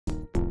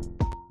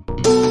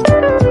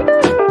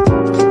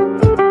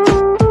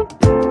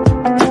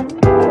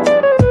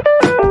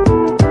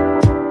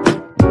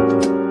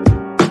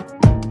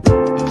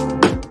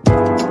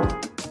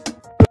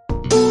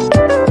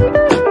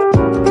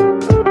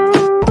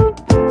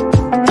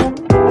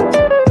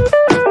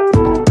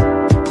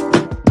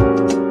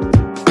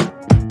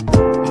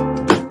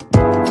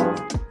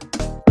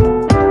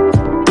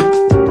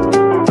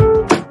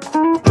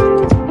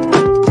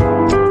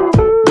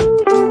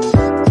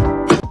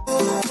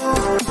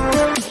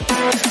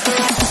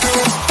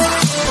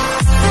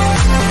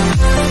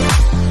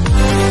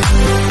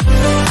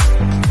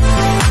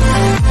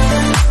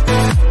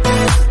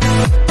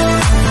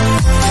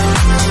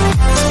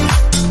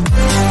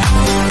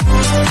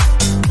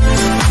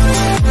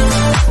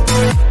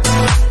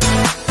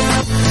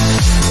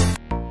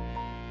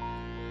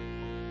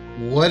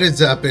What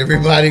is up,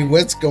 everybody?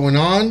 What's going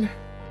on?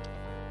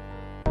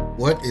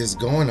 What is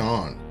going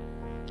on?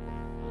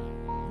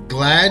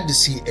 Glad to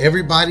see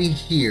everybody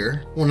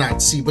here. Well,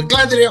 not see, but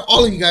glad that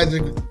all of you guys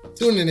are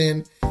tuning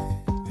in.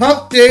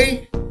 Hump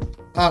Day,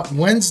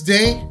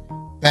 Wednesday,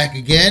 back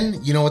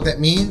again. You know what that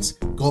means?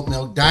 Goat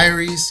Milk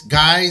Diaries.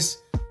 Guys,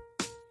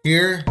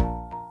 here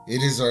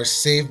it is our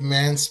safe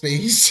man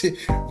space.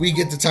 We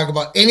get to talk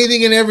about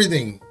anything and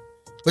everything.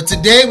 But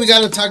today we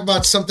got to talk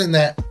about something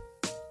that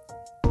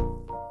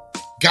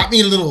got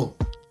me a little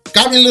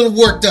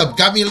worked up,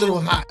 got me a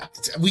little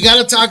hot. We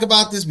got to talk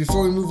about this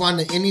before we move on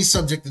to any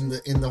subject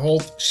in the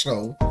whole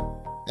show.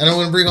 And I'm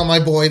going to bring on my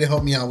boy to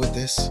help me out with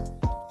this.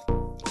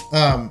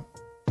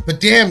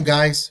 But damn,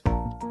 guys,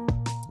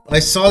 when I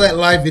saw that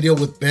live video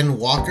with Ben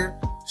Walker,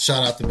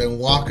 shout out to Ben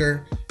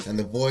Walker and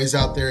the boys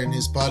out there in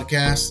his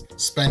podcast,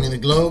 Spanning the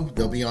Globe.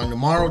 They'll be on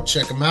tomorrow.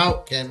 Check them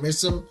out. Can't miss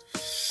them.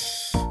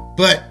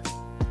 But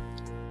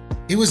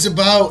it was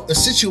about a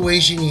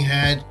situation he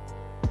had,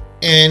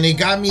 and it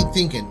got me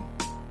thinking,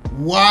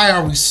 why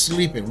are we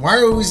sleeping? Why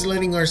are we always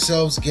letting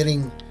ourselves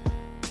getting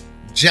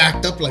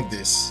jacked up like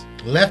this,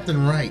 left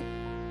and right?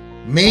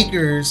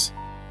 Makers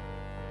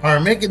are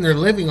making their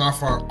living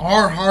off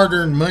our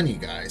hard-earned money,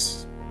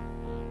 guys.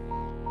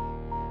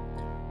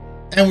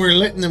 And we're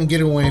letting them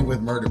get away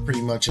with murder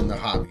pretty much in the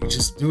hobby.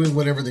 Just doing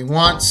whatever they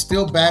want,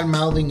 still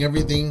bad-mouthing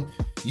everything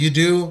you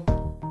do,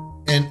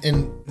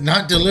 and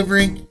not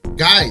delivering.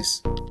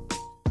 Guys,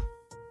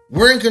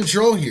 we're in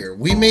control here.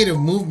 We made a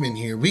movement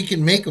here. We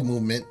can make a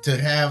movement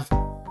to have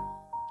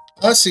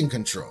us in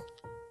control.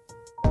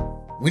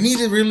 We need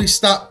to really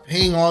stop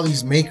paying all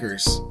these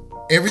makers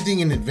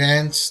everything in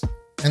advance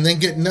and then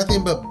get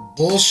nothing but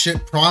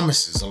bullshit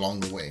promises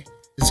along the way.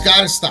 It's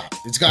got to stop.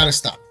 It's got to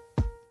stop.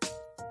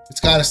 It's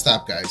got to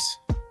stop, guys.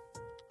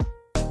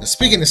 Now,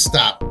 speaking of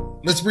stop,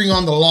 let's bring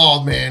on the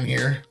law man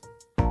here.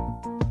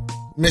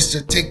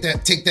 Mr. Take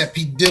that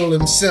Pete Dill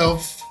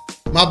himself.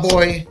 My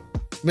boy,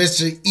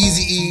 Mr.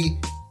 Easy-E,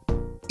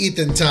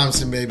 Ethan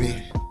Thompson, baby.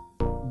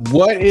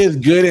 What is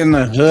good in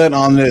the hood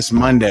on this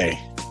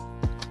Monday?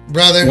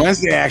 Brother.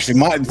 Wednesday,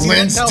 actually. Wednesday.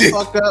 That's how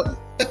fucked up.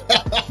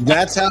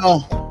 That's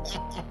how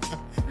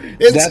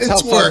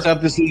fucked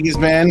up this week has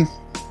been.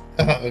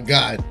 Oh,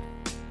 God.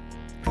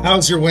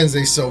 How's your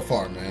Wednesday so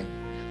far, man?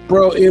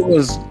 Bro, it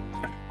was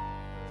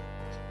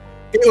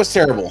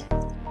terrible.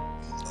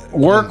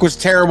 Work was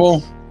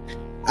terrible.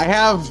 I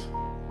have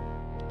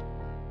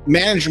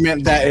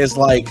management that is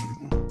like,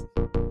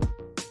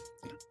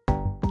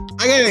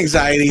 I get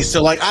anxiety,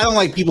 so like I don't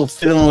like people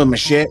fiddling with my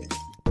shit.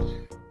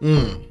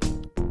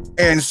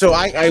 And so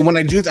I when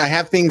I do, I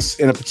have things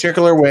in a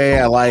particular way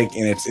I like,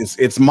 and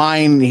it's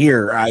mine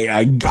here.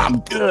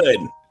 I'm good.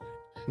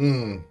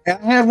 And I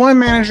had one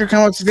manager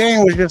come up today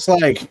and was just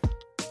like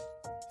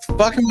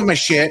fucking with my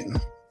shit,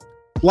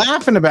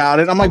 laughing about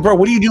it. I'm like, bro,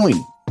 what are you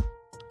doing?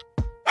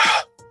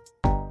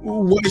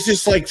 What is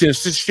this like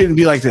this? This shouldn't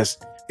be like this.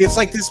 It's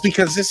like this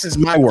because this is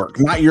my work,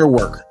 not your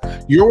work.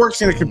 Your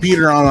work's in a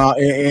computer on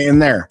in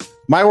there.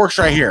 My work's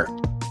right here.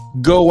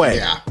 Go away.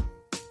 Yeah.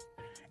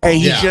 And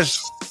he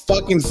just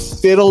fucking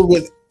fiddled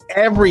with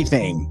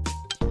everything.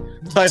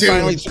 So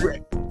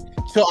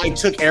I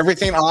took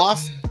everything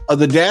off of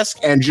the desk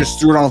and just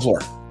threw it on the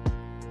floor.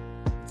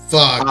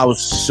 Fuck. I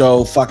was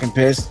so fucking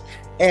pissed.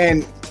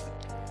 And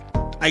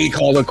I get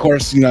called, of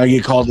course, you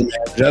get called the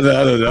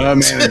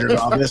manager's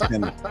office.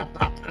 And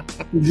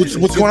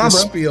what's going on, bro?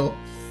 Spiel.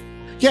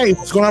 Yeah,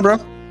 what's going on, bro?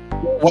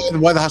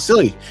 Why the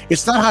hostility?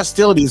 It's not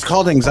hostility. It's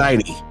called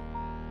anxiety.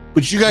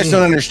 But you guys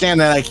don't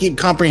understand that. I keep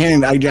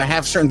comprehending. I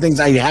have certain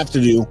things I have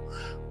to do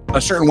a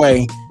certain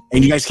way,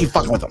 and you guys keep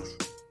fucking with them.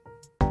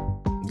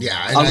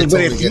 Yeah, I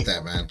totally get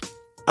that, man.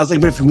 I was like,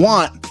 but if you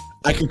want,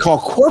 I can call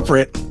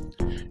corporate,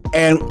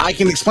 and I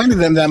can explain to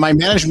them that my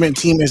management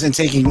team isn't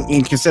taking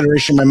in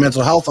consideration my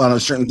mental health on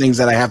certain things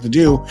that I have to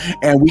do,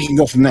 and we can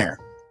go from there.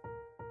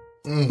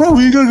 Bro,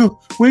 we ain't gonna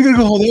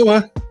go all that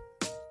way.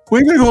 We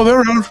ain't gonna go that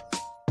round.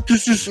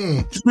 Just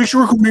make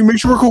sure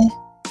we're cool.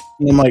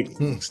 And I'm like,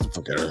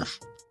 fuck out of here.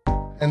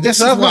 And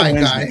this is why,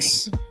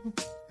 guys.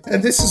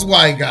 And this is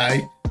why,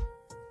 guy.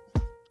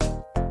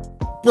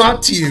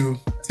 Brought to you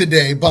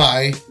today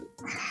by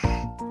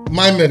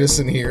my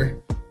medicine here.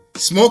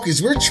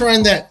 Smokies, we're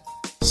trying that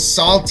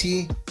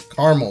salty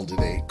caramel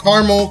today.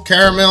 Caramel,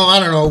 I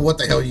don't know what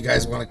the hell you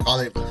guys want to call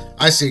it.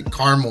 I say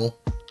caramel.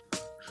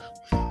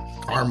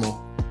 Caramel.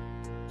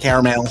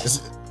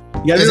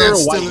 Yeah, is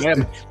that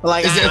white.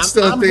 Like, is that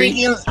still a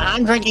thing?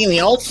 I'm drinking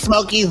the Old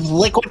Smokies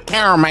liquid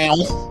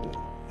caramel.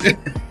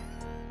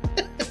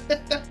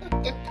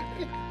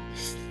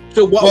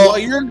 So while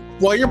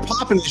you're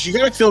popping this, you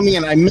gotta fill me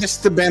in. I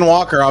missed the Ben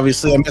Walker,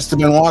 obviously. I missed the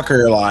Ben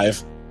Walker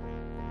live.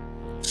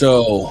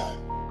 So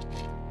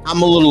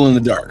I'm a little in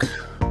the dark.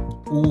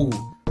 Ooh,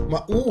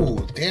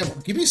 damn.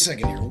 Give me a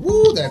second here.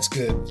 Woo, that's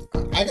good.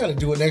 I gotta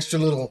do an extra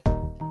little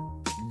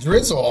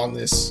drizzle on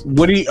this.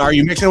 Are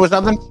you mixing it with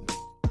something?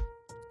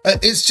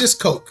 It's just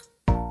Coke.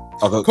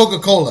 Oh,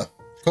 Coca-Cola.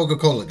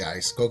 Coca-Cola,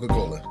 guys.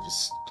 Coca-Cola.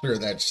 Just clear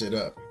that shit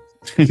up.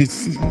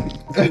 just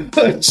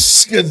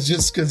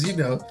because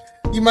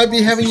you might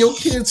be having your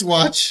kids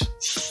watch.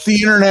 The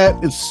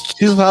internet. It's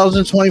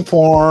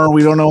 2024.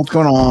 We don't know what's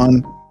going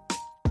on.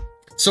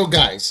 So,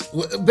 guys,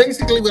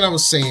 basically what I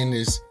was saying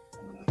is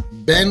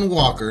Ben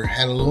Walker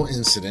had a little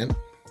incident.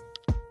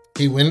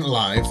 He went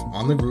live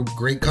on the group,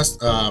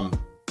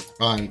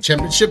 on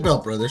Championship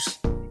Belt Brothers.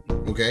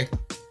 Okay,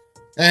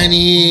 and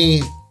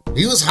he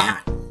was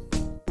hot.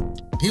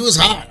 He was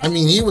hot. I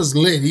mean, he was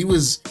lit. He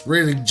was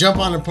ready to jump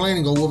on a plane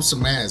and go whoop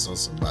some ass on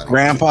somebody.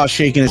 Grandpa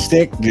shaking a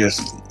stick,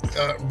 just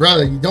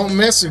brother, you don't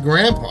mess with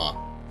Grandpa.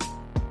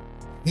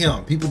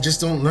 People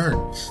just don't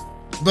learn.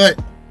 But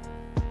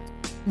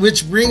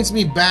which brings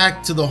me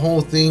back to the whole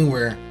thing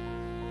where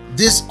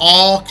this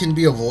all can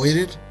be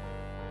avoided,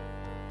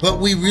 but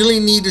we really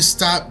need to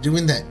stop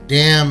doing that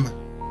damn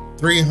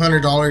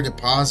 $300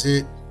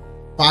 deposit,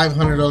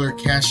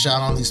 $500 cash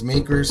out on these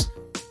makers.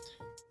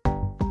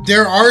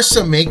 There are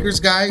some makers,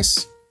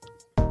 guys.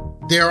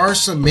 There are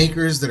some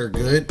makers that are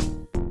good.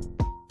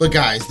 But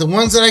guys, the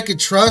ones that I could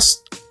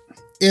trust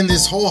in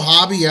this whole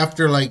hobby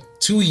after like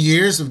 2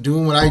 years of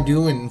doing what I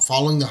do and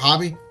following the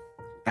hobby,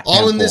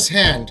 all in this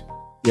hand.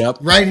 Yep.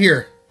 Right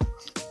here.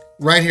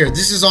 Right here.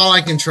 This is all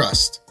I can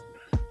trust.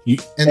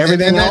 And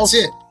that's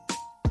it.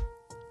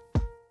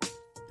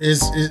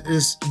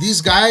 Is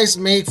these guys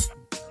make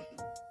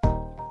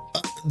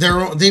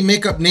they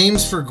make up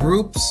names for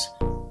groups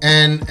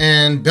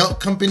and belt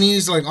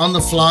companies like on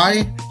the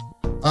fly.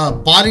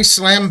 Body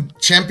Slam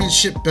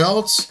Championship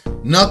belts,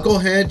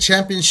 Knucklehead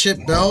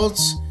Championship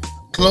belts,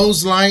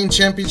 Clothesline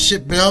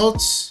Championship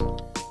belts,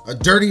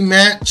 Dirty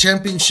Mat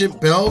Championship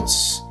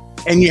belts.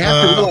 And you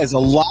have to realize a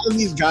lot of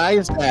these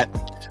guys that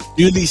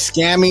do these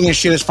scamming and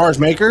shit as far as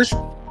makers,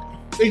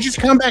 they just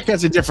come back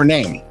as a different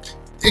name.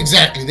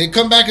 Exactly. They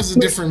come back as a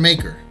different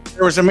maker.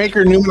 There was a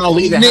maker, Newman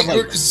Ali, that had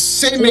like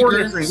same four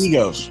maker, different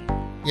egos.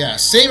 Yeah,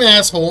 same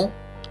asshole,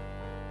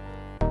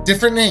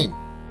 different name.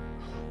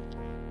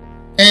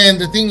 And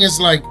the thing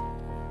is, like,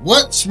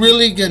 what's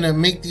really gonna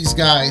make these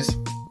guys?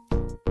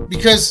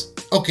 Because,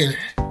 okay,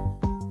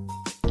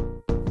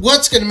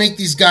 what's gonna make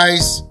these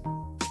guys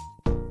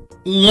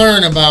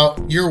learn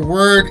about your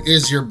word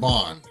is your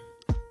bond?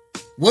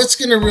 What's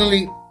gonna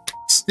really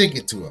stick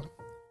it to them?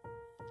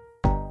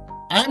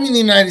 I'm in the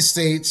United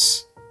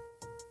States,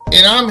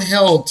 and I'm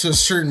held to a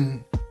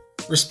certain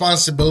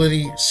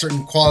responsibility,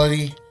 certain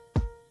quality,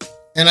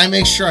 and I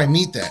make sure I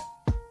meet that.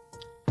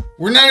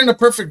 We're not in a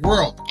perfect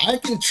world. I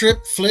can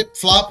trip, flip,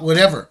 flop,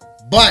 whatever,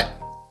 but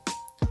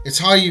it's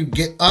how you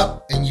get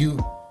up and you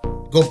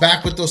go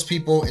back with those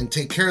people and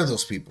take care of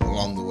those people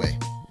along the way.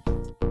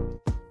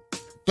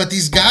 But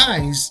these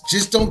guys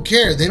just don't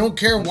care. They don't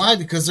care. Why?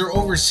 Because they're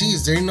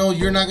overseas. They know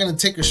you're not going to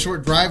take a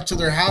short drive to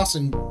their house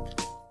and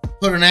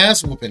put an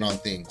ass whooping on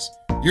things.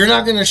 You're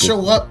not going to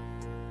show up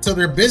to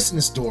their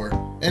business door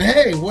and,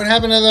 hey, what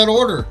happened to that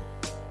order?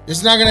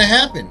 It's not going to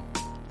happen.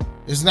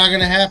 It's not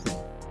going to happen.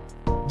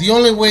 The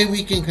only way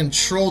we can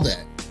control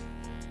that,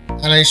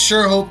 and I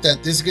sure hope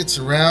that this gets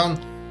around,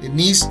 it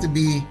needs to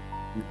be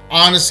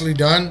honestly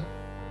done,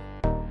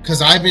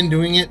 because I've been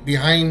doing it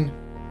behind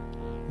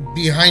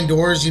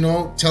doors,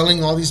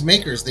 telling all these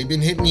makers. They've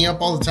been hitting me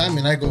up all the time,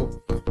 and I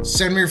go,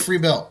 send me a free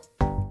belt.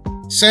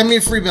 Send me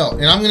a free belt.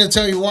 And I'm going to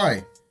tell you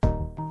why.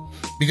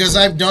 Because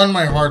I've done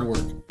my hard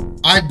work.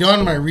 I've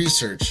done my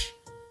research.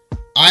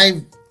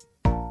 I'm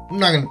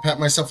not going to pat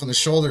myself on the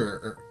shoulder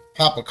or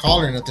pop a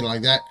collar or nothing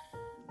like that.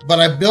 But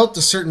I built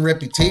a certain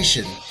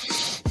reputation.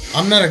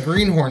 I'm not a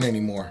greenhorn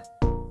anymore.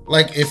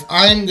 Like, if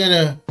I'm going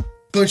to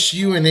push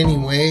you in any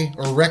way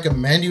or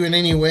recommend you in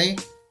any way,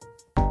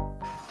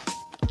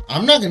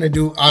 I'm not going to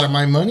do it out of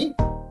my money.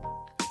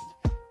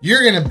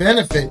 You're going to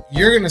benefit.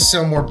 You're going to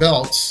sell more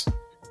belts.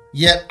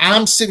 Yet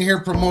I'm sitting here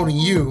promoting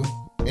you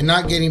and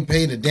not getting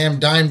paid a damn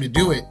dime to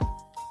do it.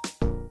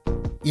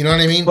 You know what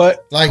I mean?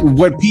 But like,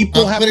 what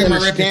people have putting to my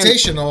understand,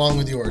 reputation along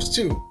with yours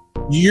too.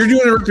 You're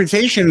doing a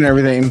reputation and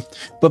everything,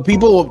 but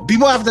people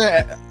have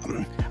to.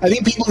 I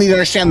think people need to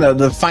understand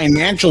the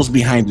financials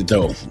behind it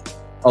though,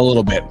 a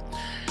little bit.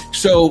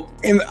 So,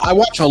 I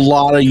watch a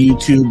lot of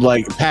YouTube,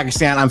 like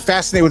Pakistan. I'm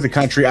fascinated with the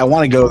country. I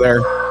want to go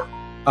there.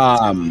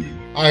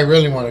 I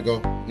really want to go.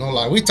 No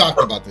lie. We talked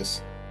about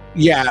this.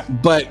 Yeah,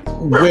 but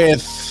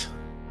with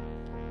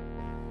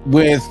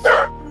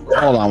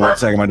hold on one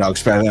second, my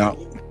dog's spazzing out.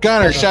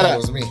 Gunner, shut up. That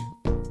was me.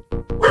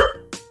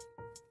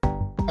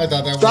 I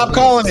thought that Stop was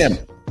calling him.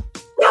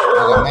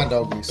 My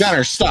dog.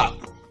 Gunner, stop.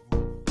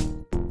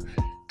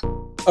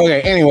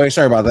 Okay, anyway,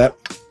 sorry about that.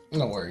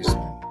 No worries.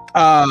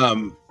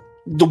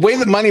 The way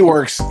the money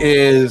works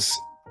is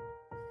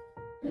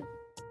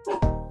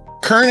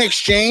current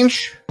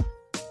exchange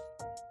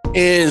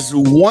is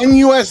 $1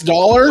 US,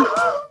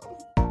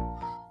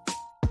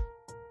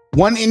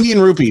 1 Indian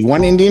rupee.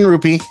 1 Indian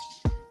rupee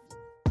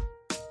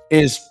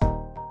is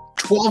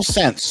 12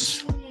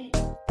 cents.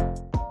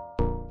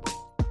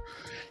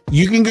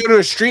 You can go to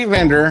a street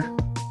vendor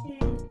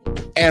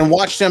and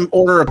watch them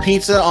order a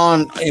pizza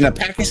in a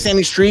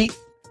Pakistani street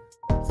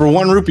for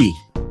 1 rupee.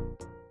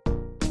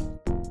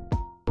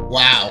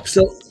 Wow.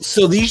 So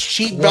these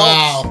cheap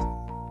belts,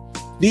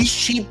 these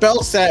cheap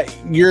belts that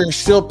you're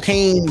still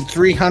paying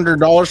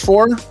 $300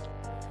 for,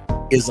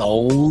 is a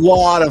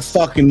lot of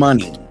fucking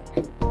money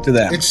to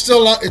them. It's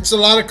still it's a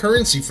lot of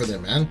currency for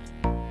them, man.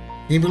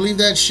 Can you believe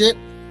that shit?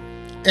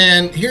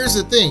 And here's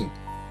the thing.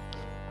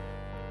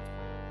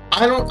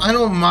 I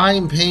don't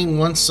mind paying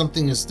once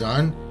something is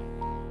done.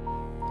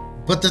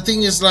 But the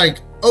thing is, like,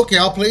 okay,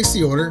 I'll place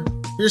the order.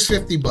 Here's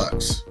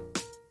 $50.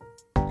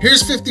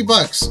 Here's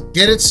 $50.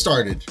 Get it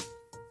started.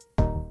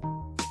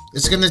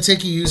 It's gonna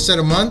take you said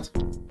a month.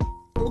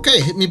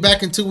 Okay, hit me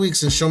back in 2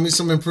 weeks and show me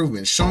some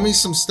improvement. Show me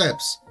some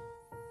steps.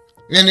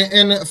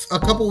 And a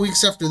couple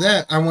weeks after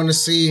that, I want to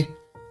see,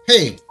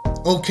 hey,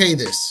 okay,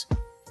 this.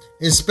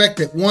 Inspect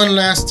it one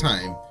last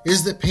time.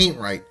 Is the paint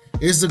right?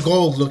 Is the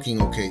gold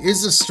looking okay?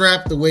 Is the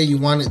strap the way you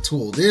want it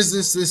tooled? Is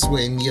this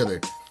way and the other?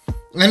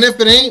 And if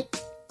it ain't,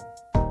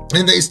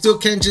 and they still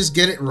can't just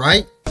get it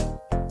right,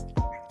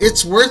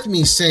 it's worth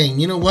me saying,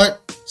 you know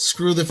what?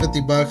 Screw the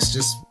 $50.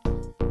 Just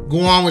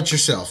go on with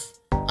yourself.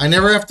 I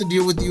never have to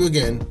deal with you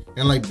again.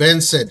 And like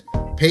Ben said,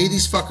 pay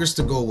these fuckers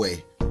to go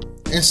away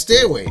and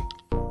stay away.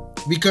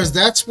 Because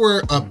that's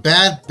where a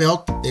bad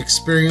belt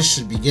experience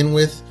should begin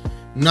with.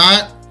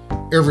 Not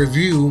a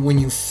review when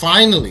you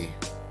finally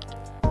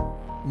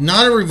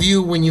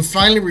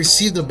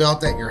receive the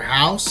belt at your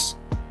house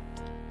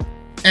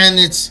and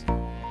it's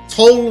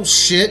total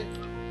shit.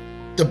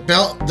 The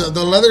belt,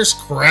 the leather's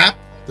crap,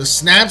 the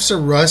snaps are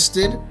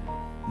rusted,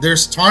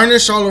 there's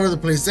tarnish all over the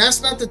place.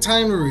 That's not the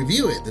time to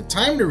review it. The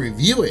time to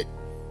review it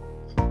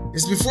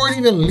is before it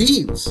even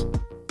leaves.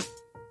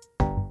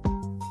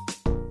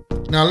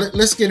 Now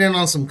let's get in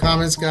on some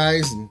comments,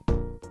 guys, and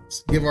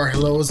give our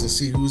hellos and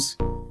see who's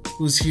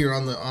here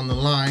on the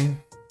line.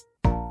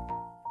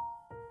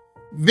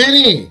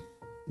 Vinny,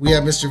 we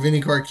have Mr.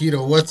 Vinny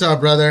Carquito. What's up,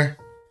 brother?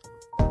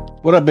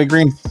 What up, Big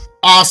Green?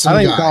 Awesome.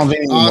 I don't guy. even call him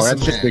Vinny anymore. Awesome,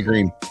 That's just man. Big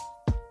Green.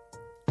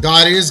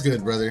 God is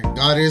good, brother.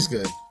 God is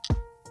good.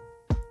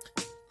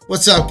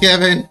 What's up,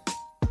 Kevin?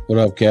 What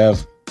up,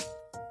 Kev?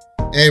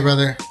 Hey,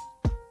 brother.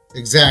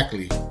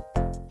 Exactly.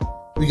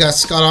 We got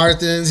Scott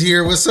Arthens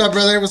here. What's up,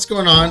 brother? What's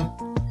going on?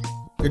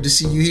 Good to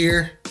see you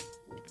here.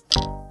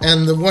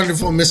 And the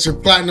wonderful Mr.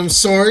 Platinum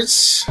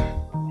Swords.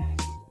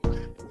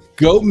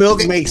 Goat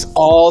milk makes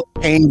all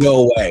pain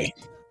go away.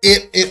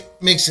 It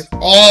makes it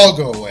all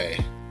go away.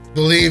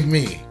 Believe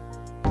me.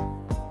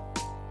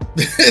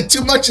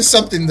 Too much of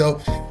something,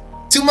 though.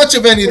 Too much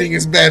of anything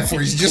is bad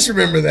for you. Just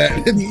remember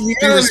that. You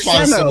gotta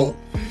understand, though,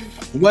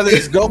 whether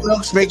it's goat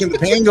milk's making the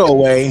pain go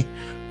away,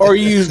 or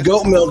you use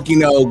goat milk,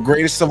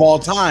 greatest of all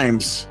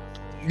times.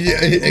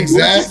 Yeah,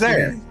 exactly.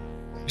 There.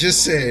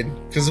 Just saying,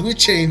 because we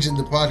changing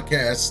the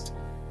podcast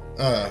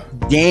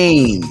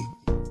game,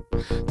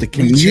 the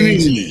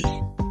community.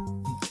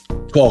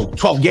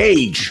 12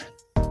 gauge.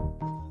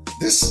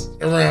 This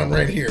around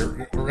right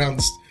here, around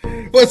this.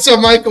 What's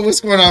up, Michael?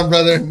 What's going on,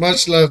 brother?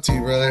 Much love to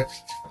you, brother.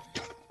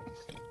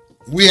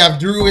 We have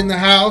Drew in the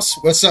house.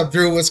 What's up,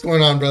 Drew? What's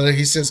going on, brother?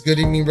 He says, good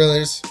evening,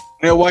 brothers.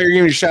 While you're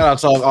giving me shout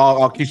outs,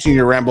 I'll continue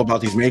to ramble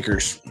about these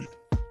makers.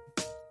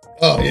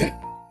 Oh, yeah.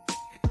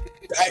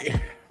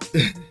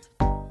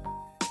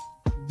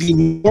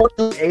 The more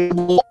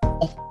able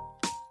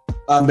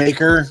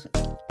maker,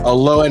 a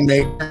low-end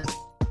maker,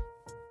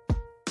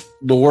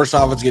 the worse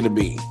off it's going to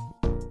be.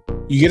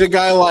 You get a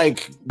guy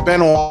like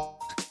Benoit.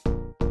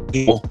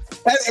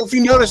 If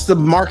you notice, the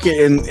market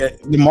in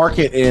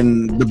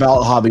the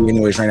belt hobby,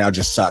 anyways, right now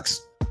just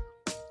sucks.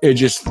 It's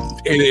just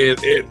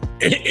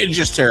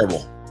terrible.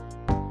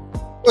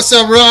 What's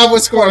up, Rob?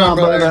 What's going on,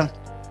 brother?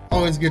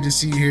 Always good to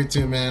see you here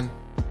too, man.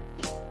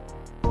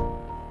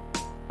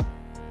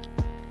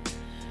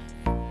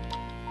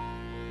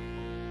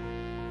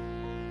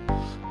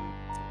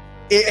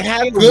 It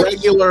had a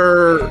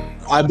regular,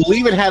 I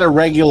believe it had a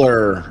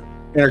regular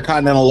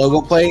Intercontinental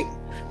logo plate,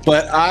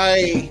 but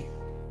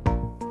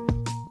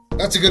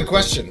That's a good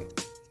question.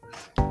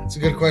 That's a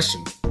good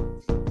question.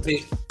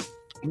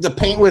 The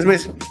paint was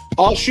missing.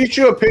 I'll shoot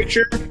you a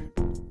picture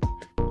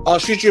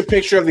of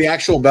the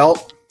actual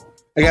belt.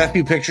 I got a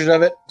few pictures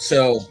of it,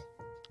 so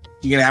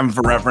you can have them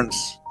for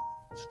reference.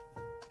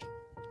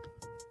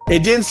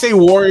 It didn't say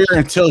Warrior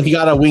until he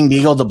got a Winged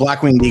Eagle, the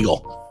Black Winged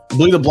Eagle. I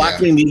believe the Black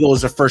Winged Eagle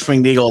was the first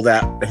Winged Eagle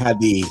that had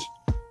the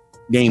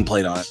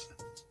nameplate on it.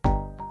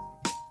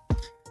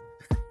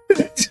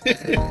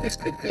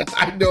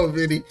 I know,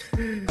 Vinny.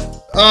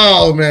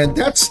 Oh man,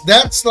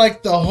 that's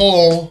like the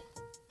whole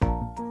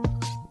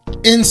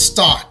in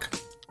stock.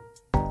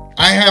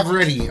 I have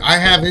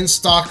in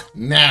stock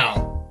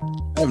now.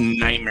 I have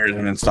nightmares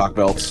of in stock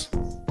belts.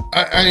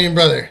 I mean,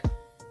 brother,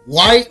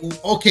 why?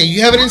 Okay,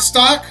 you have it in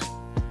stock?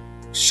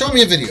 Show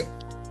me a video.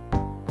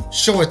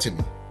 Show it to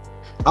me.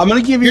 I'm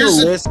gonna give you a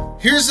list.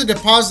 Here's a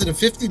deposit of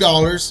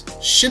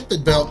 $50. Ship the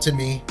belt to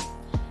me,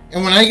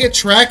 and when I get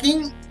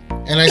tracking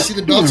and I see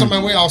the belts on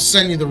my way, I'll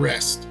send you the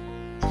rest.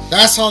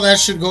 That's how that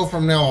should go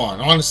from now on.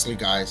 Honestly,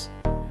 guys,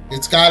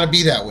 it's got to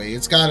be that way.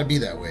 It's got to be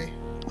that way.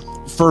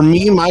 For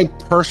me, my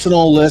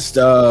personal list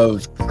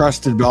of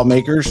trusted belt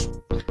makers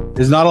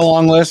is not a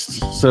long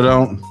list,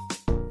 so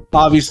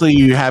obviously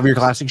you have your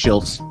classic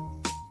shields.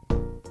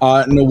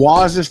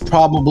 Nawaz is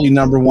probably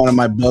number one in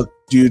my book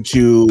due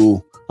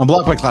to I'm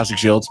blocked by classic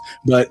shields,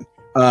 but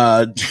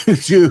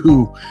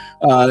due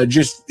to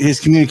just his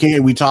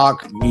communication. We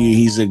talk.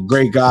 He's a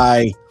great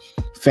guy.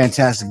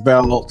 Fantastic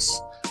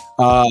belts.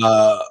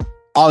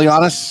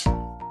 Alianis,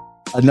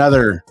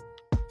 another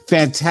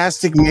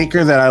fantastic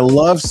maker that I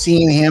love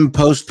seeing him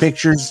post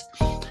pictures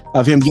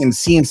of him getting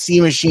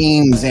CNC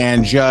machines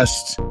and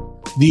just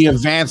the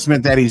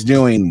advancement that he's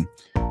doing.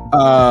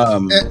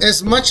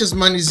 As much as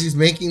money as he's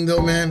making,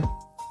 though, man,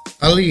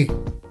 Ali,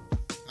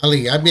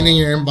 I've been in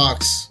your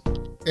inbox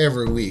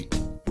every week,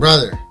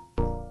 brother.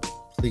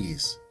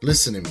 Please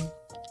listen to me.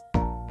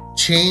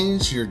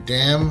 Change your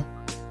damn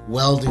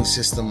welding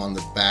system on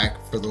the back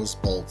for those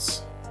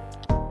bolts.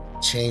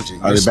 Change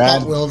it.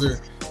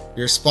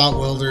 Your spot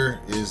welder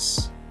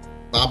is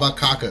Baba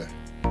Kaka.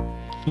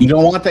 You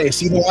don't want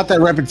that. You don't want that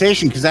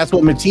reputation because that's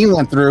what Mateen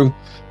went through.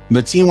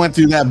 Mateen went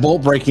through that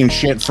bolt breaking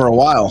shit for a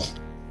while.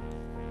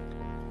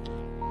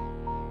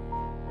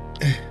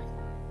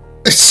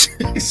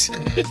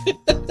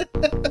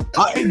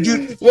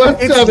 Dude,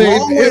 what's up,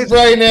 it's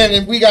Brian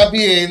and we got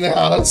BA in the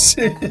house.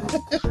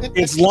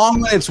 It's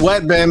long when it's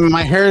wet, Ben.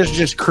 My hair is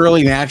just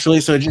curly naturally,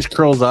 so it just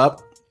curls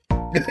up.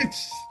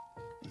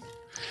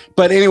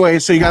 But anyway,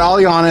 so you got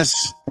Alianis,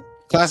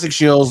 Classic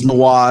Shields,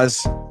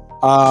 Nawaz.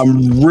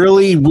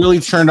 Really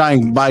turned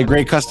on by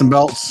Great Custom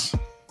Belts.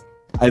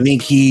 I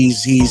think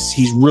he's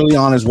really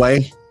on his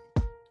way.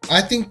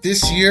 I think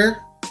this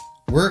year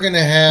we're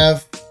gonna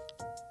have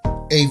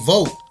a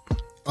vote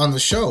on the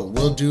show.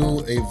 We'll do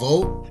a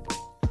vote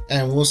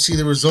and we'll see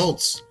the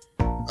results.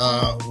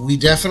 We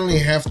definitely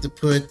have to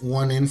put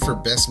one in for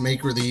best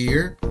maker of the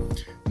year,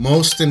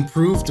 most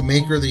improved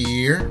maker of the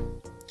year,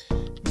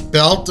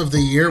 belt of the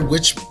year.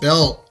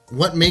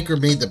 What maker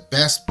made the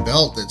best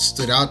belt that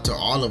stood out to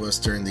all of us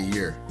during the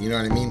year? You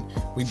know what I mean?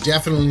 We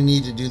definitely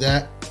need to do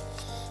that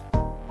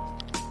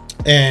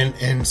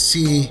and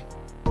see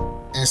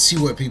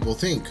what people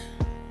think.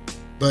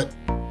 But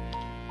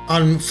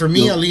for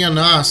me,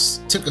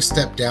 Alianis took a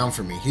step down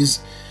for me.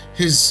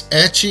 His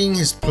etching,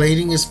 his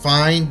plating is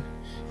fine.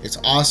 It's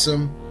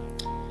awesome.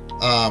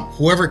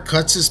 Whoever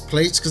cuts his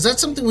plates, because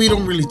that's something we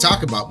don't really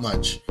talk about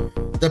much.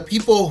 The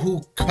people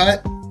who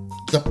cut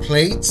the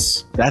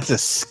plates, that's a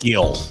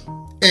skill.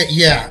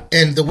 Yeah,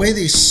 and the way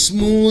they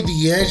smooth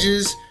the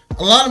edges.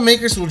 A lot of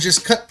makers will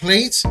just cut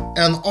plates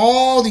and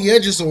all the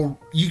edges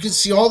you can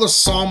see all the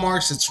saw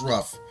marks. It's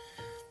rough.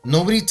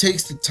 Nobody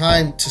takes the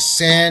time to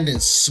sand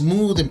and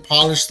smooth and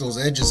polish those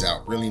edges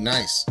out really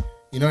nice.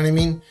 You know what I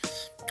mean?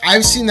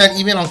 I've seen that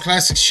even on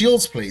Classic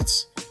Shields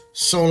plates.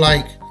 So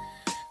like,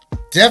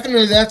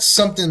 definitely that's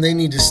something they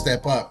need to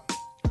step up.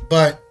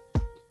 But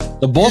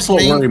the bolts will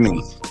worry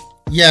me.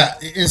 Yeah,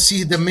 and see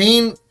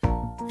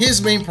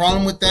his main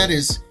problem with that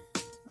is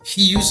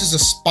he uses a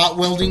spot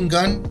welding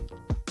gun.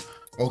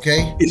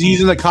 Okay, he's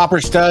using the copper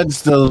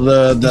studs, the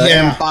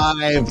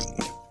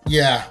M5.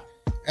 Yeah,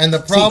 and the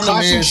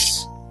problem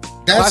is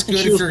that's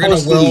good if you're gonna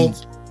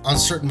weld on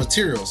certain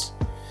materials.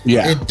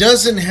 Yeah, it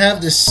doesn't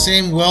have the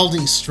same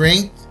welding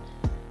strength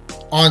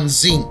on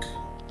zinc.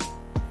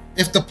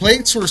 If the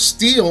plates were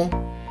steel,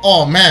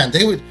 oh man,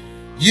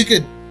 you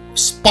could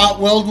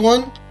spot weld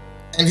one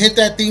and hit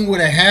that thing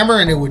with a hammer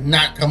and it would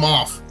not come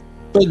off.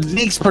 But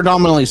zinc's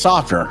predominantly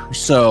softer,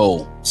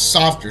 so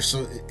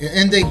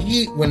and the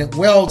heat when it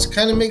welds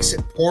kind of makes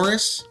it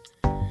porous.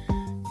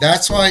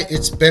 That's why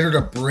it's better to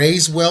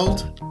braze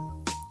weld.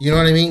 You know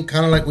what I mean?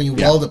 Kind of like when you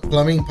weld a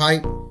plumbing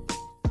pipe.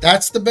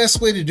 That's the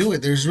best way to do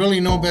it. There's really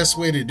no best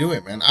way to do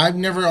it, man. I've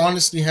never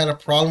honestly had a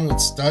problem with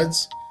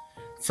studs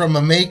from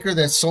a maker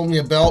that sold me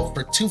a belt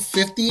for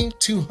 $250,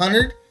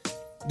 $200,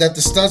 that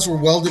the studs were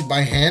welded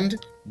by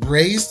hand,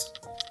 brazed.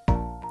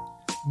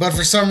 But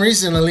for some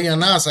reason,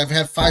 Alianis, I've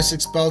had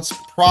 5-6 belts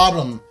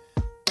problem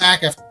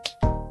back after.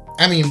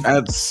 I mean,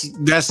 that's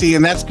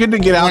good to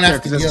get out there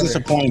because it's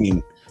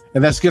disappointing,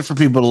 and that's good for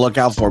people to look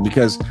out for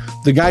because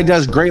the guy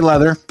does great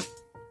leather,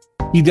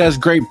 he does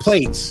great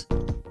plates,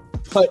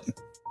 but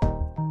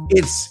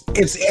it's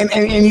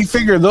and you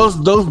figure those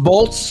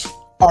bolts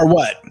are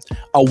what,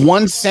 a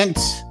 1 cent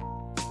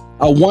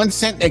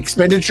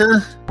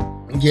expenditure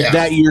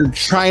that you're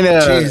trying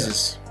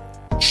to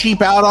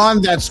cheap out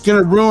on, that's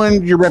gonna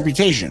ruin your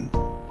reputation.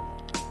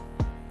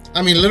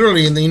 I mean,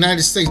 literally in the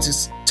United States,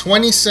 it's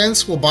 20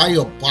 cents will buy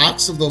you a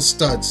box of those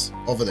studs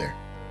over there.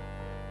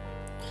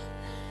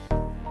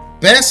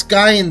 Best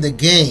guy in the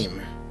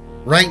game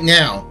right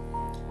now.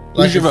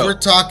 Like if we're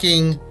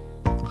talking,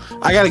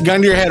 I got a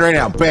gun to your head right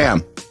now.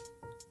 Bam.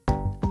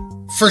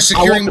 For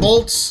securing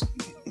bolts?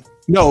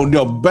 No,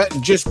 but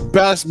just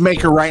best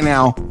maker right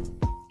now.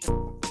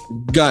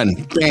 Gun.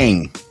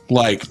 Bang.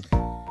 Like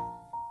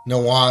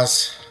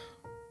Nawaz.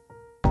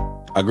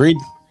 Agreed.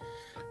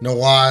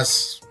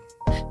 Nawaz.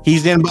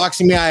 He's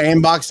inboxing me. I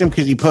inboxed him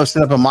because he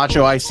posted up a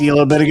Macho IC a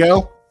little bit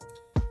ago.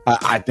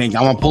 I think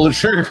I'm gonna pull the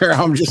trigger.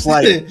 I'm just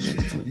like,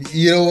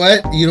 you know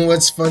what? You know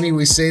what's funny?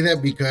 We say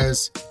that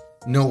because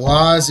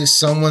Nawaz is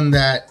someone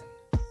that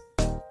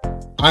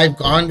I've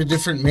gone to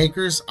different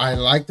makers. I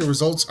like the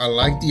results. I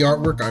like the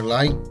artwork. I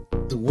like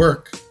the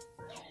work.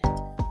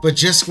 But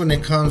just when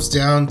it comes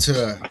down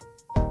to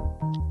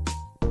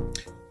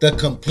the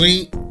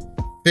complete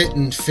fit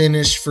and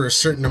finish for a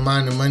certain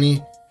amount of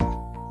money,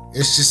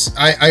 it's just,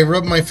 I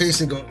rub my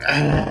face and go,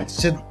 I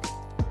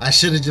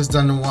should have just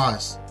done the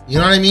was. You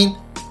know what I mean?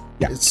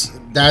 Yeah.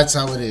 That's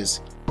how it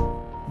is.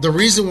 The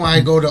reason why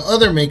I go to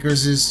other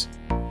makers is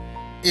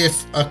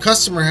if a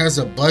customer has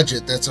a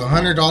budget that's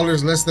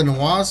 $100 less than the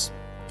was,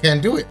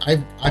 can't do it.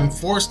 I'm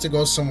forced to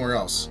go somewhere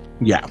else.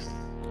 Yeah.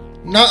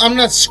 I'm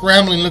not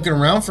scrambling looking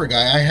around for a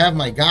guy. I have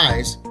my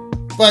guys,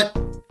 but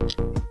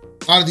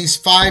out of these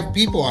 5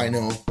 people I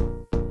know,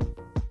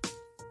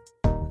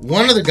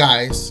 one of the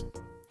guys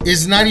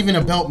is not even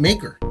a belt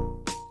maker.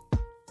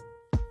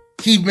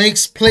 He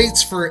makes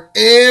plates for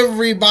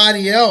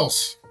everybody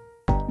else.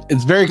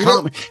 It's very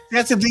common.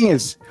 That's the thing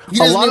is,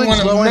 a lot of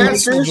these low-end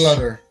makers,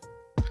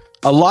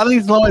 a lot of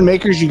these low-end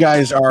makers you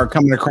guys are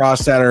coming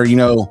across that are, you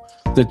know,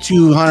 the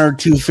 $200,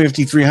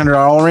 $250,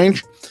 $300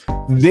 range.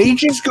 They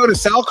just go to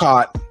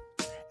Salcott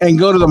and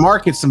go to the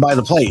markets and buy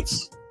the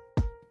plates.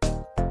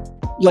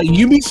 Like,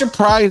 you'd be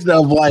surprised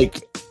of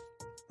like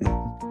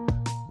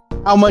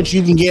how much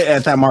you can get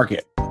at that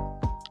market.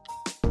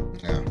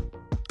 Yeah.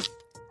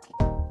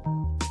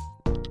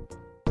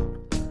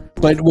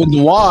 But with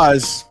the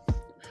was,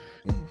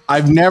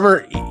 I've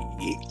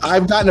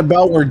gotten a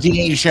belt where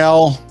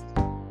DHL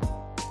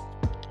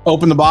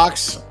opened the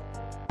box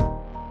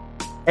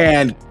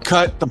and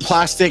cut the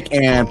plastic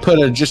and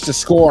put just a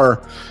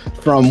score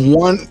from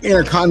one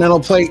Intercontinental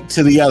plate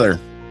to the other.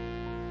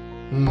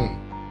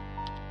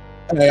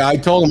 I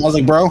told him, I was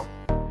like, bro,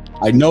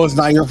 I know it's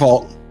not your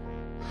fault.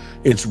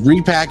 It's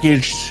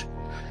repackaged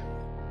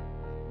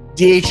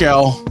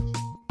DHL.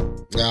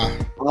 Yeah.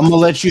 I'm gonna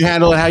let you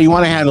handle it how you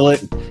want to handle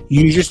it.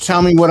 You just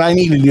tell me what I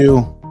need to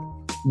do.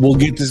 We'll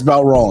get this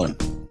belt rolling.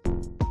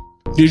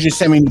 You just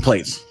send me the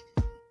plates.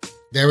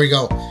 There we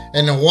go.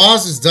 And the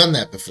was has done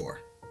that before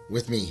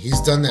with me. He's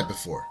done that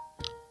before.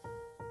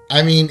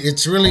 I mean,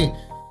 it's really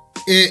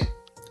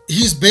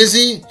he's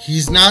busy.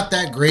 He's not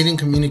that great in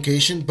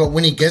communication, but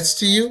when he gets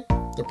to you,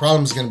 the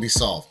problem is going to be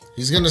solved.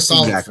 He's going to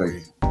solve it for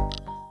you.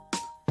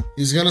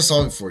 He's going to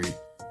solve it for you.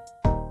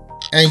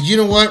 And you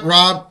know what,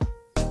 Rob?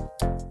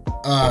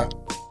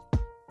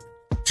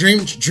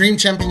 Dream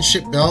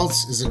Championship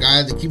Belts is a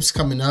guy that keeps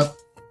coming up.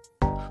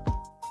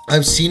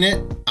 I've seen it.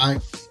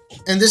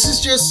 And this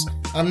is just,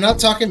 I'm not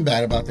talking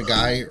bad about the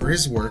guy or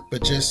his work,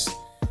 but just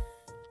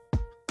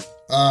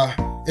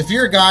if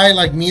you're a guy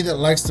like me that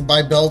likes to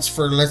buy belts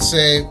for, let's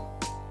say,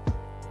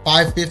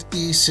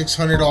 $550,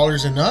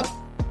 $600 and up,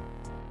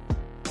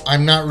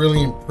 I'm not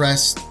really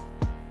impressed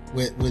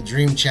with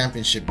Dream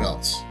Championship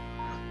belts.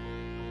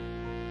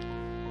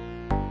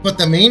 But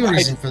the main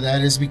reason for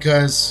that is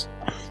because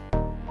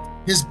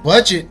his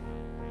budget,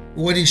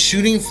 what he's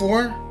shooting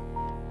for,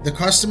 the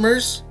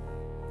customers,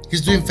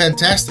 he's doing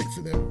fantastic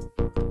for them.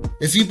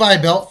 If you buy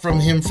a belt from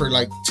him for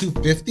like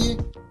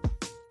 $250,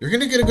 you're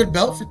gonna get a good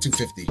belt for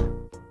 $250.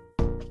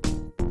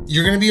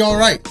 You're gonna be all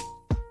right.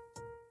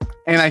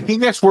 And I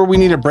think that's where we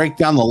need to break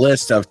down the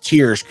list of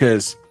tiers,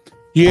 because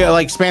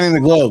like Spanning the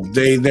Globe,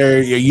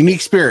 they're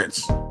unique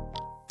spirits.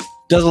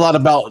 Does a lot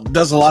of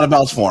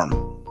belts for him,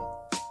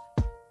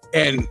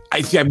 and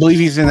I believe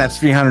he's in that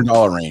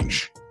 $300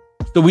 range.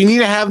 So we need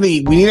to have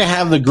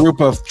the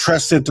group of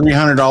trusted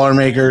 $300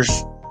 makers,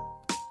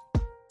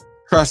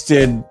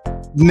 trusted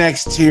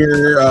next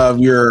tier of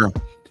your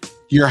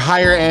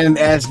higher end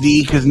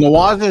SD, because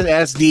Nawaz's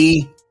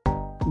SD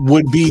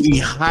would be the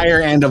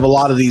higher end of a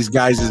lot of these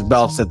guys'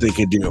 belts that they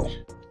could do.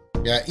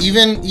 Yeah,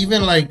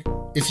 even like,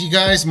 if you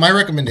guys, my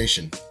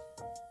recommendation,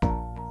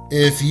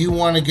 if you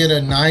want to get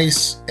a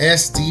nice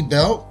SD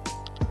belt,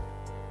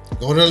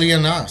 go to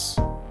Leonas.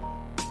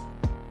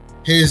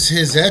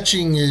 His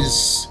etching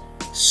is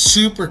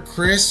super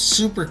crisp,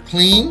 super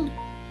clean.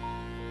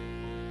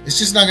 It's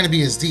just not going to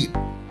be as deep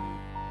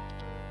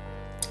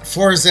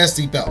for his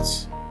SD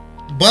belts,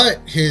 but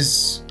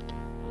his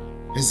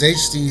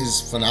HD is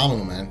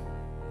phenomenal, man.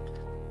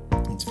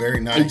 It's very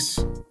nice.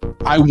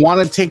 I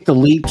want to take the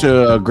leap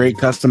to Great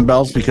Custom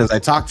Belts because I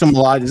talked to him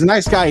a lot. He's a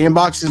nice guy.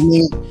 Inboxes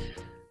me.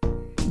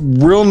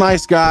 Real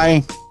nice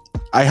guy.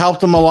 I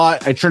helped him a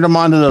lot. I turned him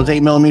on to those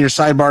 8mm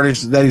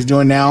sidebars that he's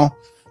doing now,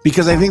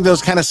 because I think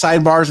those kind of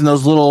sidebars and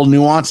those little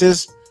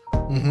nuances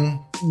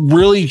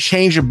really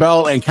change a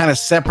belt and kind of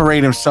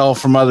separate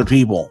himself from other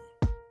people.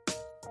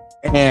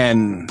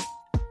 And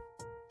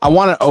I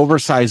want an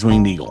oversized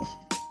Winged Eagle.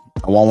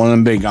 I want one of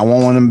them big. I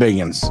want one of them big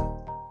ones.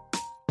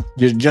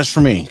 Just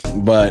for me.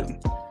 But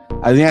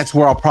I think that's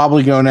where I'll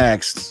probably go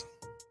next.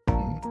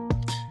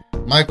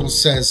 Michael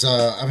says,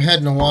 I've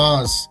had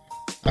Nawaz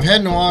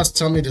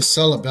tell me to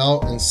sell a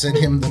belt and send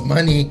him the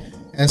money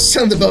and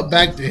send the belt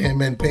back to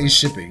him and pay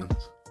shipping.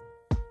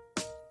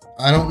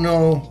 I don't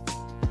know.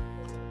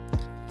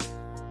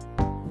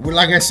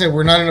 Like I said,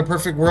 we're not in a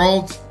perfect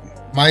world.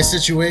 My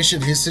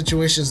situation, his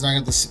situation is not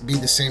going to be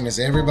the same as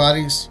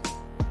everybody's.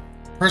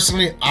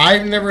 Personally,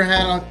 I've never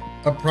had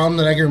a problem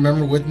that I can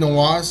remember with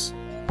Nawaz.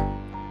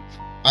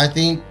 I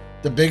think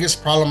the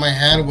biggest problem I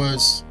had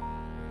was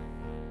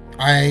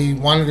I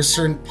wanted a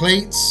certain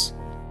plates.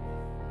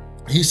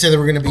 He said they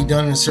were going to be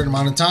done in a certain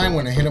amount of time.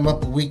 When I hit him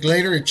up a week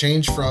later, it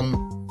changed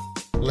from,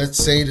 let's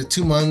say, to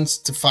 2 months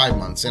to 5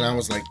 months. And I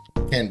was like,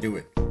 can't do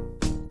it.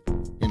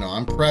 You know,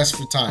 I'm pressed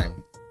for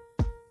time.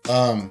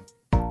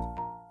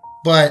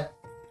 But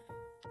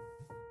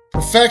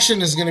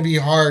perfection is going to be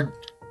hard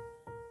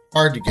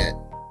to get.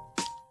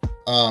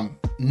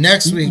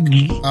 Next week,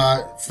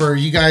 for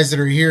you guys that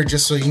are here,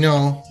 just so you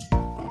know,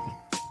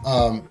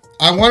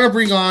 I want to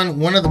bring on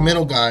one of the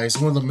middle guys,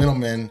 one of the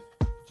middlemen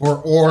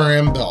for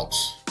ORM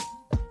belts.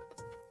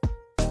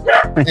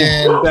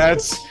 And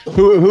that's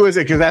who is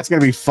it? Because that's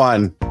gonna be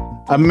fun.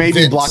 I may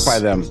be blocked by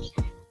them.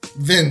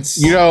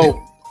 Vince. You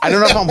know, I don't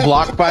know if I'm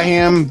blocked by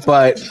him,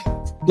 but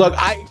look,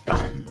 I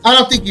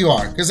don't think you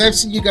are, because I've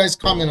seen you guys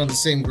comment on the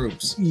same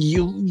groups.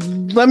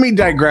 Let me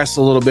digress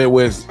a little bit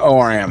with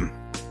ORM.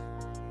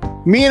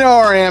 Me and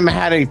ORM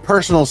had a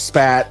personal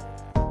spat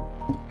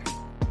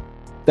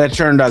that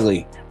turned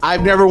ugly.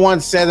 I've never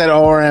once said that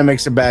ORM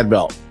makes a bad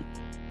belt.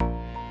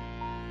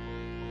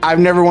 I've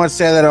never once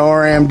said that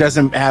ORM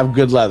doesn't have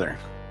good leather.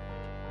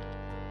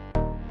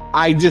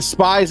 I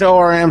despise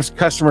ORM's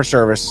customer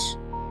service.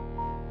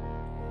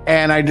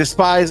 And I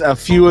despise a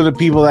few of the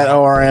people that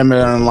ORM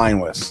is in line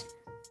with.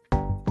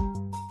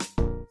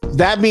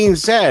 That being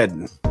said,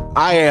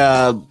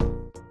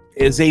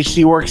 his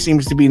HT work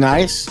seems to be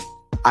nice.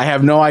 I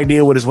have no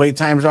idea what his wait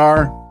times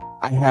are.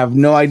 I have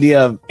no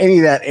idea of any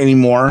of that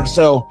anymore.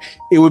 So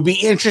it would be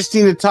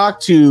interesting to talk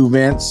to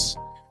Vince,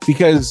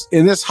 because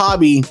in this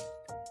hobby,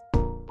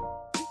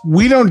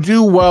 we don't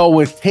do well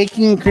with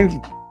taking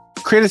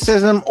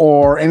criticism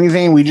or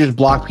anything. We just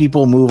block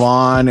people, move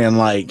on, and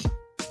like,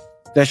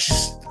 that's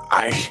just,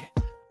 I'm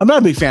not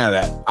a big fan of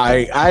that.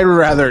 I'd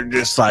rather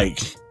just like,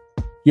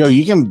 yo,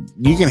 you can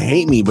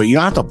hate me, but you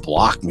don't have to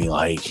block me.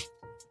 Like,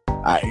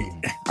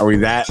 are we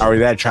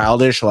that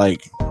childish?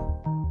 Like,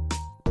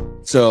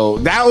 so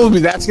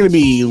that's going to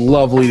be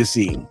lovely to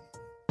see.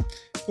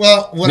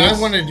 Well, what I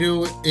want to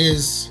do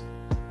is,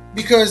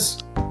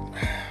 because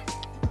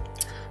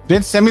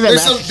Vince, send me that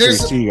master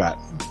series too you got.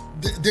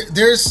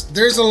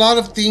 There's a lot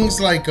of things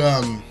like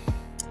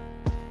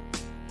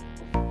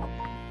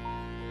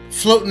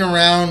floating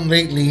around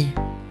lately,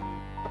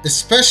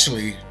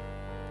 especially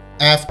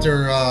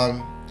after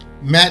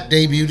Matt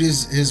debuted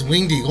his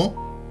Winged Eagle.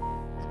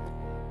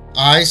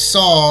 I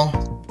saw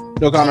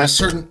on a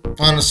certain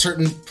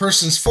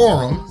person's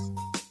forum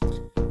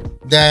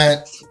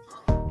that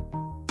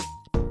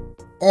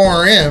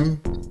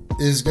ORM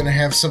is going to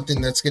have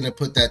something that's going to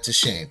put that to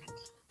shame.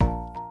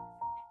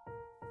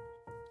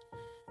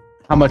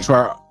 How much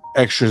are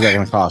extras that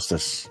going to cost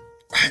us?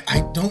 I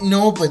don't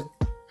know, but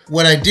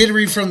what I did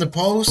read from the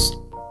post,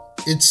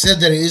 it said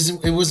that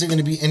it wasn't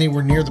going to be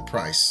anywhere near the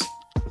price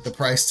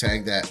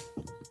tag that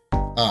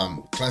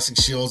Classic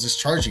Shields is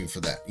charging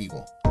for that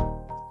Eagle.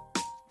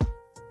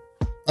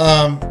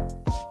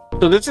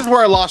 So this is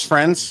where I lost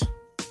friends,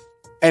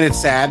 and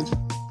it's sad.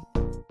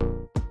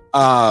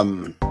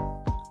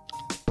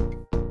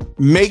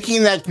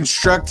 Making that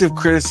constructive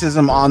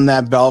criticism on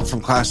that belt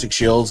from Classic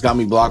Shields got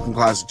me blocked from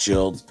Classic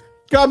Shields.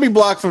 Got me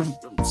blocked from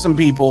some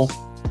people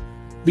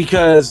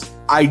because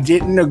I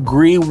didn't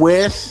agree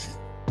with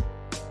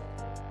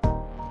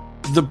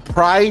the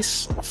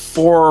price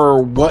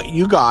for what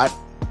you got.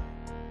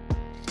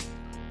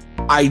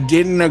 I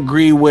didn't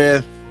agree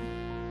with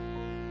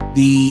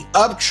the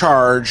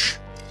upcharge,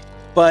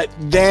 but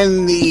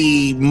then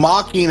the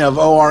mocking of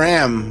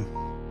ORM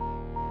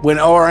when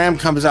ORM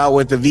comes out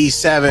with the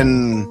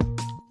V7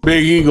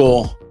 Big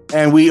Eagle,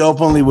 and we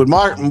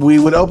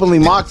would openly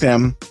mock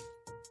them,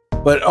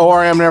 but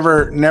ORM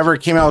never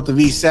came out with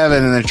the V7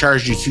 and then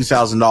charged you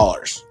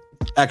 $2,000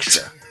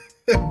 extra.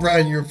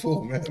 Brian, you're a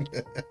fool, man.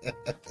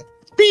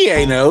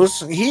 BA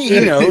knows. He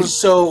knows.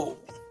 So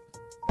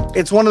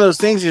it's one of those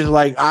things. Is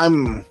like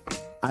I'm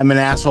an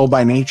asshole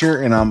by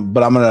nature, and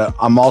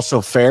I'm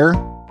also fair.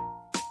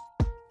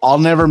 I'll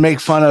never make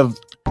fun of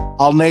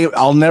ORM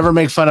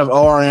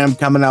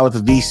coming out with the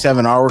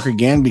V7 artwork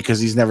again because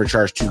he's never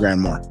charged $2,000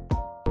 more.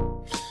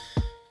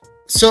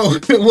 So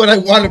what I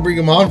want to bring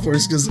him on for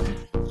is because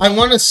I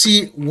want to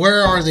see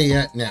where are they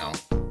at now.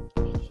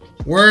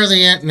 Where are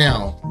they at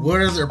now? What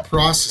are their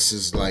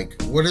processes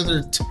like? What are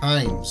their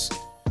times?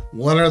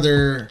 What are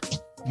their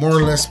more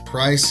or less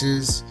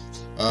prices?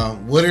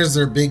 What is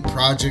their big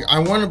project? I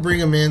want to bring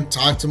them in,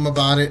 talk to them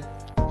about it.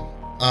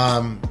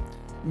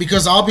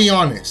 Because I'll be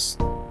honest,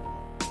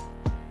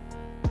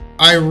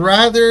 I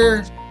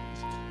rather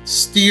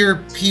steer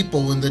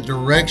people in the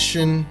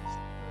direction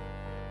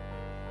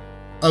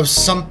of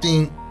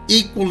something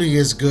equally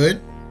as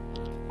good,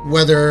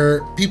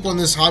 whether people in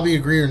this hobby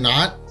agree or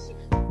not.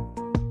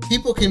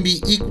 People can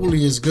be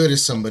equally as good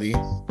as somebody,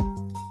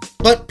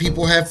 but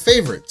people have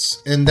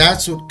favorites, and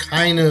that's what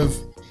kind of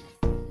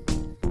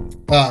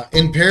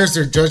impairs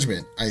their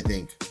judgment, I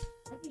think.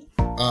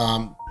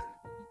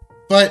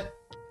 But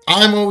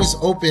I'm always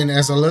open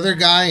as a leather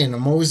guy, and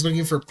I'm always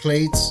looking for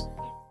plates.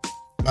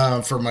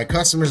 for my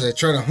customers. I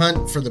try to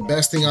hunt for the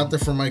best thing out there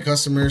for my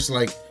customers.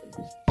 Like,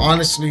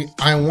 honestly,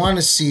 I want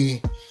to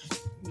see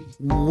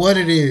what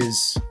it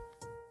is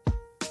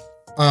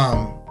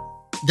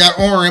that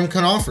ORM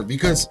can offer,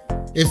 because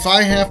if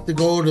I have to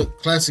go to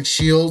Classic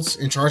Shields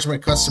and charge my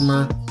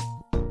customer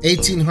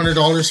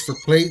 $1,800 for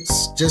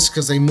plates just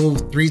because they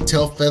move 3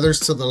 tail feathers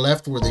to the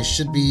left where they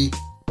should be,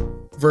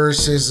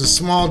 versus a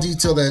small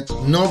detail that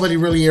nobody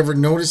really ever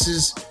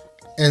notices,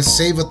 and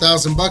save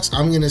 $1,000,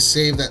 I'm gonna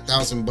save that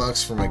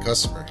 $1,000 for my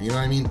customer. You know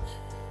what I mean?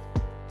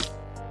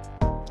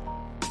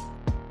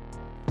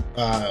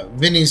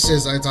 Vinny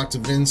says I talk to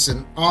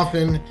Vincent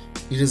often.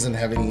 He doesn't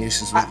have any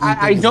issues with Ethan.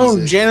 I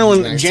don't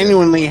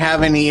genuinely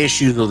have any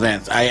issues with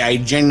Vince. I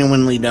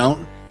genuinely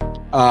don't.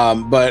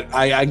 But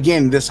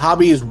again, this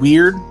hobby is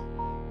weird.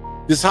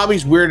 This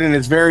hobby's weird, and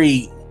it's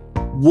very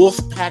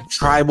Wolfpack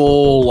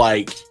tribal,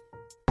 like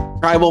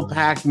tribal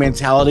pack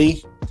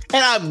mentality.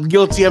 And I'm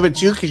guilty of it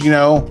too, because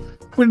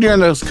we're during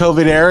those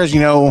COVID eras,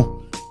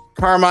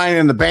 Carmine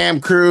and the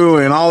BAM crew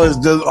and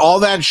all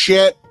that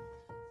shit.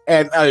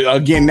 And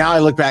again, now I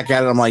look back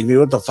at it, I'm like, dude,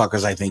 what the fuck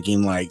was I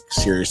thinking? Like,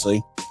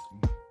 seriously.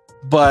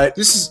 But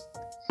it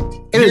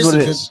is what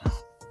it is.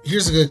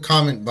 Here's a good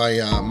comment by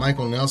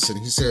Michael Nelson.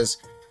 He says,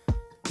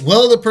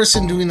 well, the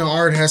person doing the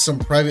art has some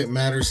private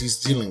matters he's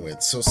dealing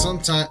with, so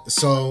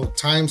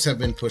times have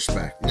been pushed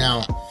back.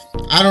 Now,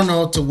 I don't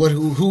know to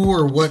who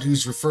or what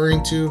he's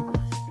referring to. When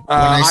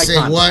I say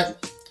what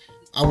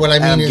I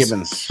mean Adam is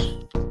Gibbons.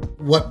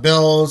 What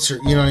bells, or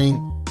you know what I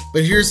mean.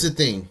 But here's the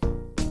thing: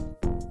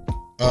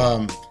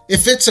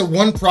 if it's a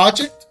one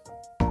project,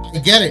 I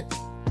get it.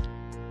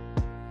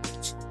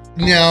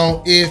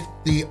 Now, if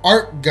the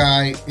art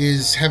guy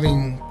is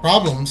having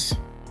problems,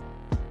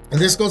 and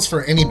this goes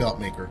for any belt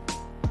maker,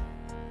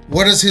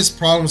 what does his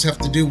problems have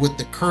to do with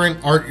the current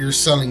art you're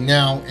selling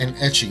now and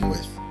etching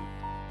with?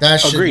 That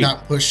should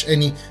not push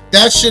any.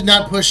 That should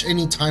not push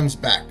any times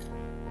back.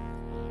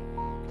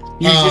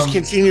 You just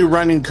continue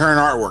running current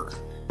artwork.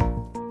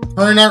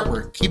 Current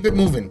artwork. Keep it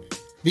moving,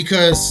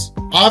 because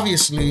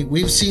obviously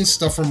we've seen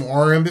stuff from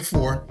ORM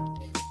before,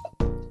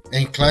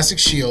 and Classic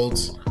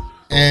Shields,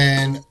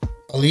 and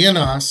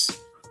Alienas,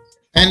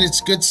 and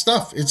it's good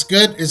stuff. It's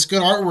good. It's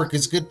good artwork.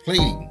 It's good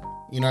plating.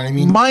 You know what I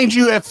mean? Mind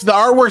you, if the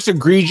artwork's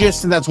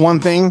egregious, then that's one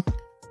thing.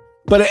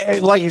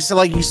 But like you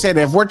said,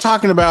 if we're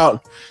talking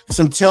about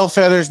some tail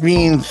feathers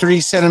being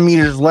 3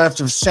 centimeters left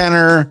of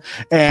center,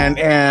 and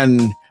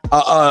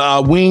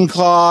a wing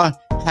claw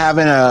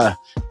having a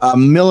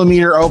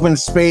millimeter open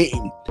space,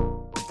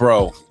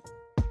 bro,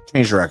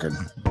 change the record.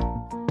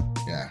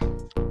 Yeah.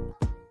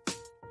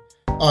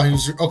 Oh,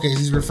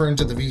 he's referring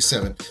to the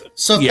V7.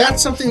 So if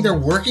that's something they're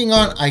working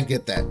on, I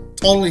get that.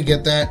 Totally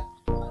get that.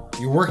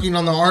 You're working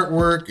on the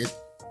artwork.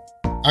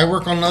 I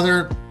work on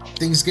other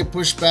things, get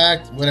pushed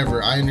back,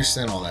 whatever. I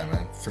understand all that,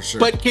 man, for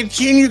sure. But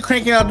continue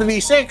cranking out the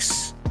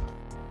V6.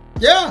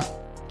 Yeah.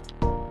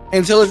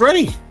 Until it's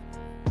ready.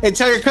 And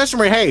tell your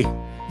customer, hey,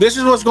 this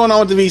is what's going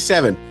on with the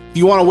V7. If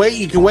you want to wait,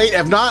 you can wait.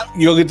 If not,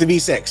 you'll get the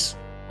V6.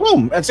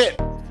 Boom. That's it.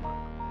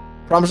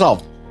 Problem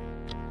solved.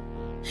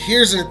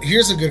 Here's a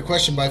good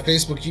question by a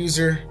Facebook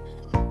user.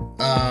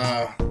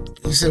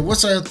 He said,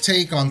 what's our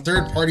take on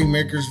third-party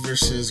makers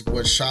versus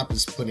what shop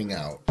is putting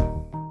out?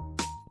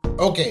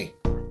 Okay.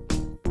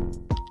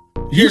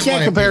 You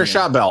can't compare a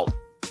shop belt.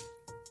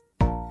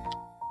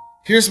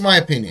 Here's my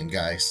opinion,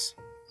 guys.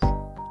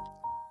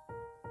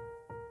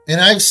 And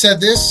I've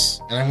said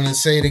this, and I'm going to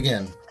say it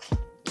again.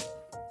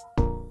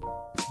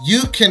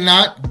 You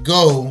cannot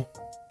go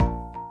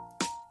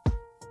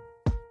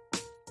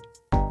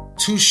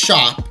to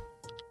shop,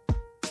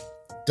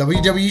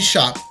 WWE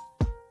shop,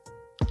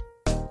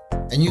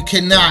 and you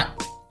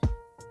cannot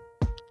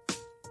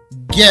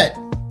get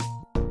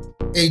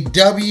a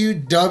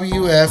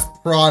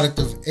WWF product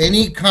of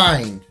any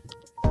kind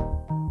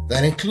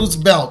that includes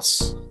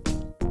belts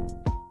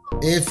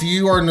if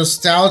you are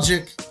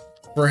nostalgic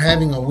for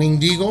having a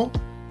Winged Eagle,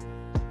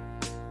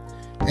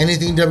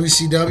 anything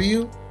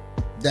WCW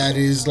that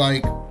is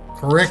like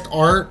correct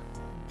art,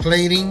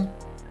 plating,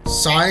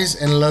 size,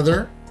 and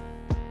leather.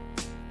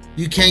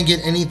 You can't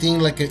get anything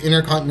like an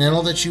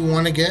Intercontinental that you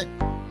want to get.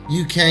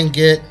 You can't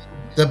get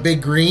the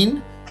big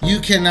green. You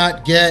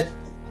cannot get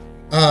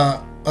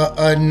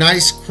a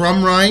nice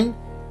crumb rind.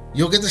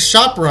 You'll get the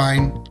shop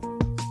rind,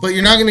 but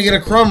you're not going to get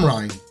a crumb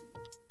rind.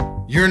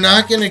 You're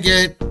not going to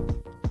get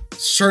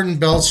certain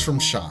belts from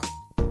shop.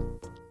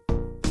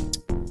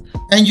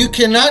 And you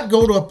cannot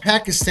go to a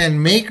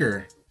Pakistan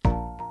maker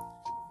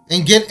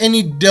and get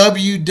any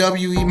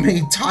WWE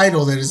made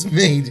title that is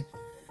made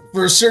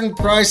for a certain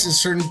price and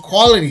certain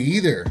quality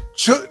either.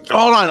 Hold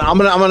on,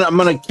 I'm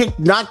gonna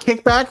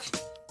kick back,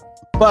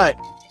 but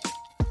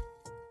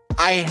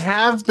I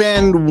have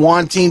been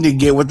wanting to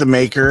get with the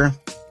maker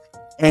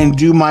and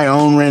do my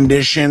own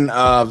rendition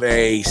of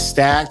a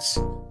stacked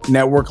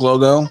network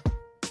logo,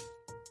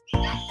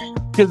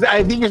 because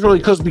I think it's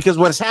really close. Because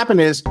what's happened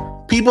is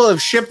people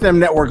have shipped them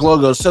network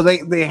logos, so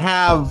they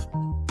have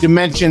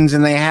dimensions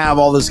and they have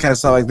all this kind of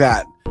stuff like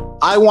that.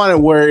 I want it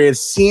where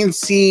it's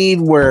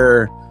CNC'd,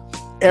 where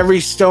every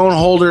stone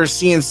holder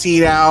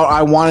CNC'd out.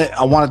 I want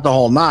it the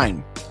whole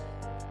 9.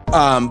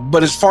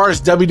 But as far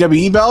as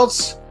WWE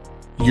belts,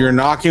 you're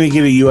not going to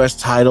get a US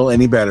title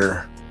any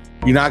better.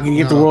 You're not going to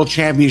get the World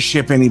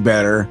Championship any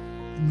better.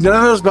 None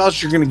of those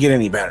belts you're going to get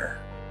any better.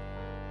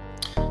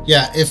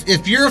 Yeah,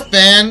 if you're a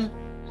fan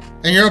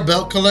and you're a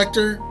belt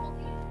collector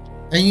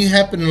and you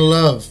happen to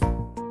love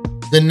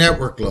the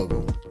network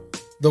logo,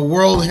 the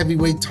World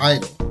Heavyweight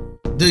title,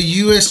 the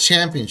US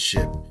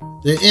Championship,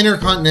 the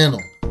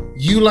Intercontinental,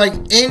 you like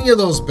any of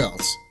those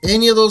belts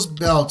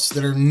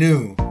that are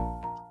new,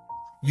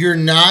 you're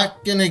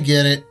not going to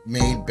get it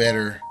made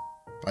better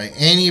by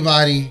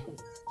anybody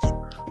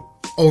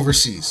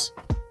overseas.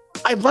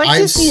 I'd like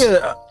to see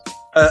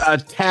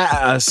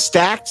a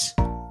stacked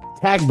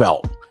tag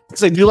belt,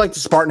 because I do like the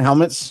Spartan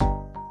helmets.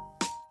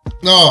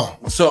 No,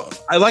 so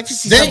I'd like to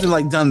see something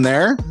like done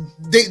there.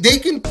 They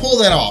can pull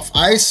that off.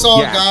 I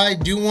saw a guy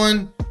do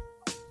one.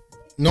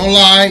 No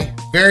lie,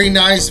 very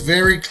nice,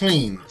 very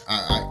clean.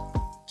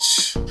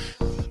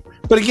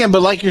 But again,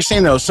 like you're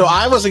saying though, so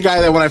I was a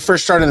guy that when I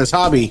first started this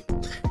hobby,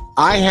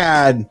 I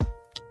had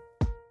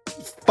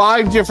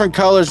 5 different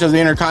colors of the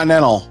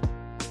Intercontinental,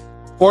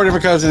 4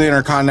 different colors of the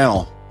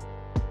Intercontinental,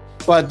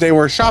 but they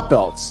were shop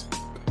belts.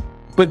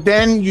 But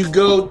then you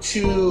go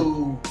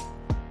to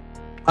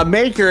a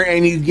maker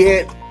and you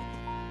get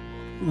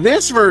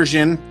this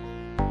version.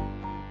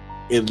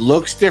 It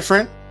looks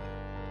different.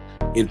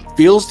 It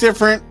feels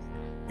different.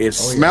 It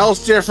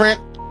smells different.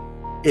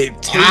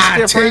 It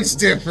tastes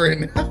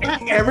different.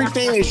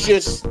 Everything is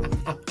just...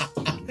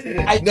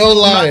 no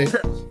lie.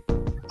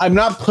 I'm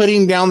not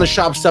putting down the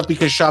shop stuff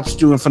because shop's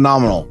doing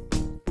phenomenal.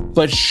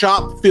 But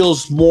shop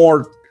feels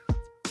more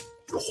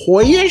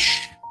toyish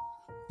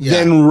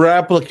than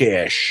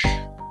replica-ish.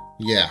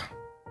 Yeah.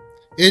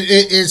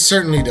 It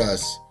certainly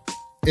does.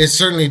 It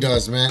certainly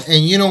does, man.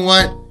 And you know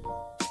what?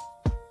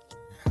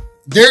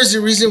 There's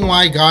a reason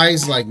why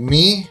guys like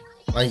me,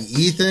 like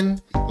Ethan,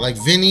 like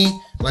Vinny,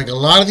 like a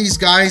lot of these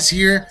guys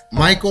here,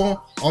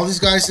 Michael, all these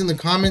guys in the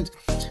comments,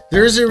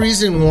 there's a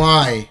reason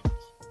why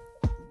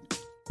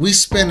we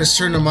spend a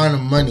certain amount of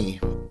money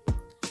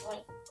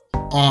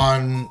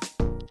on,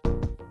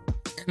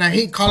 and I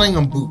hate calling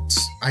them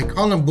boots. I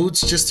call them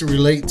boots just to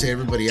relate to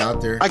everybody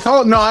out there. I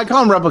call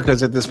them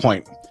replicas at this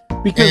point.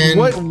 Because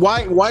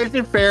why is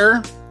it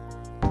fair?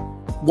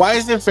 Why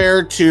is it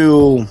fair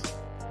to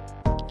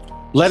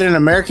let an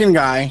American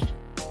guy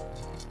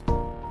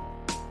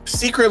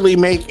secretly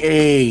make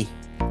a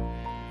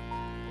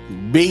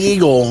Big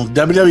Eagle,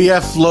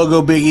 WWF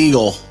logo Big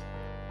Eagle,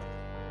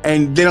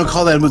 and they don't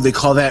call that a boot, they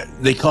call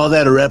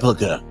that a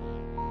replica?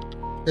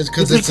 It's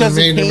because it's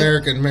made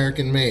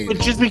American made. But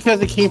just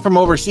because it came from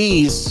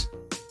overseas,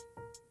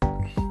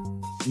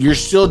 you're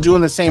still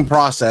doing the same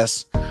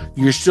process.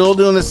 You're still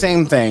doing the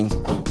same thing.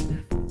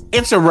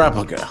 It's a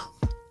replica.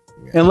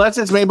 Yeah. Unless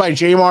it's made by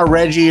Jamar,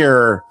 Reggie,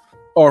 or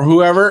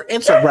whoever,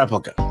 it's a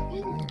replica.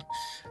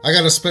 I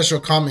got a special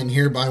comment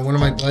here by one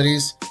of my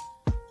buddies.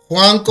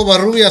 Juan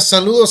Covarrubias,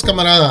 saludos,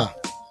 camarada.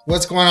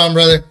 What's going on,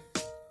 brother?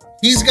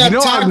 He's got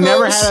tacos.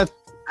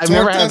 I've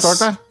never had a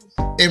torta.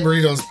 And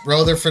burritos,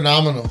 bro. They're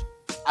phenomenal.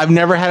 I've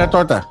never had a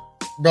torta.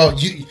 Bro,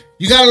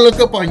 you got to look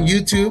up on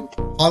YouTube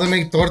how they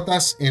make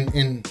tortas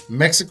in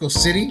Mexico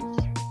City.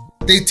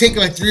 They take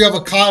like 3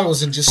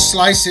 avocados and just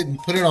slice it and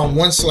put it on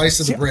one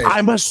slice of the bread.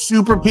 I'm a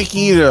super picky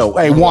eater.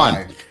 Hey,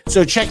 Juan.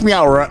 So check me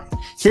out.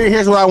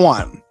 Here's what I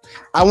want.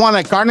 I want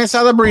a carne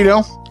asada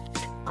burrito.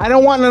 I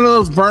don't want none of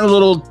those burnt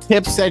little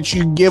tips that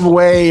you give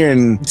away.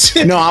 And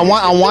no, I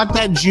want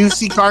that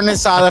juicy carne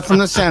asada from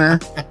the center.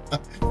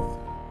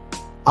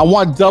 I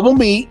want double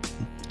meat.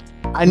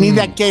 I need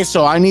that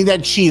queso. I need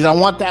that cheese. I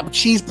want that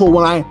cheese pull.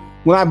 When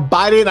I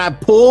bite it and I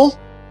pull,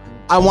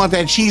 I want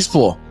that cheese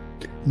pull.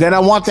 Then I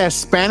want that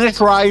Spanish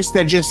rice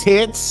that just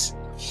hits.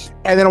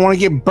 And then I want to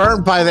get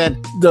burnt by the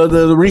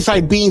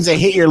refried beans that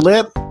hit your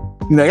lip.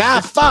 You're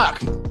like,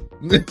 fuck.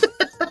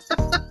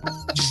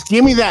 Just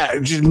give me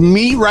that. Just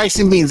meat, rice,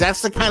 and beans.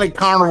 That's the kind of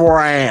carnivore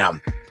I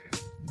am.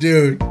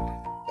 Dude,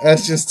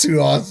 that's just too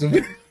awesome.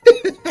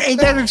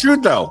 Ain't that the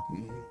truth, though?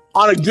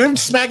 On a good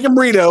smacking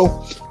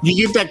burrito,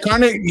 you get that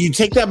carne, you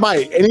take that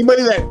bite.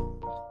 Anybody that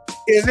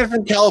isn't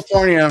from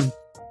California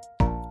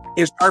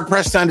is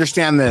hard-pressed to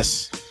understand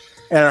this,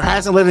 or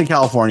hasn't lived in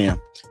California.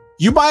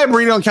 You buy a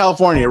burrito in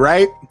California,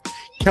 right?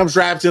 It comes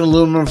wrapped in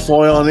aluminum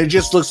foil, and it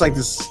just looks like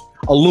this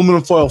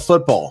aluminum foil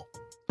football.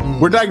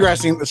 We're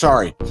digressing.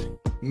 Sorry.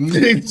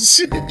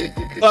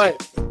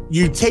 But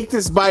you take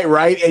this bite,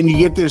 right, and you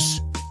get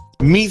this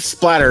meat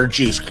splatter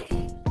juice.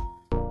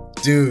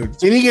 Dude.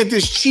 Then you get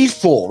this cheese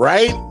pull,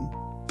 right?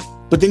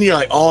 But then you're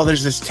like, oh,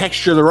 there's this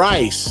texture of the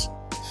rice.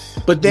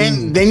 But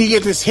then you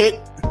get this hit.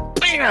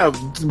 Bam!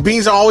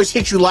 Beans always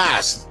hit you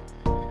last.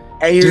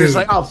 And you're just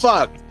like, oh,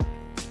 fuck.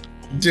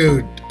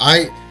 Dude,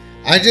 I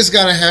just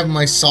gotta have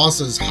my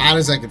salsa as hot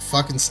as I could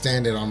fucking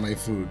stand it on my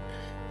food.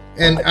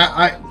 And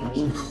I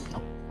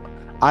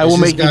will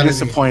make you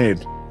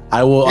disappointed.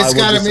 I will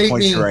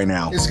disappoint you right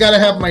now. It's gotta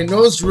have my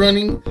nose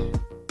running,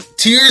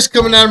 tears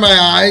coming out of my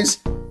eyes,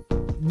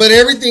 But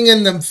everything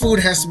in the food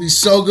has to be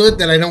so good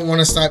that I don't want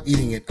to stop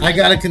eating it. I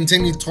gotta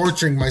continue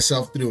torturing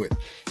myself through it.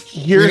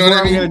 Here's where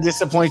I'm going to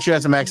disappoint you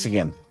as a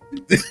Mexican.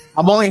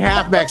 I'm only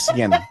half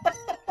Mexican.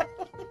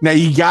 Now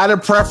you got to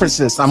preface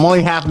this. I'm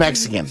only half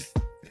Mexican.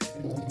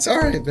 It's all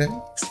right,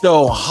 man.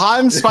 So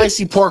hot and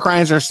spicy pork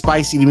rinds are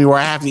spicy to me, where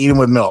I have to eat them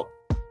with milk.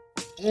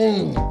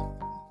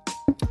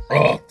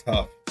 Oh,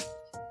 tough.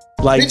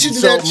 Like, didn't you do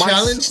that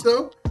challenge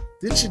though?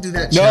 Didn't you do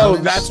that challenge?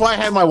 No, that's why I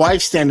had my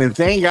wife stand in.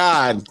 Thank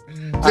God.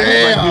 Damn, I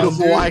had my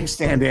beautiful wife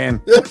stand in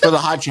for the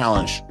hot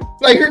challenge.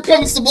 Like, here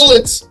comes the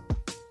bullets.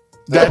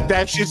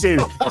 That's just it.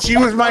 She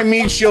was my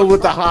meat shield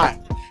with the hot.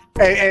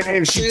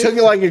 And she took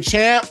it like a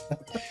champ.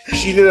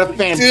 She did a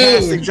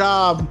fantastic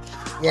job.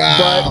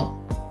 Wow.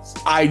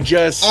 But I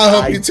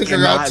hope you took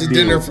her out to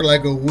dinner for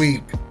like a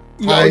week.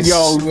 I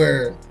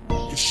swear.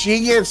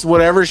 She gets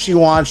whatever she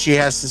wants. She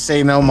has to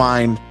say no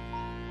mind.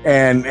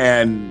 And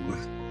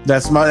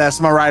that's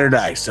my ride or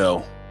die.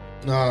 So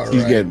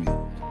she's good.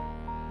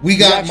 We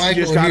got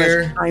Michael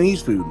here.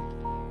 Chinese food.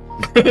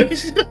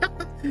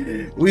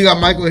 We got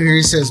Michael here.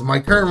 He says my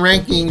current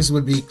rankings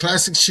would be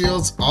Classic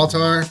Shields,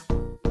 Altar,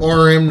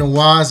 ORM,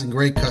 Nawaz, and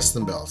Great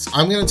Custom Belts.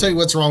 I'm going to tell you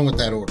what's wrong with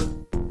that order.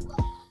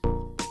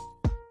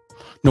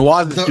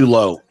 Nawaz is too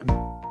low.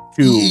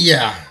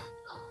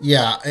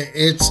 Yeah,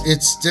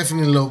 it's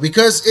definitely low,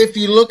 because if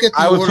you look at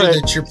the order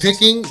that you're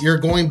picking, you're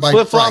going by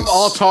flip flop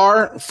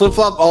Altar,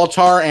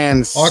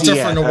 and Altar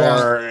for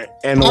Nawaz.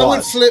 And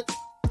Nawaz.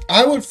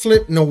 I would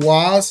flip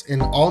Nawaz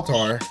and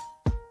Altar.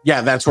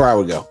 Yeah, that's where I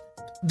would go.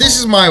 This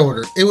is my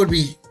order. It would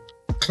be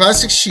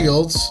Classic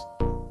Shields,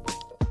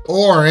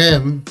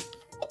 ORM,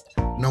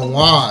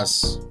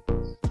 Nawaz.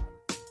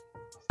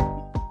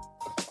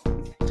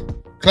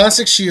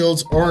 Classic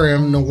Shields,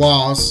 ORM,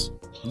 Nawaz,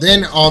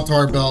 then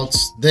Altar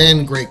belts,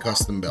 then Great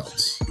Custom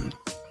belts.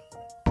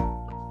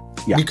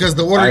 Yeah. Because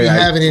the order you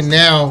have it in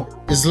now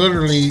is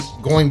literally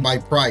going by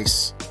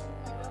price.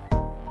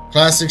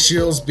 Classic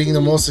Shields being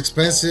the most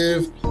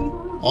expensive.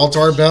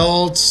 Altar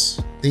belts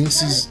he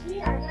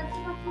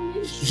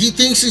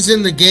thinks he's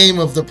in the game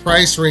of the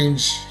price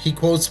range. He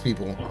quotes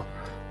people.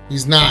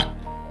 He's not.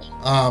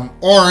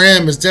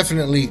 ORM is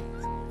definitely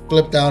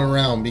flipped out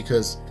around,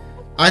 because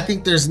I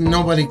think there's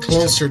nobody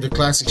closer to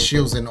Classic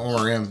Shields than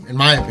ORM, in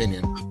my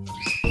opinion.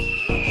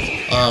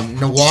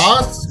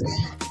 Nawaz,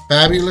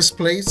 fabulous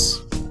plates,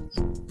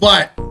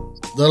 but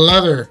the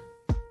leather,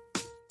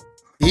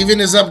 even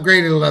his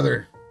upgraded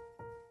leather.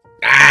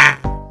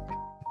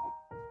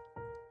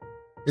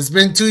 It's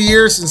been 2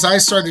 years since I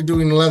started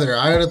doing leather.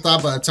 I would have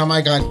thought by the time I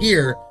got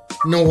here,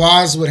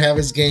 Nawaz would have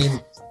his game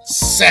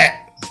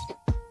set.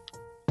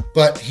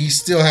 But he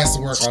still has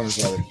to work on his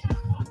leather.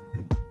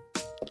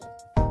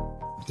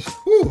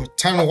 Whew,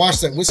 time to wash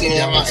that whiskey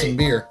down with some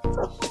beer.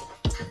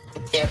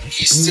 Yeah,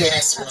 he still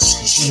has to work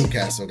on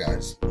Newcastle,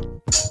 guys.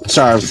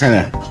 Sorry, I was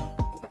trying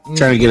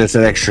to get us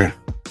an extra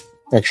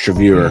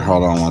viewer.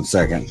 Hold on 1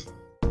 second.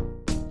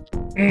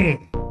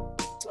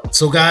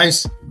 So,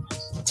 guys,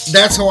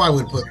 that's how I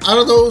would put. Out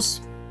of those,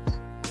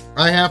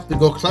 I have to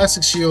go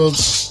Classic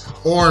Shields,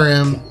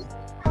 ORM,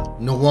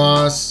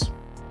 Nawaz,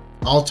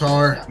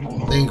 Altar,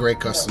 then Great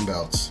Custom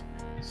Belts.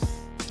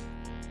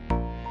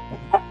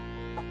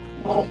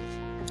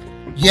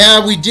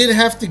 Yeah, we did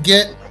have to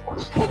get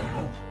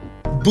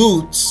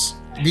boots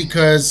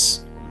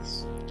because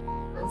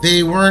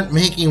they weren't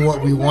making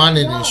what we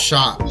wanted in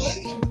shop.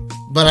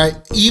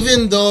 But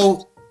even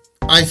though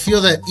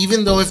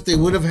if they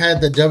would have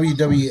had the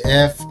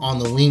WWF on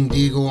the Winged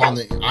Eagle, on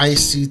the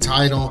IC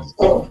title,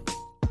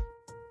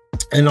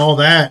 and all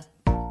that,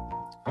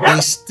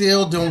 they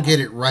still don't get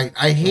it right.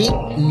 I hate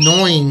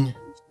knowing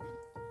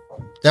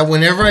that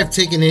whenever I've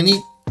taken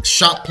any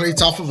shot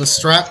plates off of a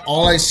strap,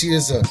 all I see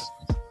is a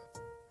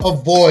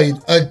void,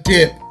 a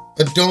dip,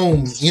 a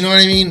dome. You know what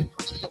I mean?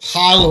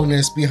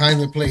 Hollowness behind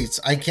the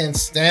plates. I can't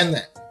stand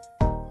that.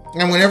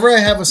 And whenever I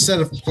have a set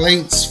of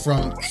plates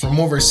from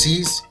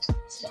overseas,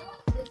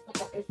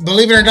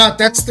 believe it or not,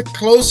 that's the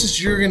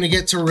closest you're going to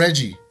get to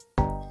Reggie.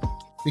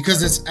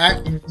 Because it's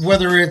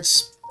whether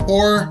it's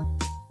poor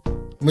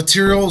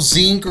material,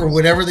 zinc, or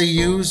whatever they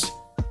use,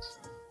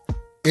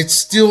 it's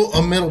still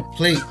a metal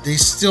plate. They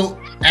still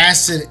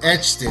acid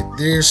etched it.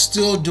 They're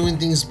still doing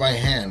things by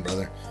hand,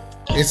 brother.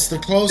 It's the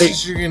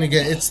closest you're going to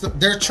get.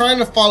 They're trying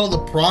to follow the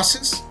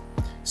process.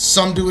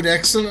 Some do it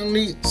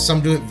excellently,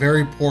 some do it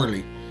very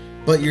poorly.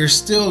 But you're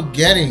still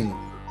getting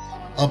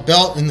a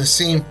belt in the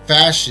same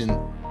fashion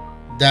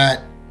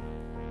that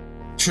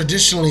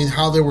traditionally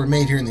how they were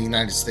made here in the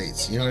United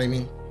States. You know what I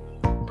mean?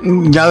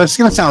 Now, this is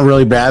going to sound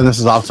really bad. This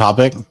is off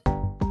topic.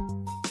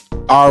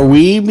 What are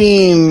we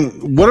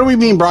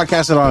being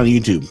broadcasted on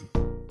YouTube?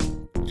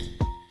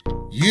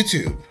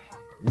 YouTube.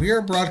 We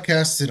are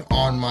broadcasted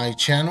on my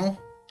channel,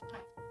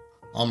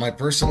 on my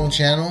personal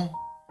channel.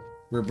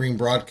 We're being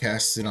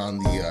broadcasted on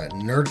the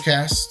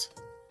Nerdcast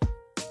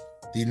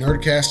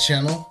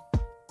channel.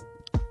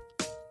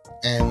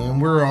 And then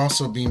we're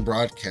also being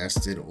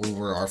broadcasted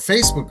over our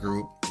Facebook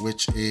group,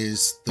 which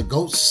is the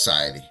Goat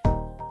Society.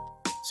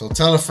 So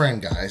tell a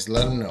friend, guys.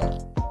 Let them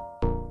know.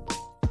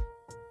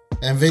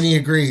 And Vinny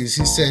agrees.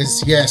 He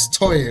says, yes,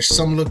 toyish.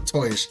 Some look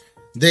toyish.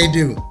 They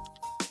do.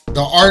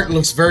 The art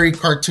looks very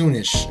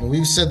cartoonish. And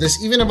we've said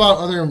this even about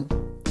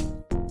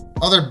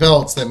other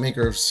belts that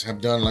makers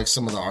have done, like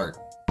some of the art.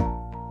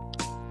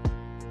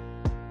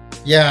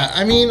 Yeah,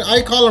 I mean,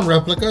 I call them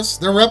replicas.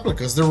 They're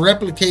replicas. They're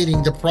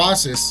replicating the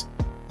process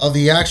of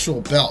the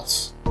actual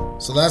belts.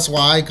 So that's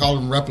why I call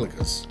them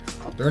replicas.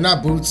 They're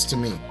not boots to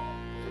me.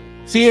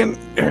 See, you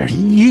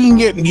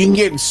can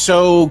get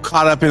so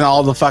caught up in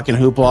all the fucking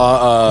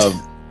hoopla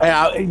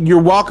of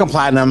you're welcome,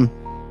 Platinum.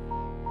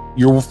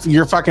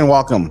 You're fucking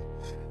welcome.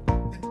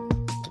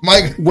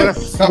 Mike, when a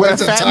fat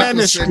man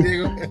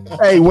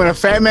when a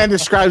fat man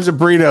describes a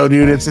burrito,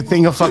 dude, it's a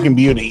thing of fucking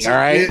beauty. All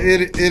right,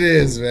 it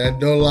is, man.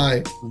 Don't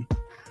lie.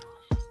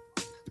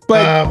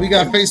 But we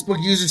got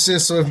Facebook user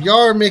says, so if y'all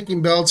are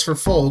making belts for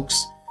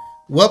folks,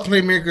 what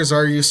playmakers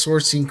are you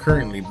sourcing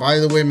currently? By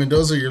the way,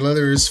 Mendoza, your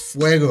leather is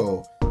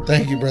fuego.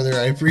 Thank you, brother.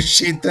 I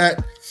appreciate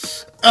that.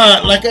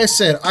 Like I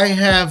said, I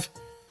have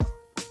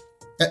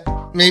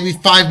maybe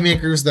 5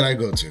 makers that I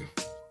go to.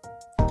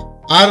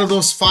 Out of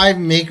those 5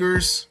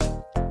 makers,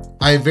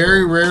 I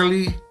very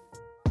rarely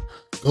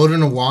go to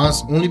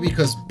Nawaz, only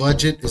because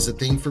budget is a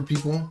thing for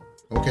people.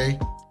 Okay.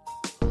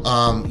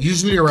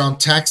 Usually around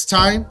tax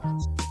time,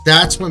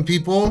 that's when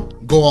people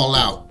go all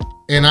out,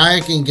 and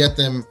I can get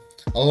them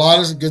a lot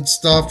of good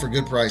stuff for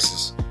good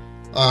prices.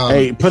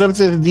 Hey, put up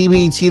to the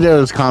DB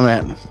Tito's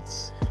comment.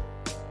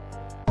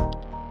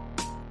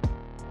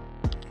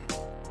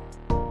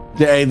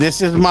 Hey,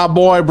 this is my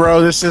boy,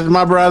 bro. This is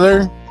my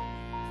brother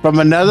from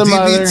another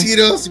mother. DB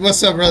Tito's,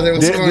 what's up, brother?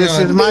 What's going on? This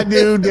is my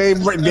dude,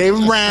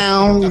 David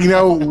Brown. You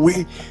know,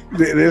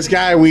 this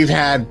guy we've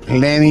had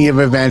plenty of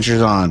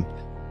adventures on.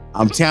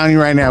 I'm telling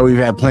you right now, we've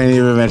had plenty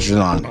of adventures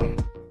on.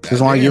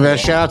 Just want to give a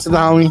shout out to the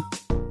homie.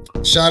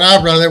 Shout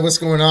out, brother. What's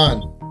going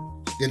on?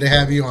 Good to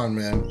have you on,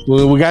 man.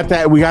 Well, we got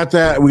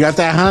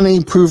that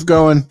honey proof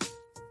going.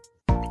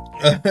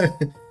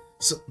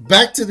 So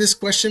back to this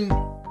question.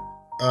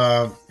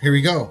 Here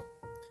we go.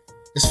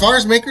 As far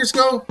as makers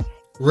go,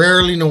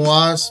 rarely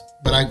Nawaz,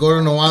 but I go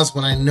to Nawaz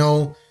when I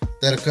know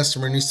that a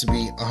customer needs to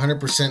be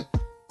 100%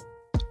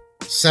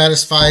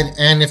 satisfied,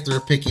 and if they're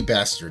a picky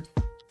bastard.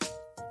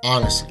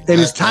 Honestly. And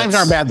his times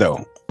aren't bad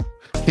though.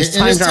 His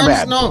times aren't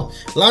bad. No.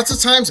 Lots of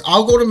times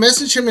I'll go to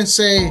message him and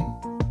say,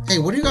 hey,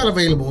 what do you got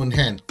available in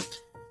hand?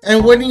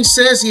 And when he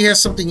says he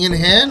has something in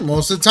hand,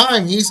 most of the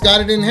time he's got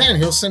it in hand.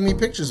 He'll send me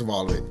pictures of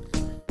all of it.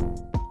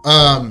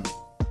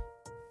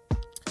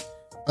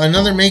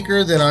 Another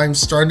maker that I'm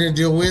starting to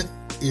deal with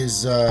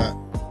is the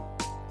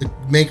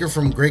maker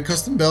from Great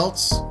Custom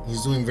Belts.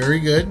 He's doing very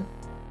good.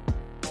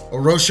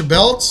 Orosha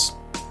Belts,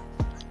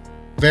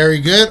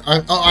 very good.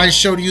 I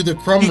showed you the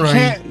crumb run.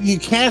 You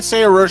can't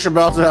say Orosha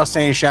Belts without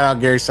saying shout out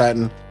Gary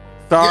Sutton.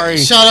 Sorry.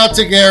 Yeah, shout out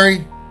to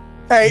Gary.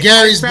 Hey,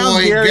 Gary's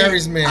boy,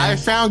 Gary's man. I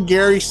found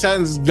Gary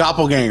Sutton's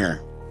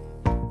doppelganger.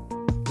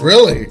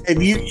 Really?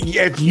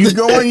 If you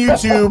go on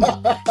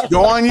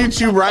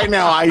YouTube right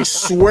now. I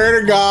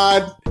swear to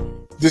God,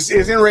 this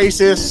isn't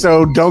racist,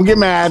 so don't get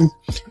mad.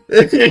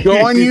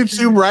 Go on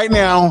YouTube right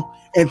now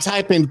and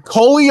type in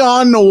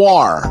Coleon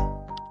Noir.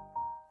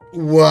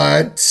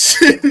 What?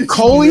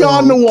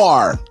 Coleon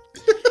Noir.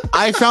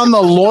 I found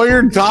the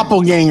lawyer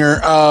doppelganger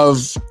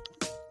of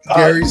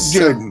Gary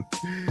Sutton.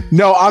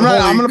 No, I'm not.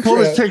 I'm gonna pull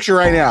this picture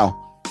right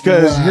now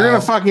because you're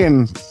gonna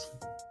fucking.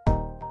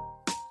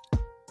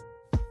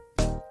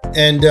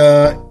 And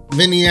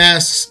Vinny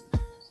asks,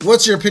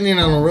 "What's your opinion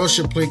on a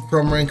Orosha plate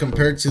chrome ring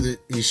compared to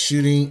the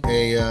shooting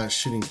plate?"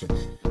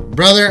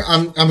 Brother,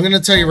 I'm gonna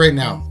tell you right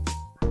now.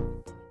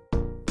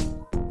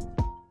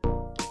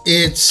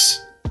 It's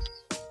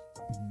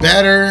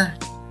better.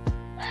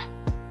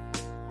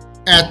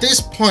 At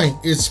this point,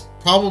 it's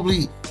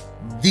probably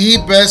the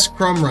best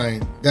chrome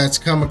rind that's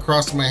come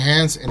across my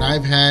hands, and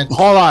I've had.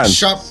 Hold on.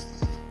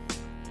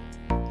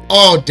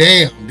 Oh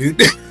damn,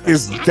 dude!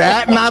 Is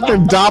that not the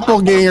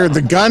doppelganger,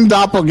 the gun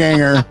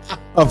doppelganger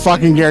of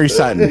fucking Gary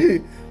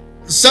Sutton?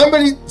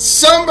 Somebody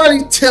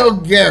tell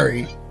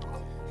Gary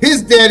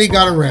his daddy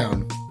got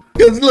around.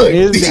 Cause look,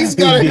 he's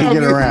got to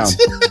get around.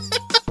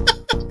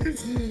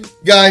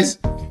 Guys,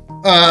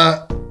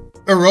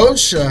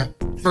 Orosha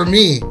for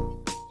me.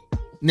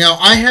 Now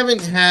I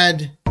haven't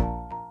had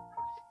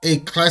a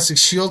classic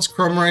Shields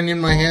chrome rind in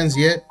my hands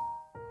yet.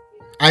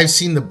 I've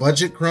seen the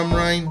budget chrome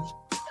rind.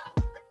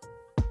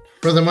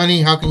 For the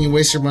money, how can you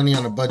waste your money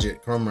on a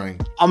budget chrome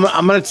rind? I'm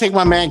gonna take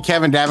my man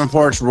Kevin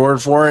Davenport's word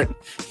for it.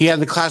 He had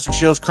the classic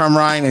Shields chrome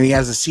rind, and he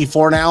has a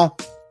C4 now,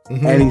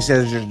 and he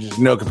says there's just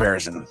no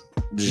comparison.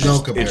 No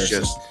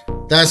comparison.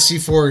 That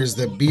C4 is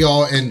the be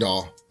all end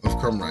all of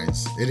chrome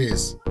rinds. It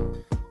is.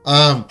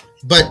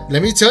 But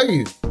let me tell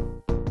you,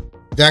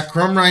 that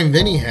chrome rind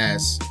Vinny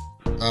has,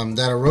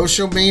 that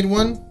Orosha made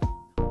one,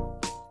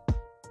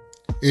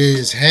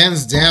 is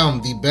hands down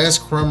the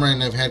best chrome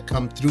rind I've had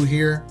come through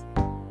here.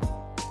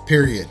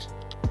 Period.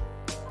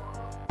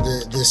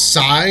 The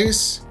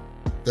size,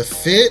 the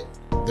fit,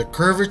 the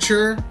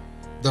curvature,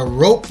 the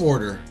rope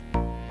border.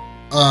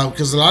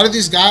 Because a lot of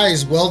these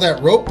guys weld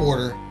that rope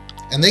border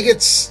and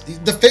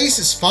the face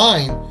is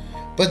fine,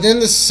 but then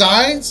the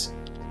sides,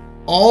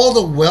 all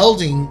the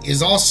welding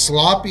is all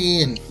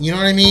sloppy, and you know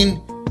what I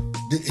mean.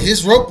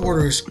 His rope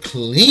order is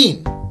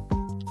clean.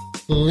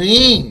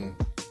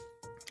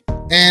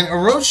 And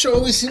Orochi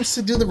always seems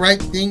to do the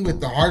right thing with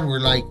the hardware.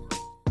 Like,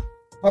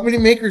 how many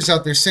makers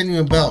out there send you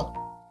a belt,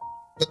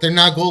 but they're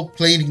not gold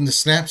plating the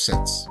snap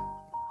sets?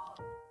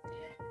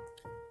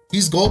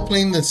 He's gold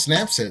plating the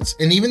snap sets,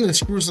 and even the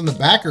screws on the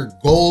back are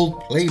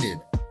gold plated.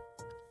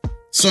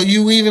 So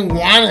you even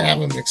want to have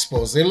them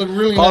exposed. They look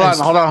really nice.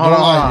 Hold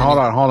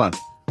on.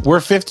 We're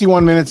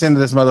 51 minutes into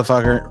this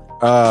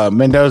motherfucker.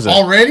 Mendoza.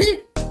 Already?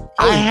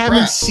 I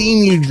haven't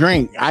seen you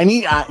drink. I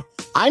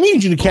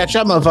need you to catch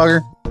up,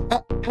 motherfucker.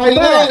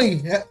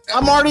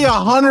 I'm already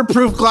 100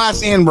 proof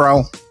glass in,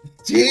 bro.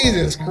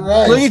 Jesus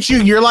Christ. Look at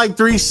you. You're like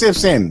 3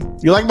 sips in.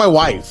 You're like my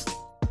wife.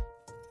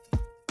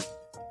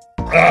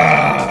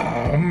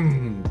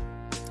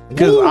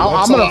 Because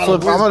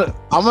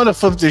I'm gonna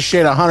flip this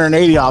shit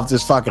 180 off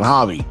this fucking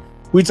hobby.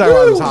 We talk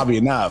about this hobby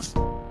enough.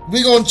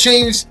 We gonna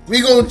change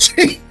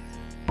it.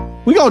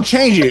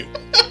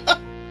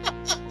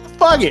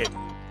 Fuck it.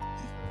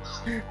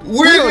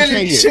 We're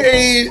gonna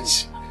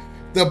change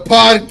the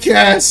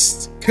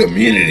podcast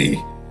community.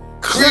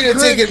 We're gonna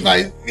take it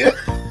by.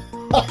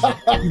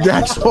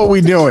 That's what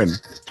we doing,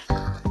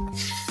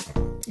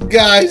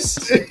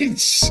 guys.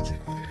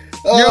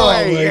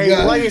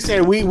 Hey, like I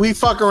said, we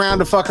fuck around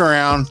to fuck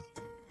around,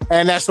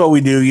 and that's what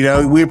we do. You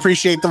know, we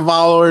appreciate the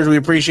followers, we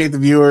appreciate the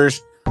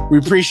viewers, we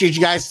appreciate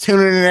you guys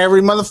tuning in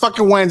every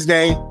motherfucking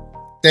Wednesday.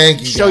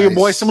 Thank you. Show your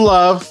boy some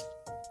love.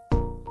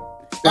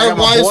 I got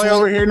my boy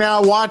over here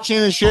now watching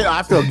and shit.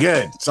 I feel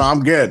good, so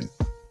I'm good.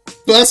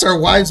 Plus, our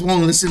wives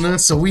won't listen to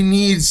us, so we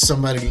need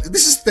somebody.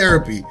 This is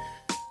therapy.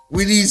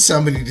 We need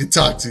somebody to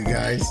talk to,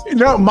 guys. You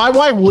know, my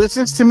wife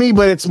listens to me,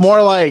 but it's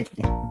more like,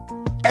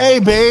 "Hey,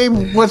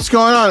 babe, what's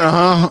going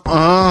on?"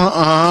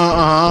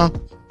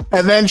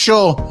 And then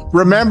she'll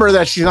remember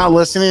that she's not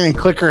listening and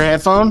click her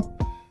headphone,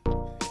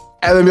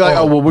 and then be like,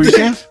 "Oh, what were you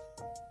saying?"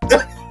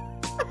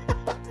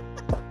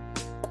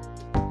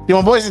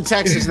 My boy's in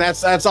Texas, and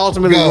that's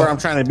ultimately where I'm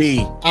trying to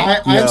be.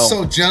 I'm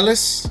so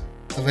jealous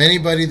of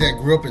anybody that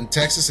grew up in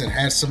Texas and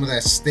had some of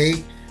that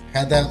steak,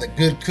 had the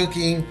good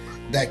cooking,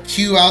 that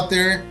Q out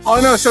there.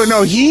 Oh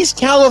no, he's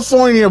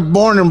California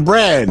born and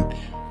bred,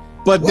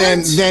 but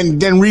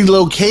then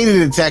relocated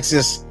to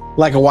Texas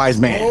like a wise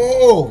man.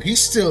 Oh,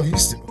 he's still.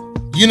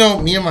 You know,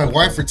 me and my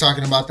wife were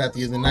talking about that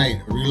the other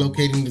night,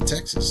 relocating to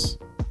Texas.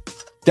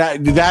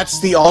 That's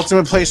the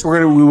ultimate place we're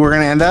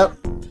gonna end up.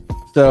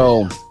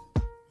 So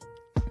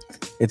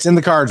it's in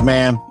the cards,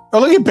 man. Oh,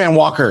 look at Ben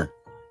Walker.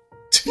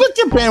 Look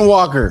at Ben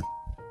Walker.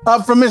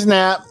 Up from his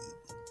nap.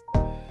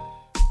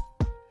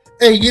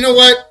 Hey, you know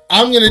what?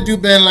 I'm going to do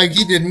Ben like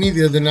he did me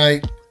the other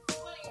night.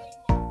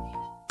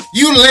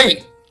 You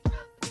late.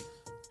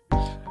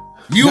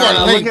 You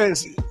are late.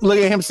 Look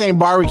at him saying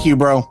barbecue,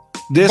 bro.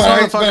 This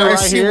motherfucker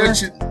right here.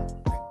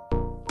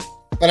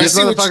 This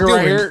motherfucker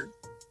right here.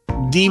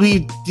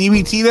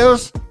 DB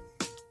Tito's.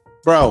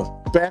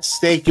 Bro, best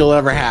steak you'll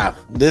ever have.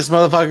 This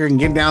motherfucker can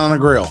get down on the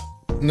grill.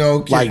 No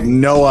kidding. Like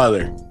no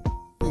other.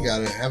 We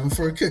gotta have him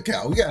for a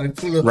cookout. We gotta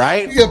put a little,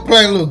 right. We gotta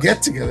plan a little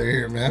get together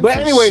here, man. But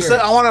anyway, so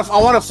I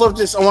want to flip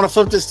this. I want to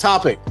flip this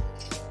topic.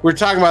 We were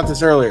talking about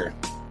this earlier.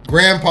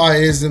 Grandpa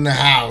is in the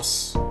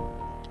house.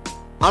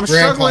 I'm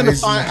struggling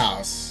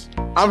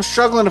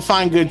to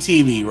find good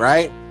TV,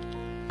 right?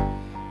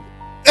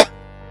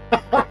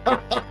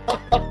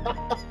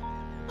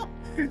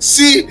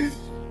 See,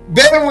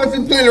 Ben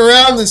wasn't playing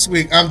around this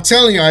week. I'm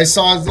telling you, I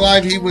saw his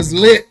live. He was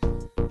lit.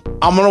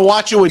 I'm gonna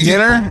watch it with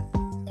dinner.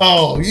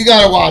 Oh, you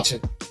gotta watch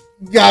it.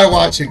 You gotta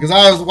watch it, because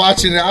I was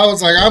watching it. I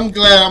was like, I'm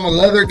glad I'm a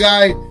leather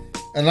guy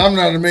and I'm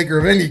not a maker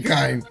of any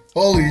kind.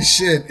 Holy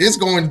shit, it's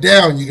going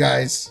down, you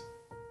guys.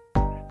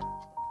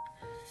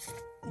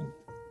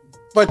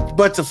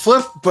 But to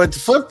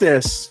flip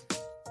this,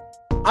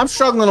 I'm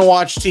struggling to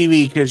watch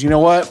TV because you know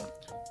what?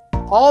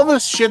 All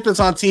this shit that's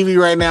on TV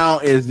right now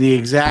is the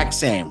exact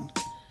same.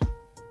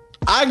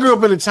 I grew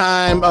up in a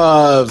time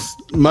of,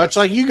 much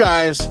like you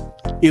guys,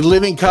 In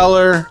Living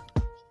Color,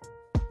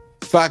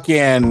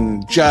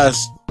 fucking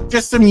just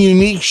some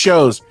unique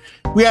shows.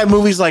 We had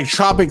movies like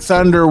Tropic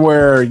Thunder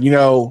where, you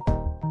know,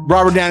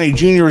 Robert Downey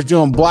Jr. was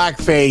doing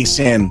blackface,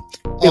 and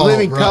In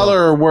Living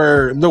Color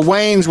where the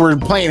Wayans were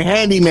playing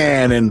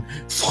handyman and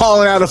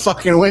falling out a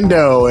fucking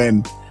window.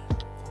 And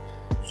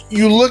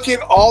you look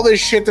at all this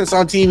shit that's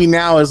on TV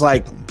now is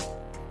like,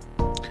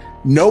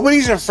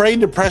 nobody's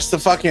afraid to press the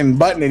fucking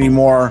button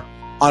anymore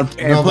and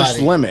push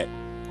the limit.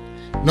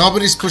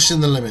 Nobody's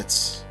pushing the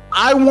limits.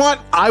 I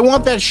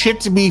want that shit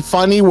to be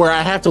funny where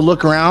I have to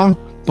look around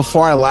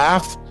before I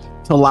laugh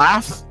to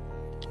laugh.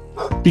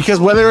 Because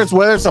whether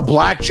it's a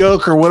black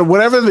joke or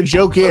whatever the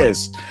joke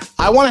is,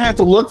 I want to have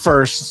to look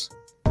first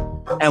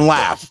and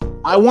laugh.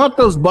 I want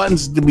those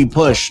buttons to be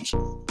pushed.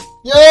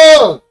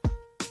 Yo!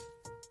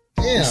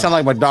 Damn. You sound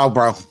like my dog,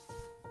 bro.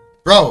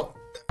 Bro,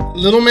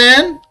 little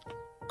man,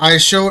 I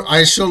showed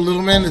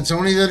little man to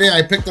Tony the other day.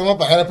 I picked him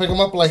up. I had to pick him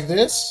up like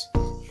this.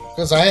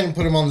 because I hadn't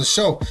put him on the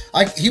show.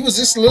 He was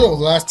this little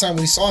the last time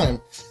we saw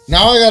him.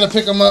 Now I got to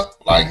pick him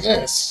up like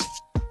this.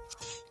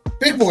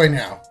 Big boy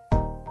now.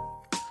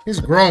 He's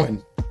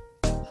growing.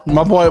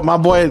 My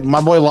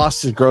boy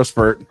lost his growth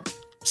spurt.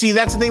 See,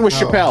 that's the thing with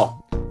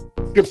Chappelle.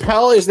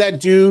 Chappelle is that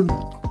dude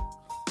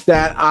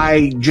that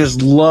I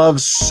just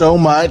love so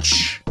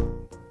much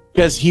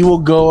because he will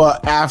go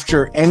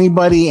after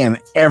anybody and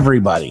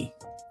everybody.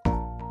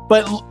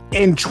 But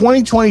in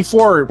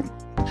 2024,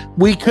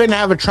 we couldn't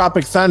have a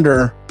Tropic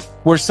Thunder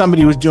where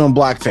somebody was doing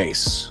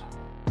blackface.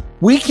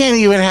 We can't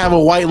even have a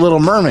White Little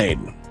Mermaid.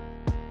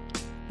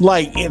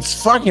 Like,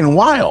 it's fucking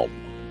wild.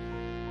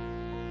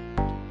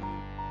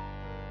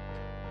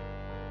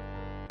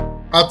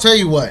 I'll tell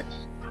you what.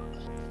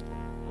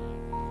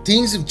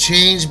 Things have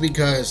changed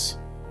because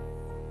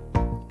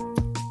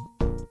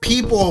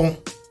people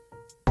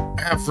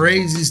have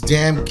raised these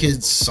damn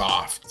kids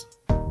soft.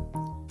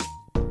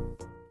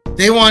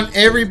 They want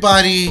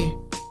everybody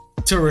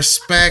to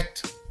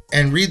respect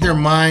and read their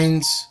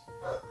minds.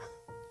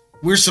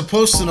 We're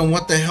supposed to know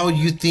what the hell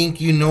you think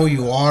you know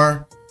you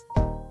are.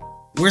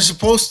 We're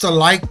supposed to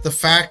like the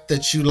fact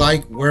that you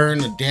like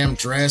wearing a damn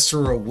dress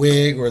or a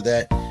wig, or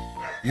that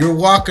you're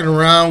walking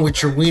around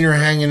with your wiener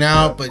hanging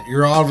out, but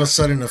you're all of a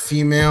sudden a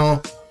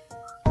female.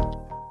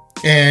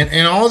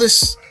 And all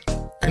this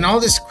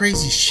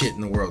crazy shit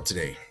in the world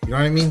today. You know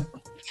what I mean?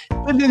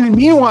 But then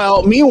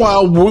meanwhile,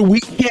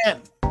 we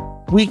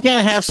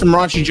can't have some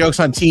raunchy jokes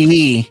on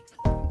TV.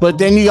 But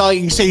then you got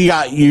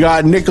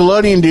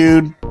Nickelodeon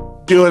dude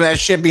doing that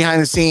shit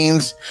behind the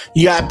scenes.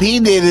 You got P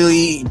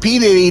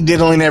Diddy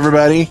diddling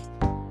everybody.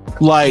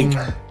 Like,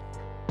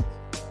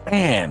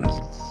 man,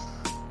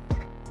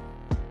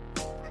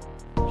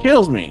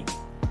 kills me.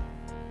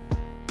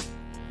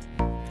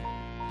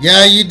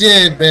 Yeah, you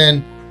did,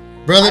 Ben.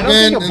 Brother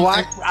Ben.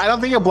 I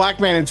don't think a black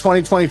man in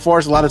 2024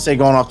 is allowed to say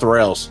going off the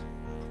rails.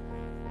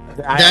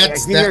 I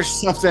think there's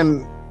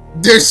something.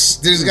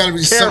 There's got to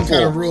be some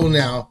kind of rule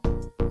now,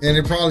 and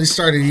it probably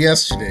started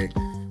yesterday.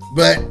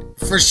 But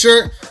for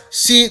sure,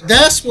 see,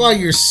 that's why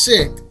you're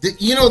sick.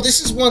 You know, this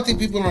is one thing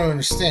people don't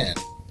understand.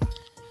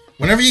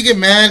 Whenever you get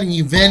mad and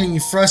you vent and you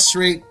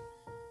frustrate,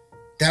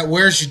 that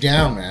wears you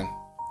down, man.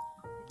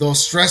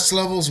 Those stress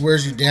levels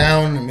wears you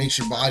down and makes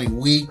your body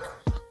weak,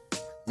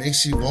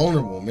 makes you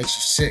vulnerable, makes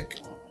you sick,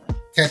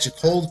 catch a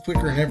cold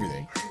quicker and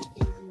everything.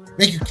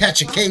 Make you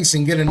catch a case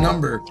and get a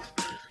number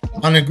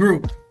on a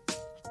group.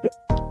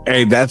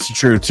 Hey, that's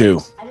true too.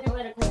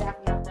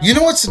 You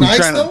know what's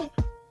nice though?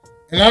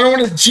 And I don't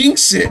want to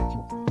jinx it,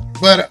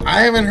 but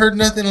I haven't heard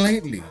nothing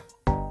lately.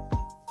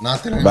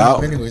 Not that I know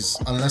of anyways,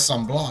 unless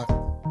I'm blocked.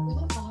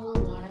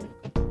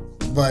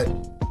 But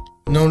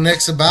no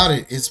next about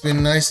it. It's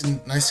been nice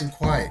and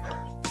quiet.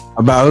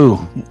 About who?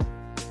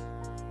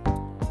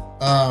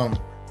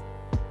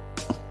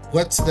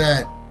 What's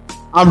that?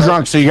 I'm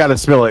drunk, so you gotta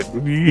spill it.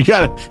 You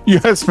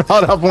gotta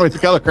spell it out for me, the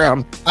color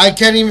crown. I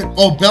can't even.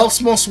 Oh,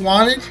 Belts Most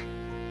Wanted.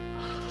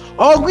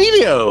 Oh,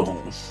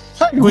 Guido.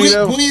 Hi,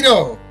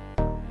 Guido.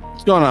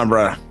 What's going on,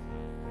 brother?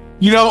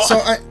 You know,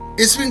 so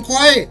it's been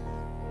quiet.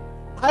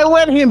 I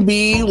let him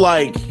be.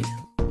 Like,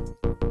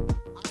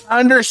 I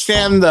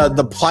understand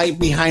the plight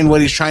behind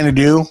what he's trying to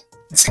do.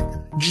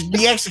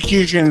 The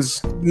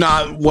execution's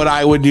not what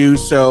I would do,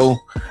 so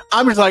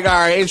I'm just like, all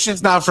right, it's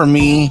just not for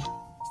me.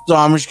 So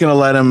I'm just gonna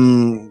let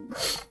him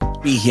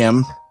be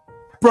him.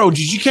 Bro,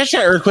 did you catch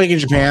that earthquake in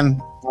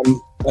Japan?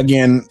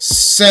 Again,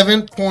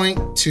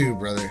 7.2,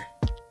 brother.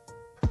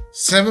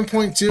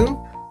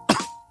 7.2.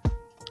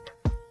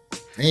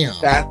 Damn.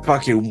 That's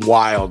fucking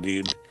wild,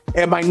 dude.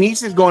 And my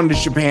niece is going to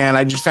Japan.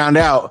 I just found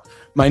out.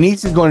 My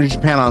niece is going to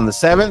Japan on the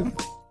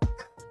 7th.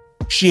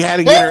 She had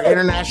to get her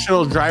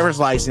international driver's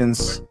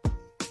license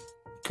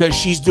because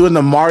she's doing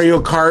the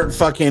Mario Kart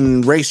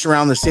fucking race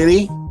around the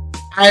city.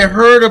 I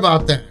heard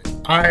about that.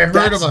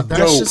 That's dope.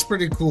 That's just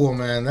pretty cool,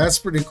 man. That's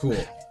pretty cool.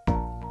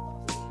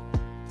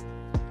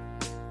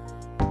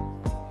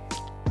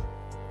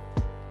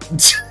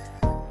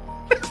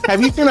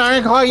 Have you seen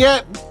Iron Claw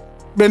yet,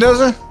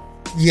 Mendoza?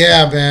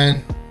 Yeah,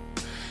 man.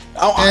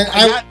 Oh,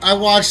 and I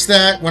watched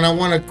that when I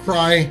want to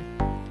cry.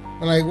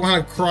 When I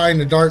want to cry in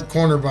the dark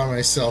corner by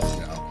myself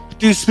now.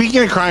 Dude,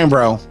 speaking of crying,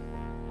 bro,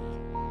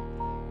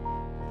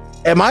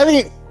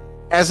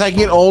 as I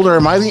get older,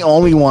 am I the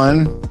only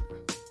one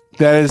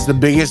that is the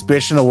biggest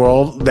bitch in the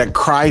world that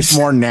cries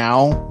more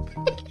now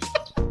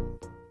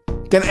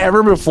than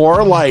ever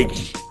before? Like,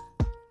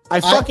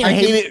 I fucking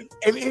hate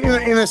it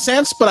in a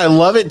sense, but I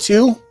love it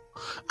too.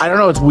 I don't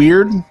know. It's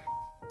weird.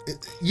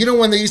 You know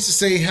when they used to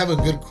say have a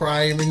good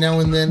cry every now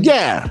and then?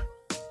 Yeah.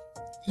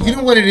 You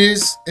know what it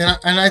is?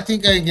 And I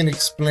think I can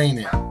explain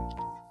it.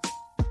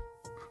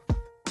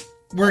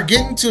 We're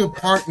getting to a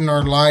part in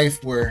our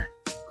life where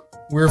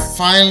we're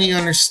finally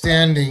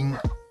understanding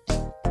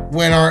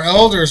when our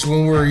elders,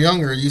 when we were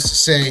younger, used to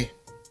say,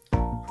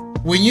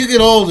 when you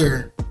get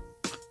older,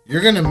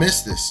 you're going to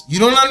miss this. You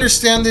don't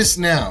understand this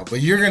now,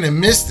 but you're going to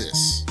miss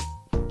this.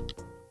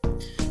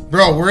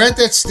 Bro, we're at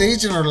that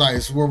stage in our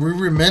lives where we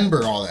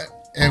remember all that.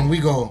 And we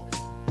go,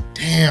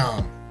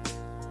 damn.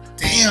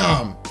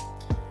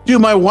 Dude,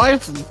 my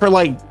wife for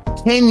like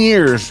 10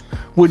 years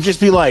would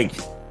just be like,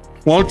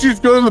 why don't you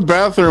just go to the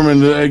bathroom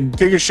and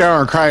take a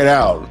shower and cry it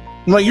out?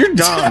 I'm like, you're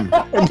dumb.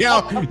 And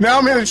now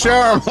I'm in the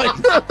shower. I'm like,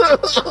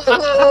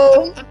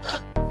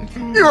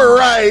 you were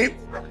right.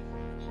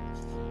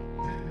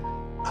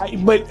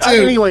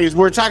 Anyways,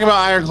 we're talking about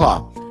Iron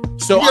Claw.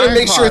 So you gotta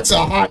make sure it's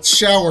a hot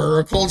shower or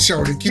a cold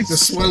shower to keep the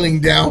swelling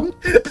down.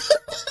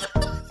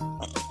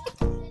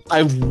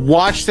 I've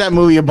watched that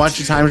movie a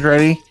bunch of times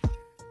already.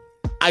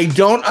 I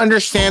don't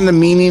understand the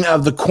meaning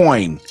of the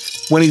coin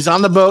when he's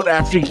on the boat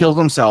after he kills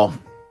himself.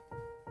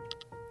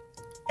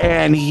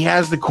 And he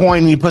has the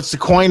coin, and he puts the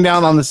coin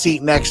down on the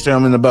seat next to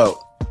him in the boat.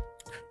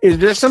 Is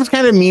there some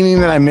kind of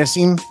meaning that I'm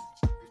missing?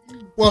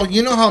 Well,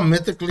 you know how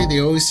mythically they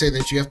always say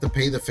that you have to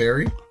pay the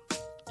ferry?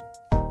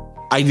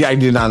 I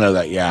did not know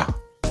that, yeah.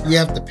 You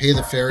have to pay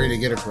the ferry to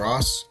get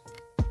across.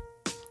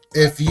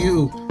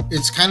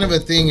 It's kind of a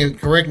thing, and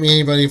correct me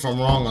anybody if I'm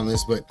wrong on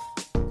this, but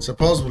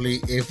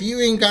supposedly, if you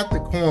ain't got the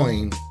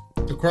coin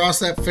to cross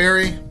that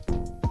ferry,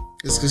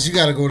 it's because you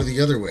got to go to the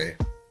other way.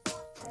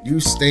 You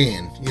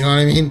staying, you know what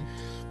I mean?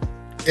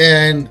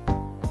 And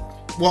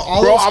well,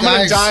 I'm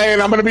gonna die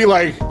and I'm gonna be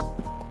like,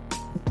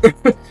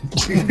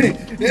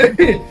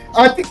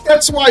 I think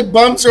that's why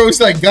bums are always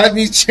like, got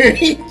any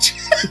change?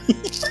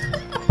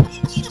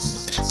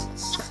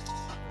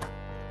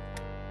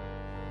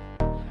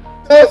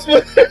 That's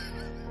what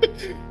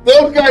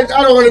those guys.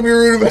 I don't want to be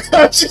rude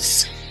about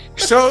just.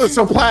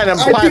 So platinum.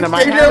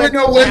 They never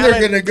know when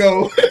they're gonna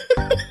go.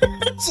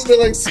 So they're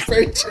like,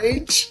 straight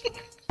change.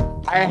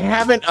 I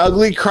haven't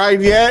ugly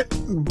cried yet,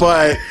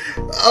 but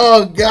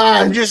oh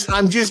god,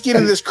 I'm just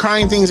getting this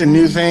crying thing's a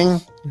new thing.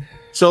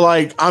 So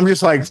like I'm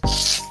just like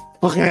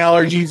fucking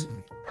allergies.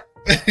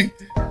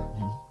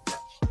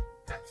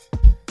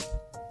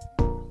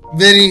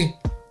 Vinny,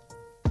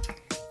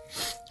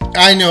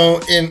 I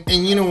know, and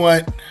you know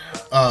what?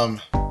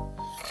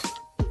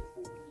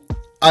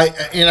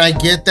 I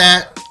get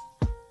that,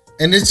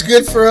 and it's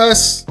good for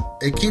us.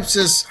 It keeps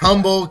us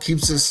humble,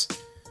 keeps us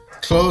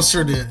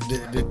closer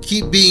to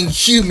keep being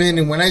human.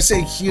 And when I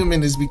say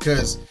human, is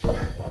because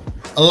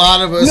a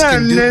lot of us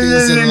can do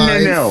things in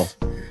life. No.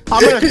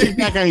 I'm gonna kick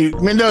back on you,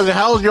 Mendoza.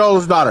 How old's your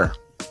oldest daughter?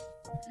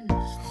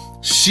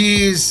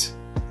 She's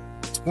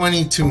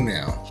 22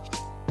 now.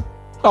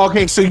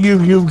 Okay, so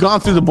you've gone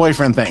through the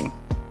boyfriend thing.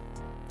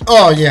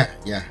 Oh yeah.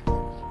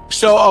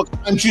 So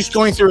I'm just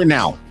going through it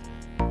now.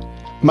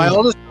 My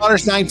oldest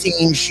daughter's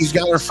 19. She's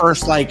got her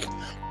first like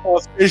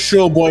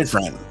official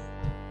boyfriend.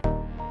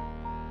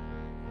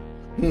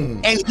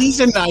 And he's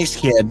a nice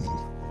kid.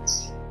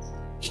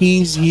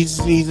 He's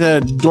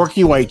a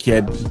dorky white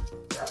kid.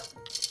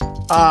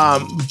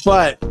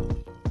 But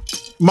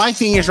my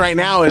thing is right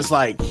now is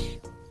like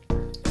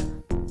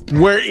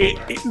where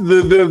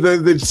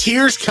the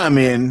tears come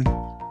in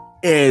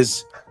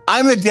is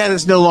I'm the dad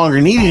that's no longer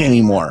needed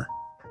anymore.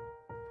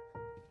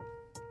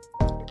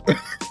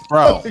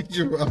 Bro,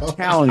 I'm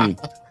telling you,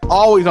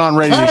 always on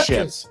ready to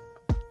shit.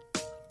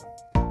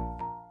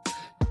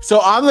 So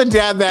I'm the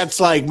dad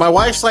that's like, my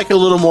wife's like a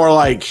little more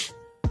like,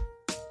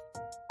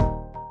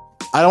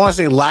 I don't want to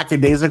say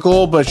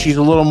lackadaisical, but she's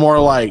a little more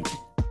like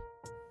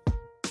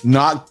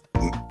not,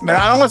 I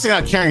don't want to say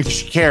not caring because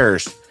she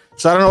cares.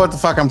 So I don't know what the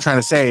fuck I'm trying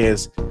to say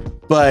is,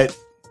 but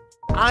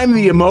I'm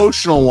the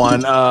emotional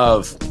one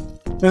of,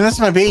 and that's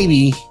my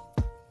baby.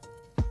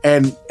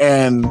 And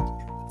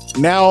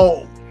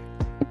now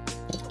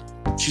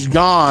she's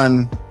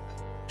gone.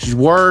 She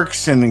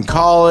works and in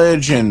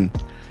college and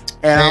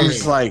I'm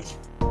just like,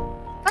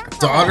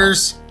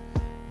 daughters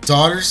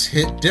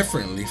hit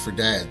differently for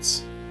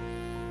dads.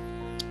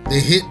 They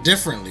hit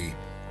differently,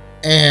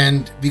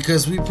 and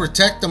because we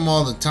protect them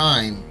all the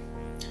time,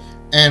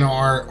 and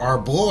our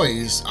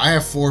boys, I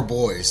have 4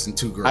 boys and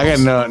 2 girls. I got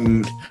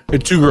nothing.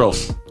 2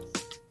 girls.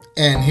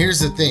 And here's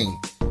the thing,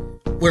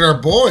 with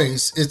our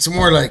boys, it's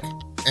more like,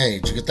 hey,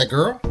 did you get that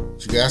girl?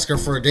 Did you ask her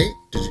for a date?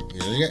 Did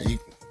you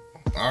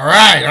all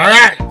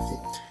right.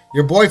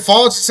 Your boy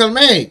falls to tell him,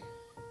 hey,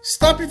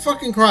 stop your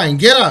fucking crying.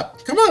 Get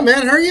up. Come on,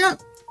 man. Hurry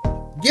up.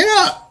 Get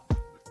up.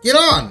 Get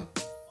on.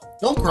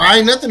 Don't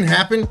cry. Nothing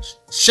happened.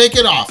 Shake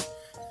it off.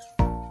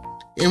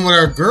 And with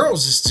our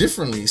girls, it's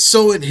differently.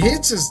 So it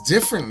hits us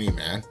differently,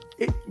 man.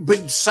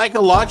 But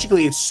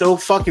psychologically, it's so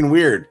fucking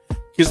weird.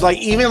 Because like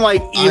even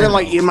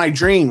in my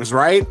dreams,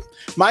 right?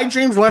 My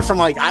dreams went from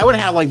like, I would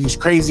have like these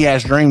crazy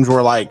ass dreams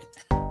where like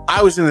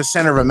I was in the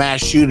center of a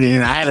mass shooting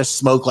and I had to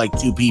smoke like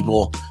 2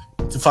 people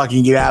to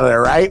fucking get out of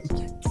there, right?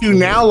 To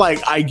now, like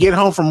I get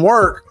home from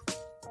work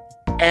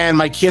and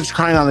my kid's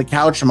crying on the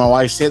couch and my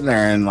wife's sitting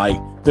there and like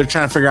they're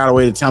trying to figure out a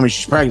way to tell me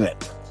she's pregnant.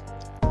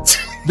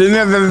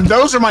 then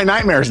those are my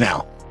nightmares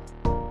now.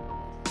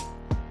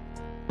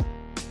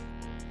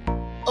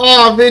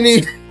 Oh,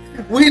 Vinny,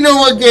 we know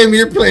what game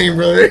you're playing,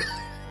 brother.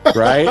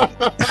 Right?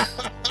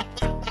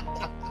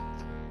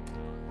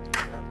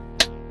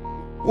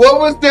 What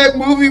was that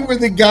movie where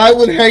the guy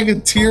would hang a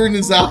tear in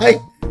his eye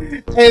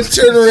and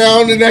turn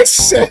around and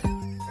that's it?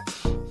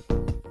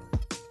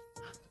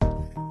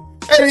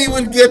 Hey, And he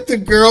would get the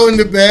girl in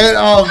the bed.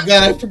 Oh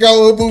god, I forgot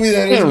what movie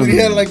that is, but he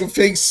had like a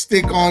fake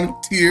stick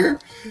on tear.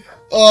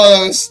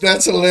 Oh,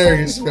 that's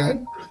hilarious,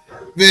 man.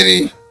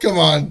 Vinny, come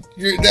on.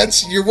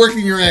 You're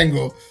working your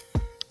angle.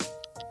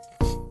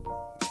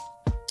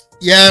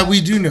 Yeah, we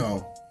do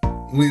know.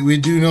 We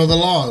do know the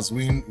laws.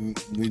 We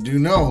do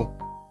know.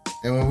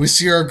 And when we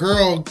see our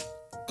girl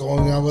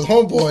going out with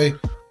homeboy,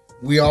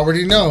 we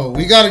already know.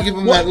 We got to give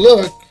him that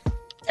look.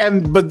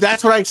 But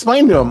that's what I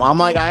explained to him. I'm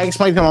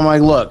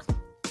like, look,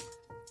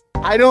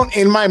 I don't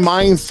in my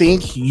mind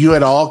think you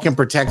at all can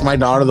protect my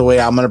daughter the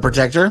way I'm going to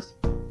protect her.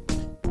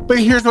 But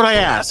here's what I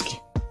ask.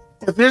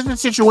 If there's a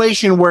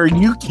situation where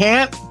you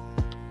can't,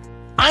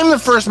 I'm the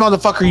first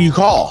motherfucker you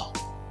call.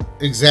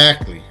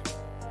 Exactly.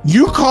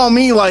 You call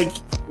me like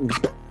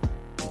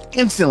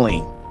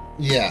instantly.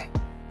 Yeah.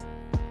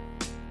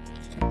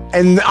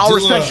 And I'll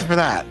respect you for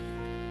that.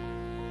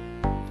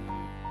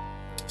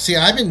 See,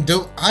 I've been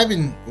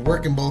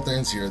working both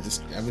ends here.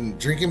 I've been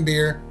drinking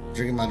beer,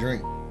 drinking my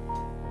drink.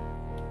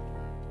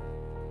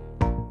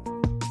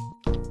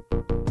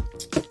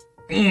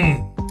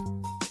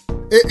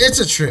 It's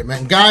a trip,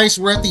 man. Guys,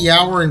 we're at the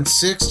hour and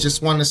 6.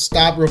 Just want to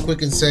stop real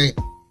quick and say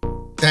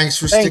thanks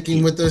for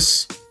sticking with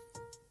us.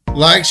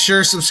 Like,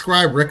 share,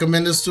 subscribe,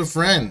 recommend us to a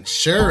friend.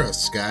 Share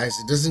us, guys.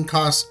 It doesn't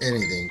cost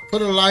anything.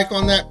 Put a like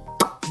on that,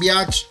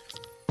 biatch.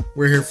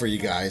 We're here for you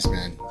guys,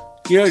 man.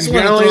 You know,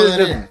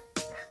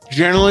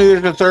 generally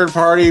there's a third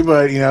party,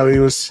 but you know, he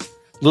was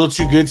a little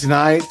too good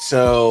tonight,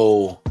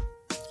 so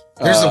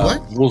there's a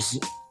what?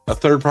 A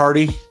third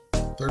party.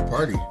 Third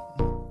party.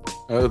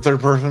 A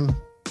third person.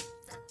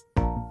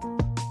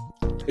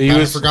 Kind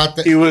of forgot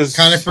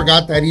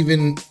that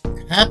even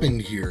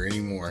happened here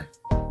anymore.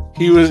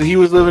 He was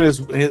living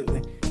his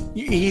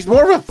he's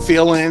more of a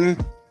fill-in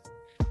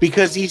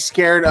because he's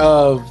scared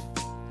of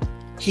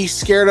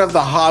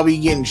the hobby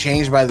getting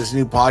changed by this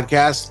new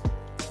podcast.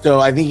 So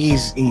I think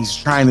he's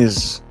trying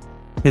his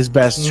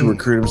best to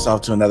recruit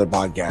himself to another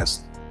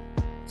podcast.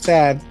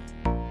 Sad.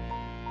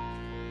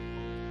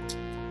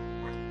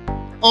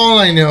 All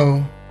I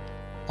know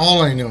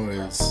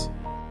is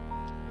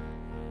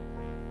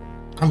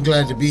I'm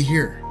glad to be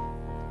here.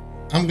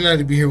 I'm glad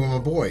to be here with my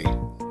boy.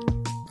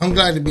 I'm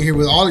glad to be here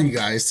with all of you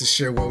guys to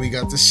share what we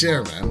got to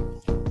share, man.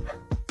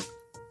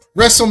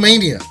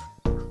 WrestleMania.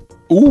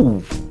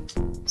 Ooh.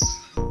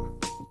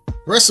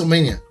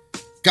 WrestleMania.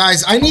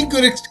 Guys, I need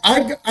good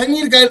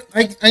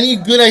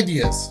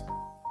ideas.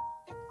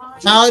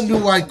 How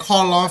do I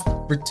call off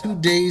for 2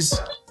 days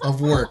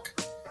of work?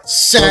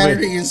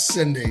 Saturday and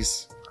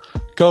Sundays.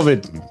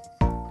 COVID.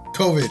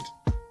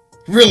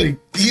 Really,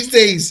 these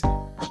days,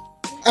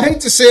 I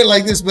hate to say it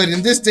like this, but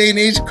in this day and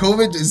age,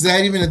 COVID, is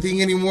that even a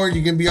thing anymore?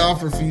 You can be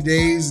off for a few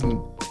days.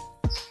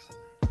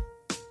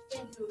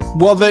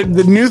 Well,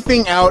 the new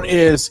thing out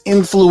is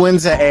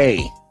Influenza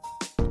A.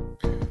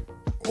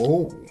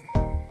 Oh.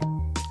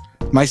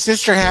 My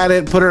sister had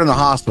it, put her in the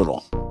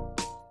hospital.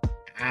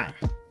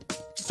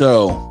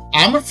 So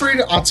I'm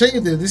afraid, I'll tell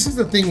you this is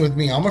the thing with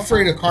me. I'm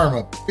afraid of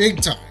karma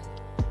big time.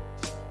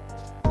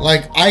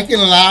 Like, I can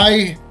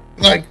lie.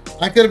 Like,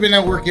 I could have been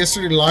at work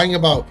yesterday lying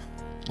about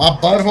my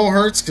butthole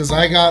hurts because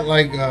I got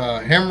like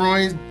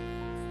hemorrhoid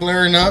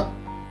flaring up,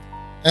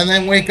 and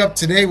then wake up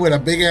today with a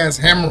big ass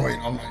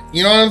hemorrhoid. I'm like,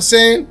 you know what I'm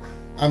saying?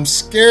 I'm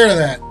scared of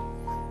that.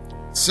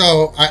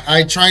 So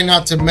I try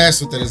not to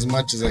mess with it as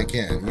much as I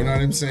can. You know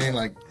what I'm saying?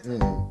 Like,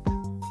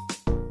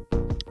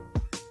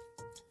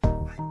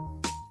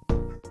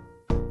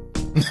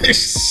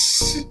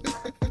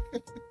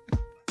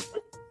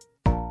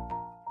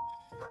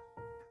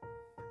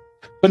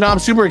 But no, I'm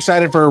super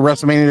excited for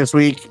WrestleMania this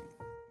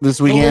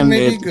weekend.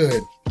 Maybe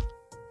good.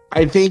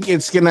 I think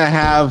it's gonna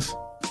have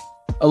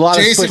a lot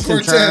of twists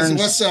and turns.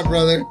 What's up,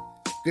 brother?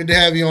 Good to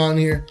have you on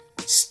here.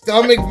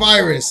 Stomach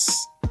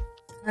virus.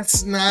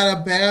 That's not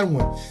a bad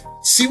one.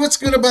 See, what's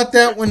good about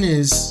that one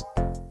is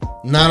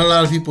not a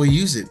lot of people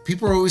use it.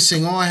 People are always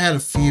saying, "Oh, I had a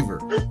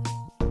fever,"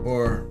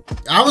 or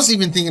I was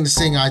even thinking of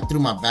saying I threw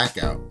my back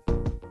out.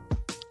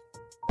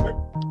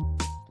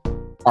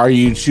 Are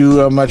you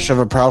too much of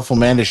a proudful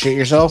man to shit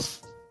yourself?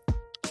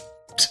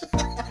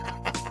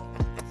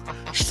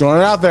 Just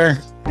throwing it out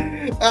there.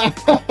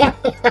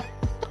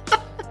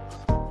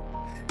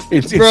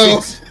 It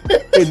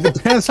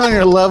depends on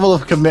your level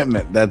of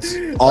commitment. That's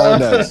all it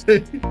does.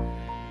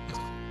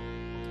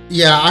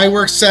 Yeah, I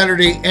work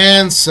Saturday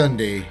and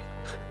Sunday.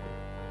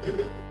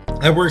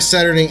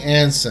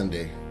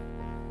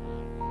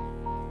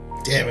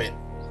 Damn it.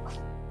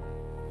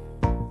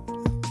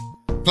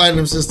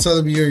 Platinum says,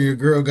 tell me your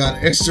girl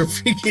got extra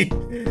freaky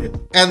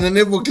and the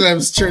nipple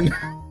clamps turned.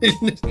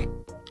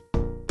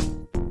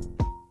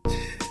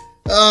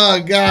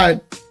 Oh, God.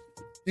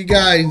 You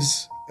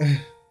guys.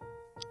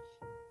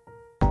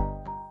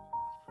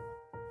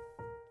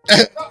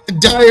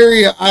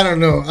 Diarrhea. I don't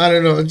know.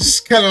 It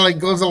just kind of like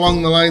goes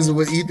along the lines of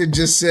what Ethan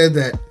just said,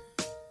 that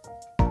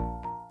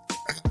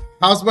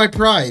how's my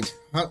pride?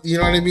 You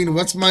know what I mean?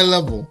 What's my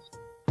level?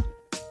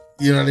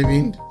 You know what I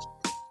mean?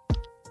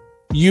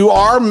 You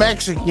are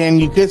Mexican.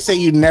 You could say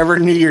you never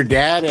knew your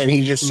dad and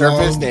he just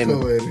surfaced and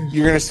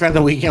you're going to spend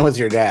the weekend with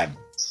your dad.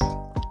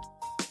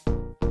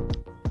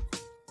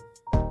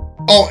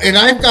 Oh, and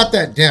I've got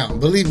that down.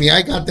 Believe me,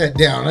 I got that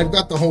down. I've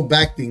got the whole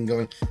back thing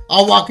going.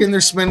 I'll walk in there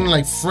smelling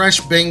like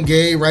fresh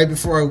Bengay right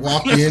before I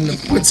walk in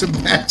to put some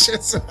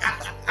patches.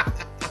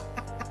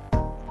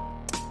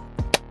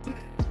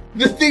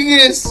 The thing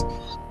is,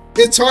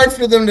 it's hard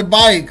for them to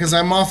buy it because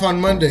I'm off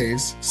on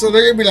Mondays. So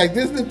they're going to be like,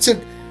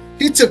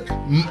 he took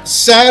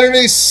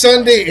Saturday,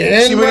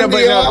 Sunday, and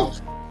Monday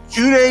off.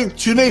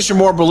 2 days are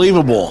more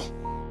believable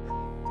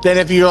than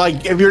if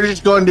you're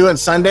just going to do it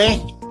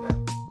Sunday.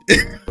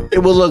 It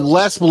will look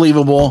less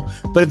believable,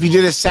 but if you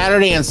did it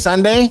Saturday and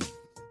Sunday,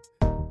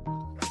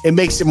 it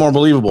makes it more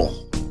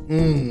believable.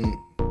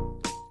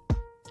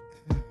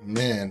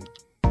 Man.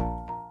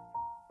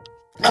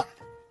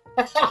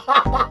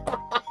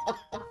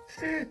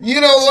 You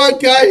know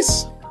what,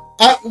 guys?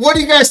 What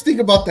do you guys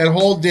think about that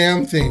whole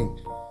damn thing?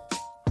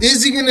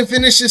 Is he going to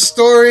finish his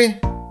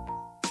story?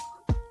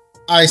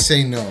 I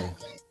say no.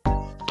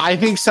 I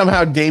think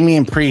somehow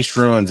Damian Priest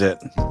ruins it.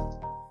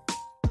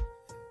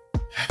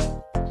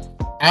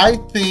 I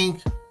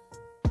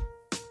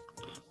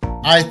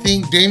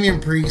think Damian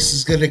Priest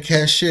is going to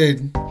cash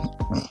in.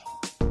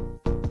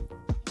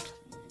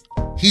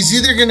 He's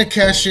either going to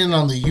cash in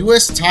on the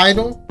U.S.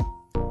 title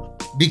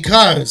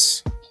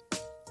because,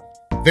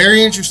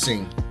 very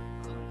interesting,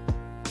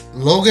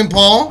 Logan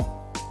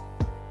Paul,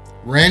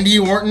 Randy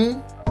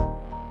Orton,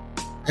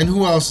 and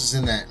who else is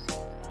in that?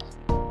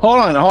 Hold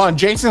on.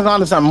 Jason's on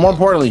to something. More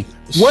importantly,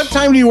 what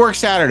time do you work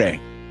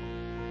Saturday?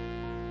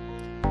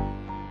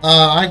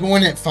 I go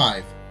in at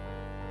 5.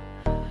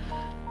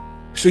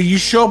 So you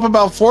show up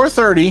about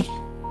 4:30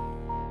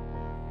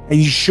 and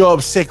you show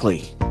up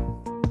sickly.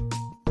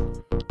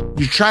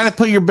 You're trying to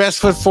put your best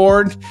foot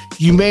forward.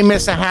 You may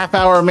miss a half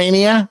hour of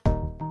Mania,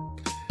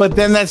 but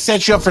then that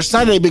sets you up for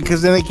Sunday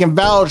because then they can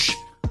vouch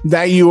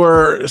that you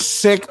were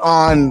sick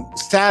on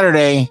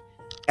Saturday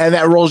and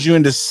that rolls you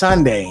into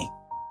Sunday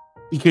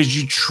because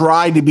you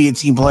tried to be a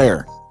team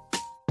player.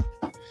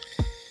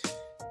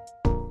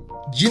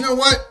 You know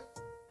what?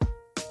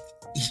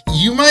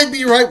 You might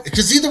be right,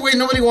 because either way,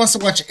 nobody wants to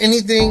watch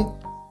anything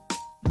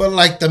but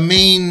like the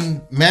main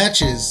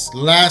matches.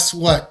 Let's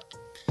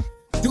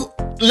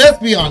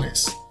be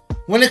honest.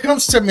 When it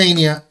comes to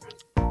Mania,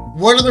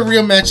 what are the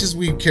real matches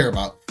we care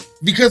about?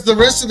 Because the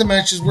rest of the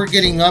matches, we're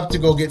getting up to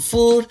go get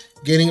food,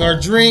 getting our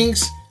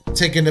drinks,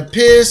 taking a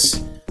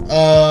piss,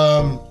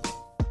 on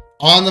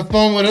the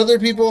phone with other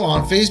people,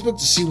 on Facebook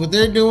to see what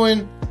they're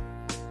doing,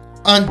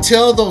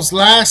 until those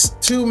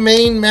last 2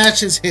 main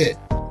matches hit.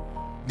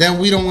 Then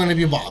we don't want to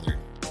be bothered.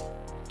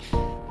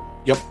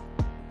 Yep.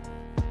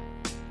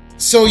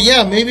 So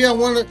yeah, maybe I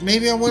want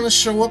to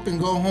show up and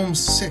go home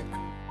sick,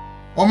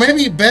 or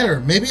maybe better,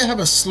 maybe I have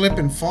a slip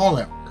and fall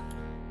at work.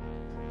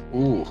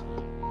 Ooh.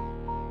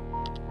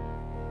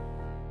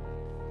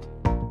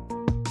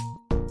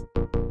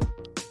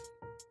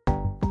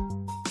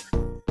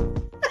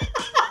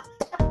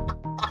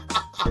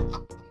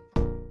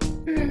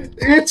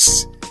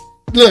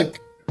 Look,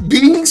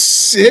 being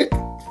sick,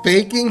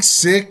 faking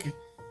sick,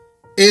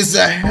 is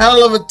a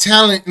hell of a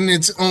talent in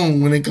its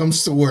own when it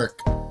comes to work.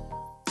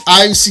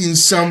 I've seen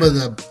some of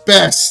the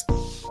best.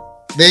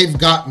 They've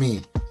got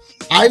me.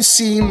 I've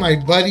seen my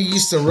buddy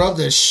used to rub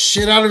the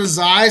shit out of his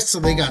eyes so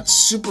they got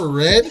super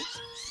red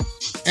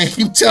and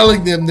keep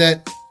telling them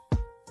that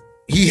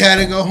he had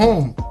to go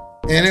home.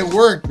 And it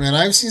worked, man.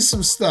 I've seen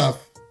some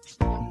stuff.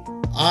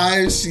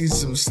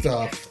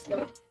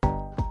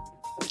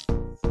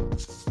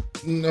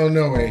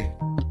 No way.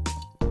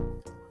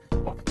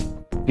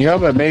 Yeah,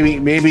 but maybe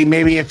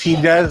if he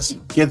does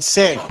get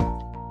sick,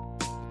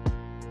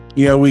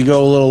 we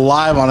go a little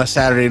live on a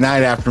Saturday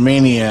night after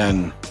Mania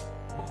and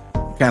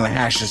kind of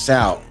hash this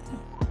out.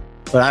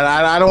 But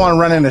I don't want to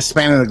run into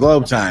Spanning the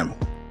Globe time.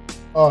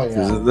 Oh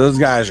yeah, those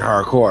guys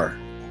are hardcore.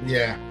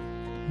 Yeah.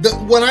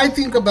 What I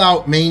think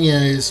about Mania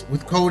is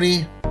with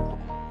Cody,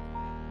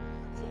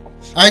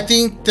 I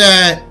think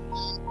that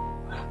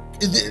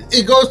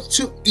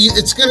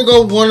it's going to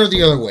go one or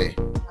the other way.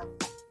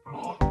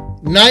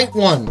 Night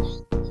 1.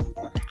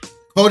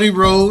 Cody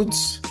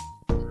Rhodes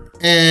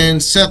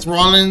and Seth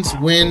Rollins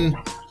win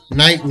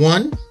night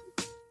 1.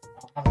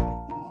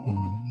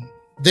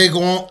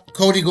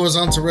 Cody goes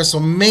on to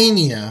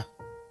WrestleMania,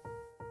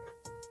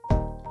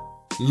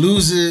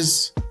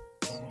 loses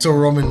to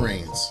Roman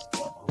Reigns.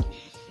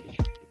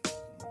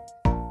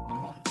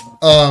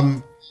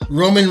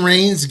 Roman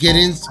Reigns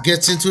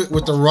gets into it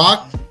with The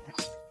Rock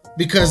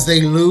because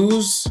they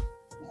lose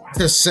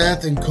to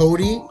Seth and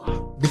Cody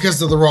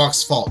because of The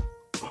Rock's fault.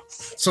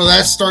 So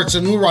that starts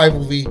a new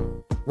rivalry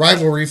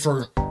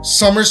for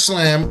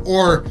SummerSlam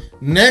or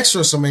next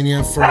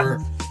WrestleMania for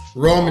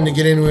Roman to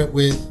get into it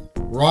with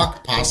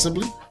Rock,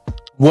 possibly.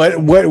 What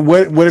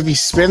if you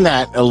spin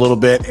that a little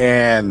bit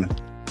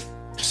and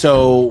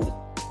so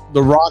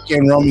The Rock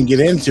and Roman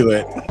get into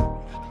it?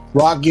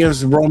 Rock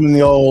gives Roman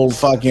the old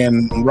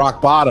fucking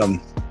rock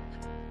bottom.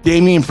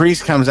 Damian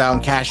Priest comes out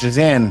and cashes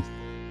in.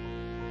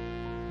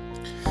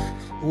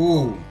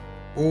 Ooh.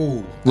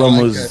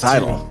 Roman loses the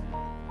title.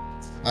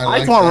 I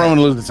just want Roman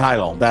to lose the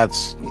title.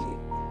 That's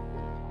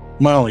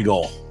my only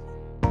goal.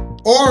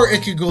 Or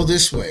it could go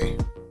this way.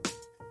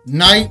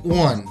 Night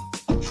 1.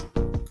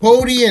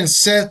 Cody and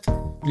Seth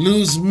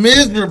lose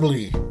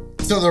miserably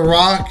to The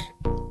Rock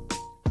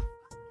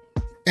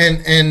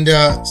and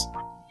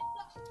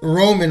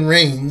Roman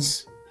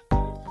Reigns,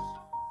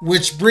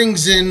 which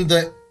brings in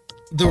the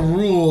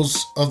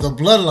rules of the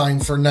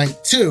bloodline for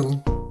night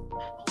 2,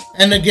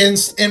 and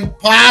against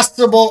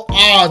impossible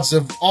odds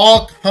of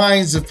all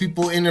kinds of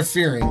people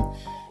interfering,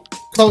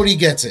 Cody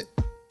gets it.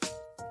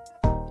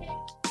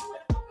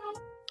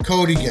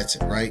 Cody gets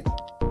it, right?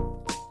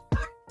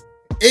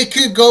 It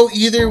could go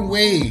either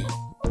way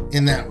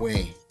in that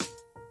way.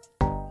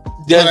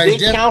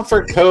 Does it count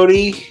for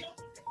Cody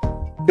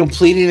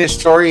completing his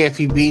story if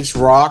he beats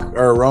Rock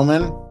or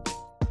Roman,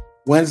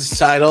 wins the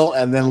title,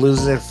 and then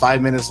loses it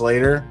 5 minutes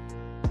later?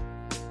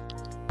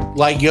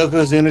 Like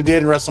Yokozuna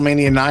did in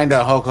WrestleMania 9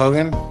 to Hulk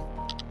Hogan?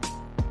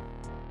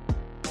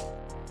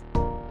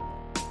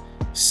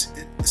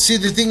 See,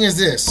 the thing is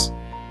this.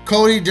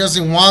 Cody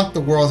doesn't want the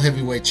World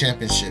Heavyweight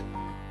Championship.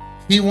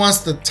 He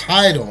wants the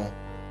title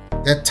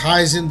that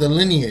ties in the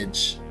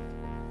lineage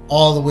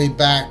all the way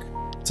back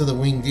to the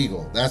Winged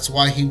Eagle. That's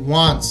why he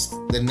wants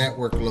the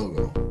network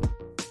logo.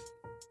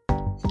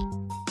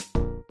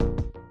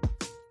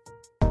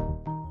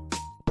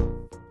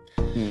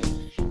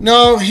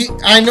 No,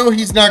 I know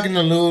he's not going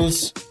to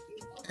lose,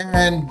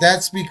 and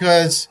that's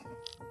because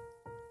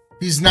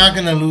he's not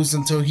going to lose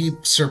until he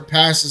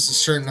surpasses a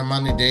certain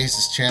amount of days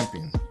as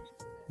champion.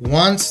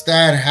 Once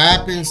that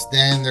happens,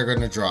 then they're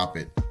going to drop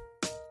it.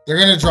 They're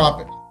going to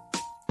drop it.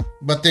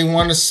 But they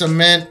want to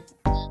cement.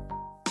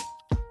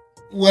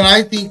 What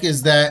I think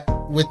is that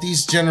with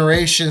these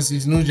generations,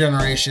 these new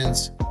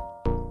generations,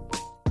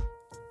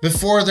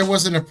 before there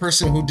wasn't a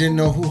person who didn't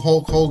know who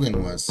Hulk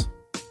Hogan was.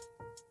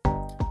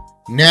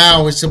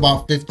 Now it's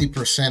about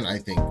 50%, I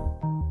think.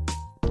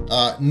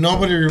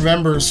 Nobody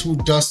remembers who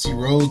Dusty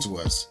Rhodes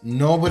was.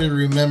 Nobody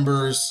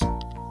remembers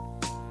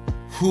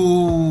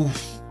who...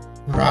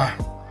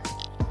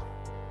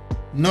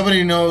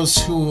 Nobody knows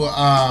who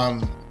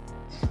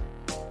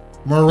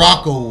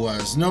Morocco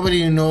was.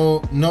 Nobody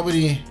knows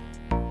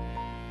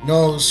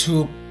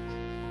who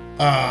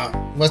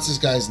what's this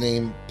guy's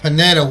name?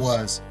 Panetta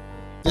was.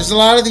 There's a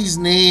lot of these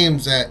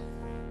names that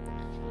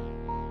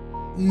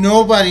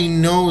nobody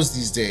knows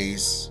these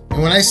days.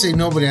 And when I say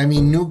nobody, I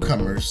mean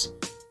newcomers.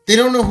 They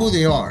don't know who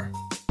they are.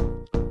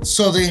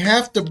 So they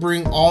have to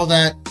bring all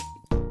that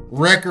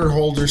record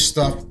holder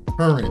stuff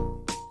current.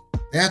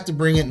 They have to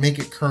bring it, make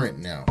it current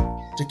now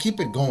to keep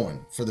it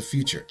going for the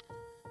future.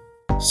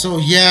 So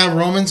yeah,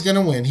 Roman's going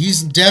to win.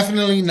 He's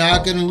definitely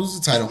not going to lose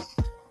the title.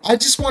 I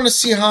just want to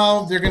see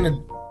how they're going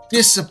to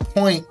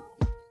disappoint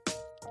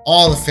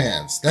all the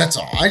fans. That's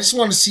all. I just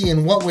want to see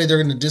in what way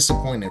they're going to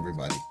disappoint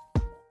everybody.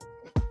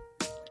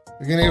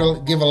 They're going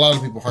to give a lot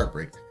of people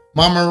heartbreak.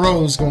 Mama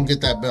Rose going to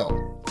get that belt.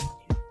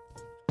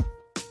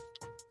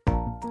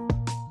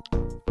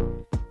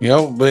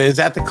 But is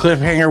that the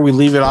cliffhanger we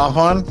leave it off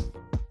on?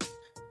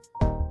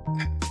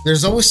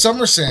 There's always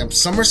SummerSlam.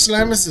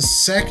 SummerSlam is the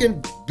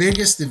second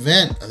biggest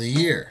event of the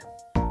year.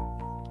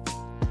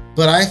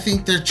 But I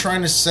think they're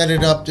trying to set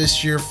it up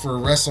this year for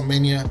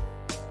WrestleMania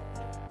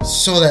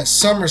so that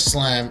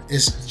SummerSlam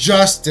is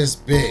just as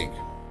big.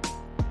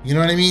 You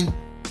know what I mean?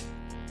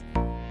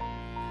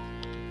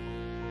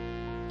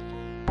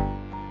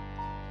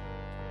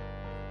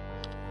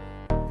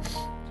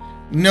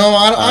 No,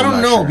 I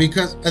don't know, sure.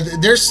 Because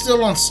they're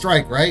still on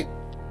strike, right?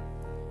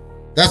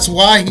 That's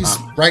why he's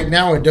right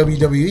now at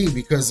WWE,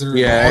 because all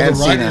the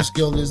Writers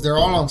Guild they're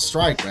all on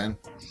strike, man.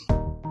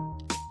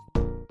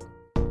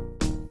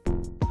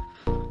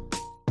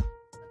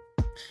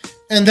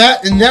 And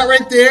that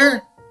right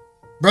there,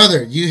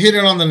 brother, you hit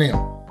it on the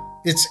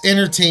nail. It's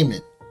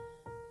entertainment.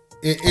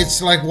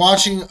 It's like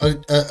watching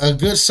a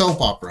good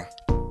soap opera.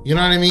 You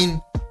know what I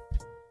mean?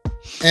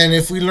 And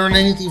if we learn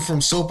anything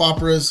from soap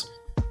operas,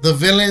 the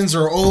villains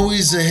are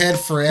always ahead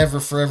forever.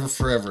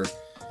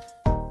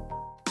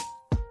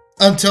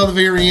 Until the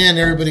very end,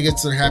 everybody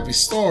gets their happy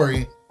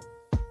story.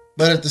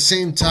 But at the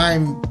same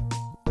time,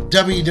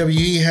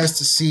 WWE has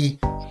to see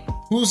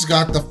who's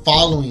got the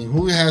following,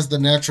 who has the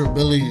natural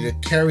ability to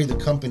carry the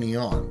company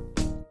on.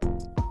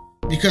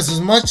 Because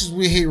as much as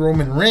we hate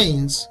Roman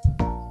Reigns,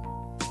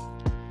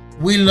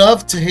 we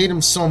love to hate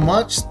him so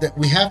much that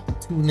we have to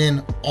tune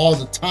in all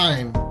the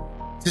time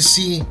to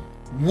see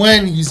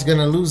when he's going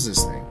to lose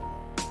this thing.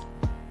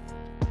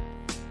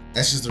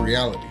 That's just the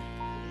reality.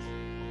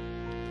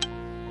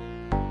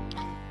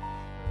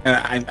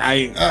 And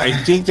I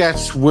think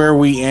that's where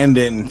we end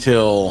it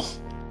until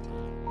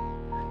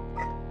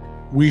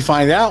we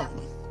find out.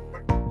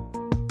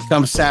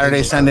 Come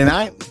Saturday, Sunday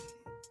night.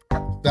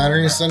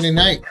 Saturday, Sunday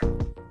night.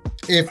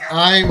 If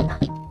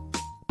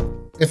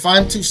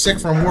I'm too sick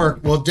from work,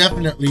 we'll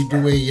definitely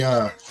do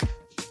a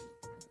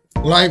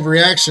live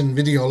reaction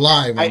video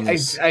live. I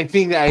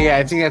think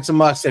that's a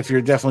must if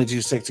you're definitely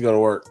too sick to go to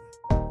work.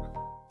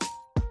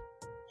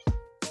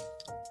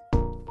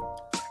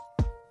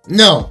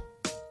 No.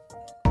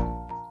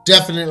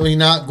 Definitely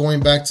not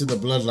going back to the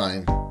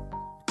bloodline.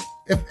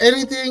 If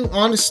anything,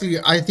 honestly,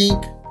 I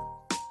think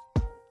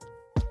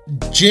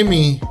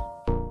Jimmy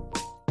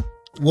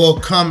will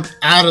come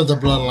out of the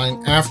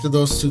bloodline after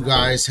those two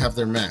guys have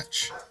their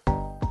match.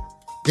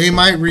 They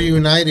might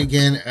reunite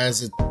again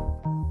as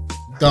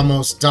the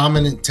most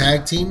dominant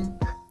tag team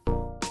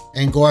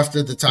and go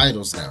after the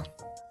titles now.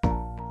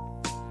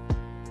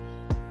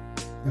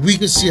 We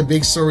could see a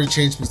big story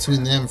change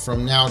between them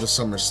from now to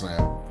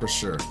SummerSlam, for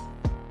sure.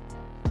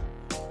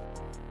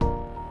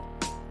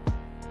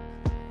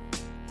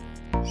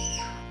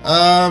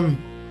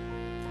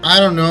 I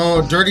don't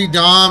know. Dirty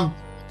Dom,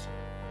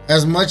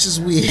 as much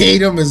as we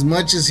hate him, as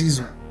much as he's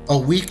a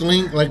weak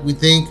link like we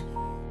think,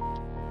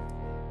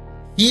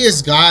 he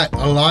has got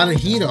a lot of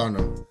heat on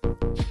him.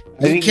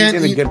 I think he's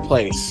in a good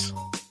place.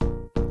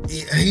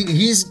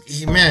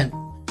 Man,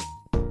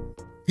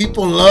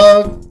 people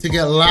love to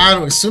get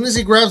loud. As soon as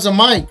he grabs a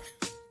mic,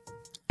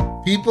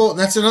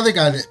 that's another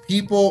guy that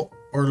people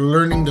are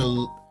learning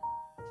to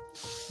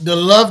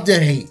love to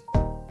hate.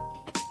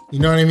 You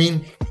know what I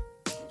mean?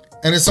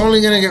 And it's only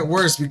going to get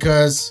worse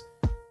because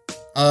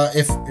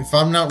if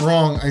I'm not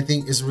wrong, I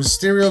think, is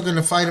Mysterio going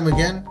to fight him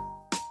again?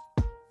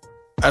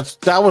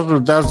 That was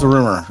the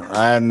rumor.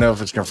 I don't know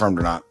if it's confirmed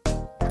or not.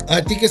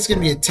 I think it's going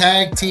to be a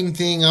tag team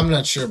thing. I'm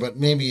not sure, but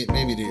maybe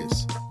it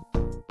is.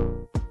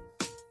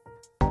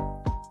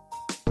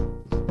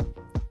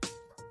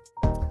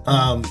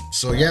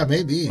 So yeah,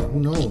 maybe. Who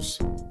knows?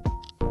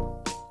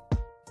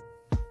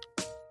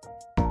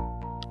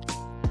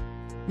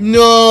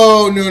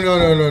 No.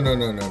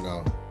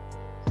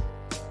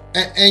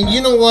 And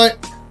you know what?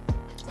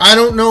 I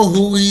don't know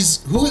who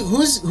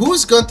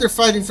is Gunther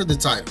fighting for the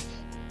title.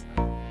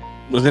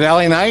 Was it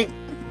LA Knight?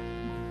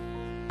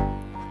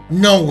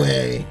 No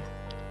way.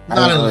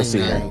 Not LA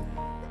Knight.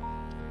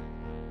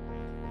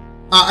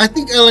 I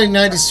think LA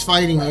Knight is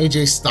fighting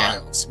AJ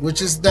Styles,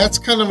 that's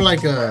kind of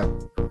like a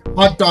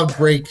hot dog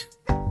break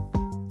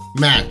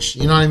match.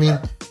 You know what I mean?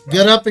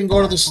 Get up and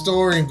go to the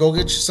store and go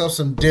get yourself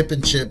some dip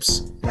and chips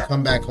and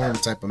come back home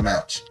type of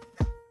match.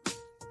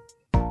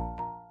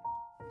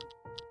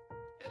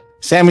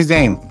 Sami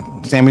Zayn.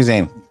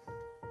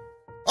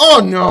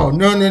 Oh no.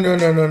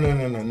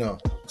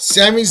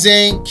 Sami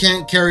Zayn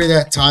can't carry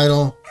that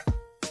title.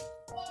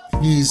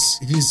 He's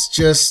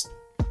just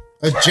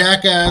a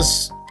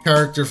jackass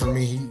character for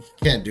me. He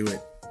can't do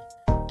it.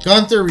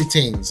 Gunther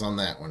retains on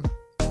that one.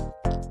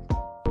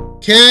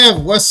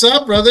 Kev, what's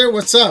up, brother?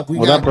 What's up?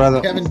 What up, brother?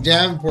 Kevin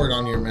Davenport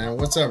on here, man.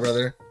 What's up,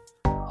 brother?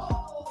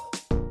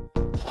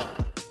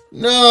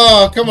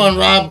 No, come on,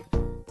 Rob.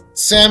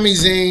 Sami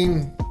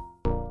Zayn.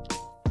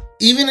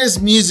 Even his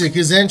music,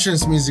 his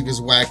entrance music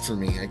is whack for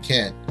me. I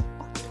can't.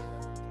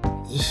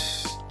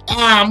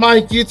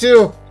 Mike, you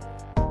too.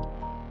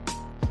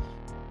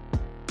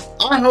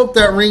 I hope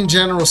that ring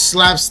general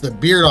slaps the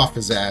beard off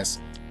his ass.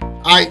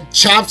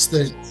 Chops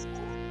the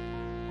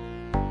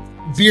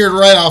beard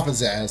right off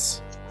his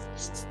ass.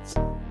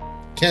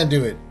 Can't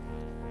do it.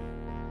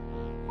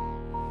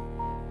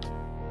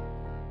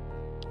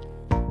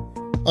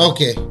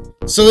 Okay.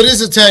 So it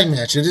is a tag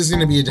match. It is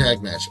going to be a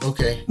tag match.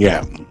 Okay.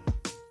 Yeah.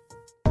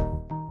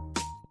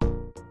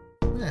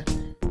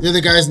 The other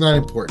guy's not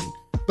important.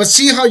 But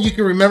see how you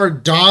can remember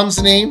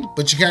Dom's name,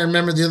 but you can't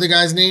remember the other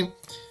guy's name?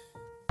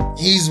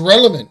 He's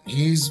relevant.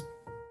 He's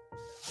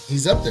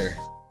up there.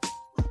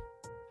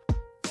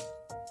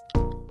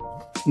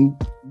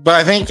 But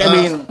I think,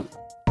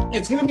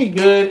 it's going to be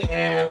good,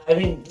 and I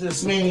think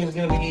this Mania is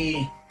going to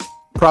be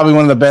probably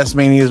one of the best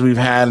Manias we've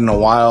had in a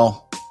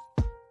while.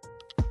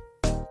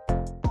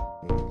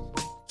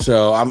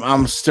 So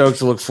I'm stoked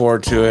to look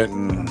forward to it,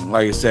 and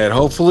like I said,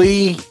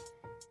 hopefully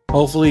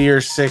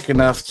you're sick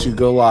enough to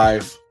go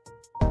live.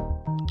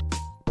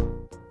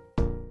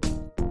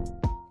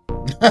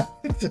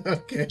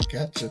 Okay,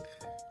 gotcha.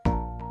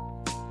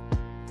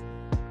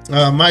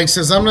 Mike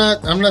says, I'm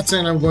not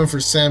saying I'm going for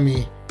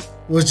Sammy.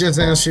 Was just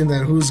answering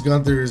that who's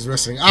Gunther is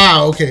wrestling.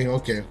 Okay.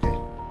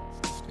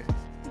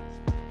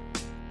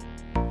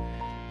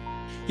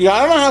 Yeah,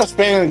 I don't know how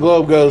Spanning the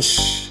Globe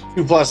goes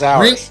 2+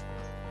 hours.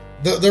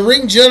 The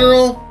ring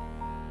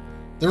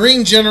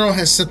general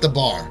has set the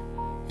bar.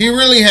 He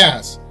really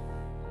has.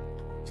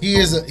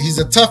 He's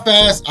a tough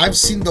ass. I've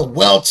seen the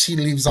welts he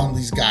leaves on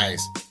these guys.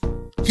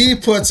 He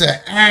puts an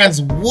ass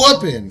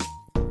whooping.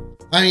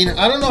 I mean,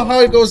 I don't know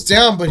how it goes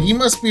down, but he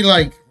must be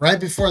like right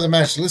before the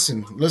match.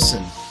 Listen.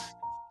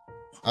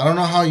 I don't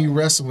know how you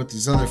wrestle with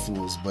these other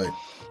fools, but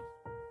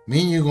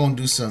me and you gonna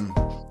do some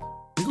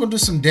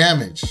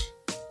damage.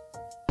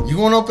 You're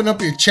gonna open up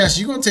your chest.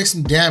 You're gonna take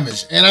some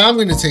damage, and I'm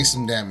gonna take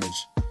some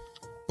damage.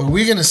 But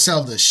we're gonna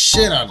sell the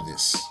shit out of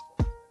this.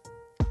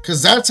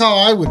 Because that's how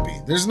I would be.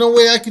 There's no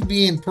way I could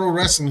be in pro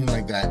wrestling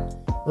like that.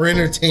 Or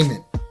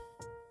entertainment.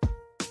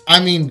 I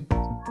mean,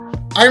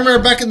 I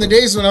remember back in the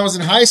days when I was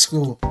in high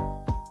school,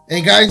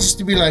 and guys used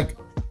to be like,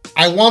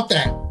 I want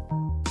that.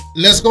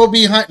 Let's go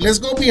behind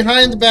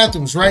the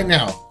bathrooms right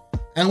now.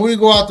 And we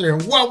go out there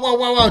and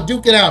wow,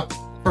 duke it out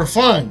for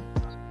fun.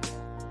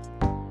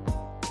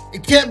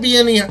 it can't be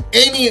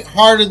any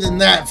harder than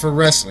that for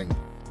wrestling.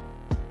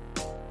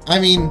 I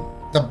mean,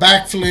 the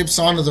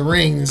backflips onto the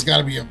ring has got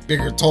to be a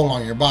bigger toll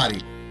on your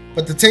body.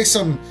 But to take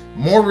some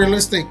more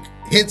realistic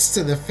hits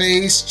to the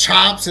face,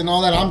 chops, and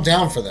all that, I'm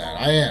down for that.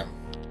 I am.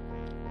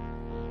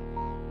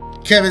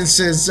 Kevin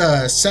says,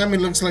 Sammy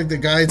looks like the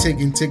guy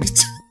taking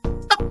tickets.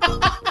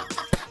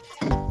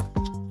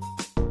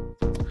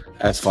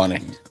 That's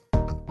funny.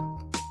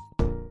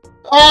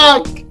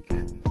 Oh,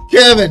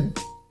 Kevin,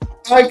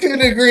 I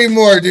couldn't agree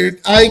more,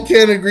 dude. I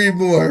can't agree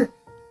more.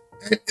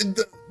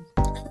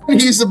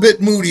 He's a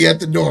bit moody at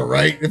the door,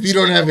 right? If you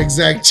don't have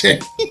exact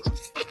change.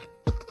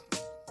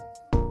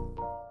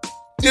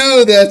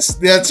 Dude, that's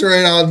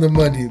right on the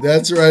money.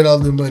 That's right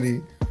on the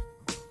money.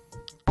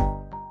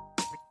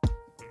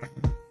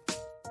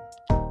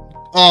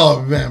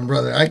 Oh man,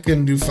 brother, I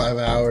couldn't do 5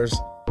 hours.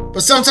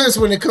 But sometimes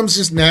when it comes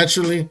just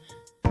naturally,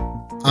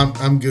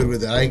 I'm good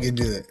with that. I can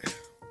do that.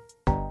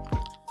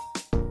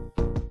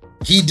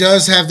 He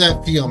does have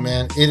that feel,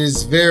 man. It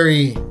is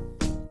very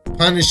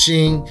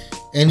punishing,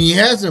 and he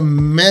has a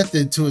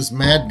method to his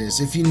madness.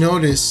 If you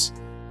notice,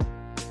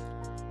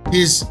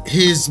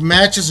 his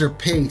matches are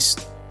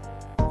paced.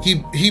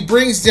 He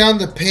brings down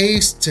the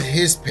pace to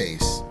his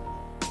pace,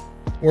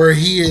 where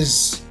he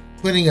is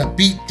putting a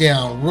beat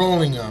down,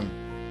 rolling them.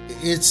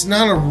 It's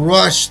not a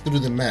rush through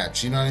the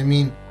match. You know what I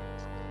mean?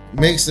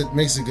 Makes a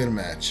good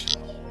match.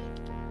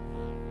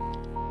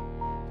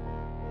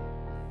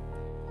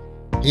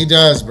 He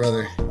does,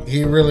 brother.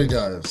 He really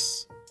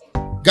does.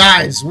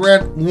 Guys, we're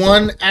at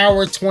 1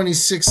 hour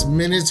 26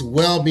 minutes,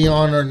 well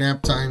beyond our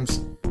nap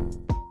times.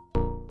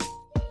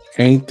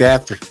 Ain't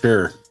that for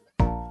sure?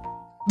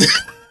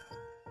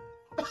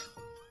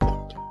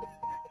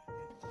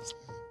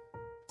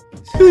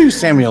 Leave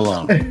Sammy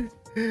alone.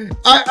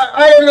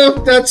 I don't know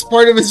if that's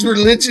part of his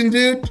religion,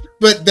 dude,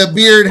 but the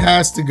beard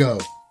has to go.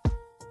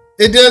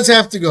 It does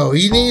have to go.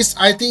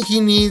 I think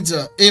he needs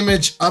an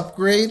image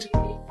upgrade.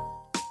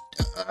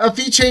 A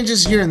few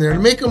changes here and there to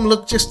make him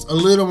look just a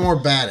little more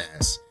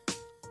badass.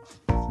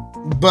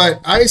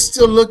 But I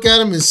still look at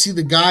him and see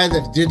the guy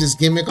that did his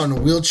gimmick on the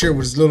wheelchair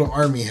with his little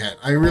army hat.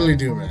 I really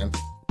do, man.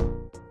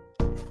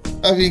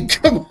 I mean,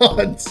 come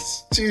on.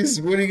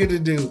 Jeez, what are you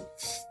going to do?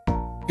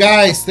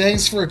 Guys,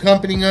 thanks for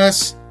accompanying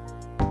us.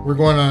 We're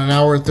going on 1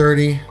 hour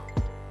 30.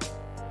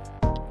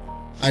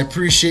 I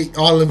appreciate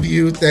all of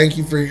you. Thank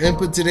you for your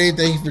input today.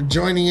 Thank you for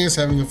joining us,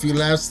 having a few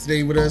laughs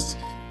today with us.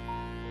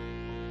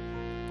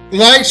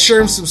 Like,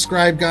 share, and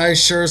subscribe,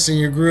 guys. Share us in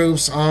your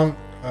groups on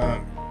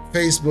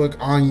Facebook,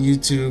 on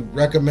YouTube.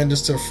 Recommend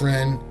us to a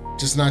friend,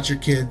 just not your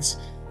kids.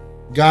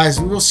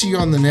 Guys, we will see you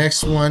on the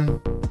next one.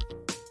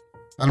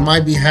 On my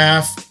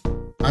behalf,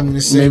 I'm going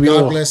to say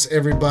God bless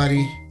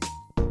everybody.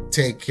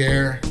 Take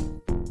care.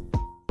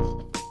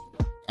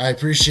 I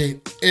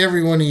appreciate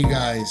every one of you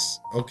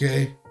guys,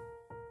 okay?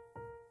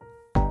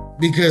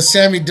 Because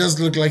Sammy does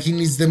look like he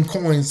needs them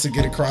coins to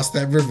get across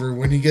that river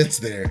when he gets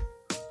there.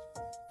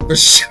 For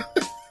sure.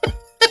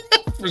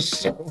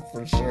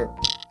 For sure.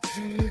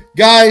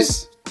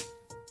 Guys,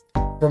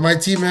 for my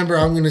team member,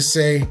 I'm going to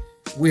say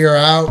we are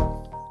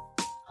out.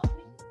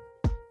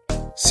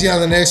 See you on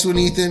the next one,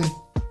 Ethan.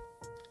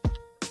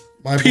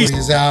 My boy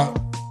is out.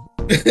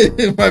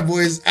 My boy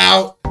is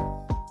out.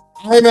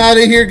 I'm out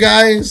of here,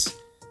 guys.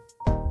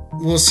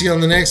 We'll see you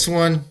on the next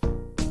one.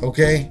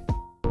 Okay?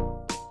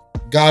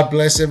 God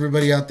bless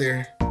everybody out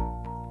there.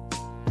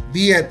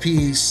 Be at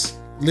peace.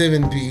 Live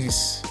in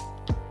peace.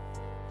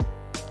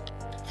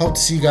 Hope to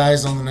see you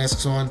guys on the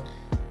next one.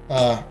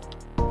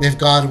 If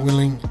God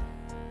willing.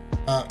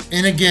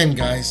 And again,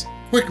 guys,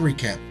 quick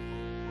recap.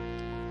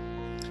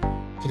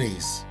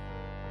 Please.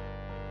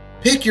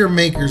 Pick your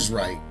makers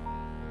right.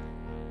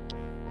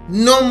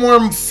 No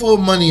more full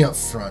money up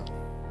front.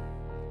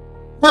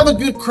 Have a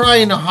good cry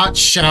in a hot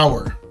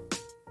shower.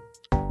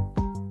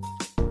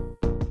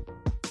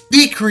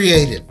 Be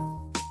creative.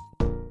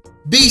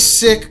 Be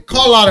sick.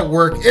 Call out at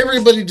work.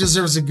 Everybody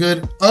deserves a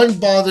good,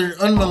 unbothered,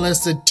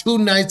 unmolested 2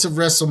 nights of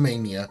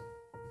WrestleMania.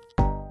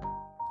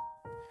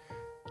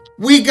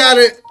 We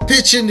gotta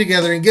pitch in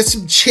together and get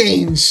some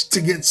change to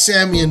get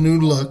Sammy a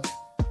new look.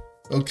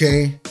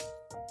 Okay?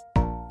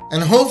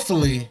 And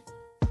hopefully,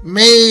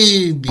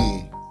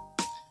 maybe,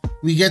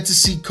 we get to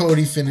see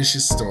Cody finish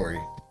his story.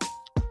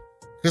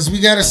 Because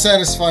we got to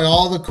satisfy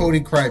all the Cody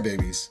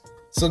crybabies.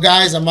 So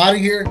guys, I'm out of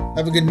here.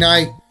 Have a good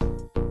night.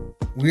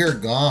 We are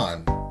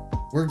gone.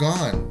 We're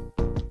gone.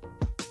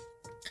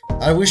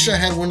 I wish I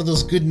had one of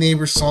those Good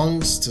Neighbor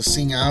songs to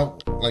sing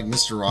out like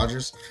Mr.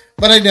 Rogers.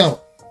 But I don't.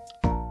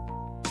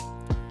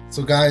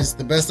 So guys,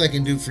 the best I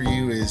can do for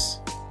you is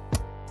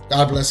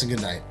God bless and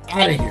good night.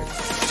 Out of here.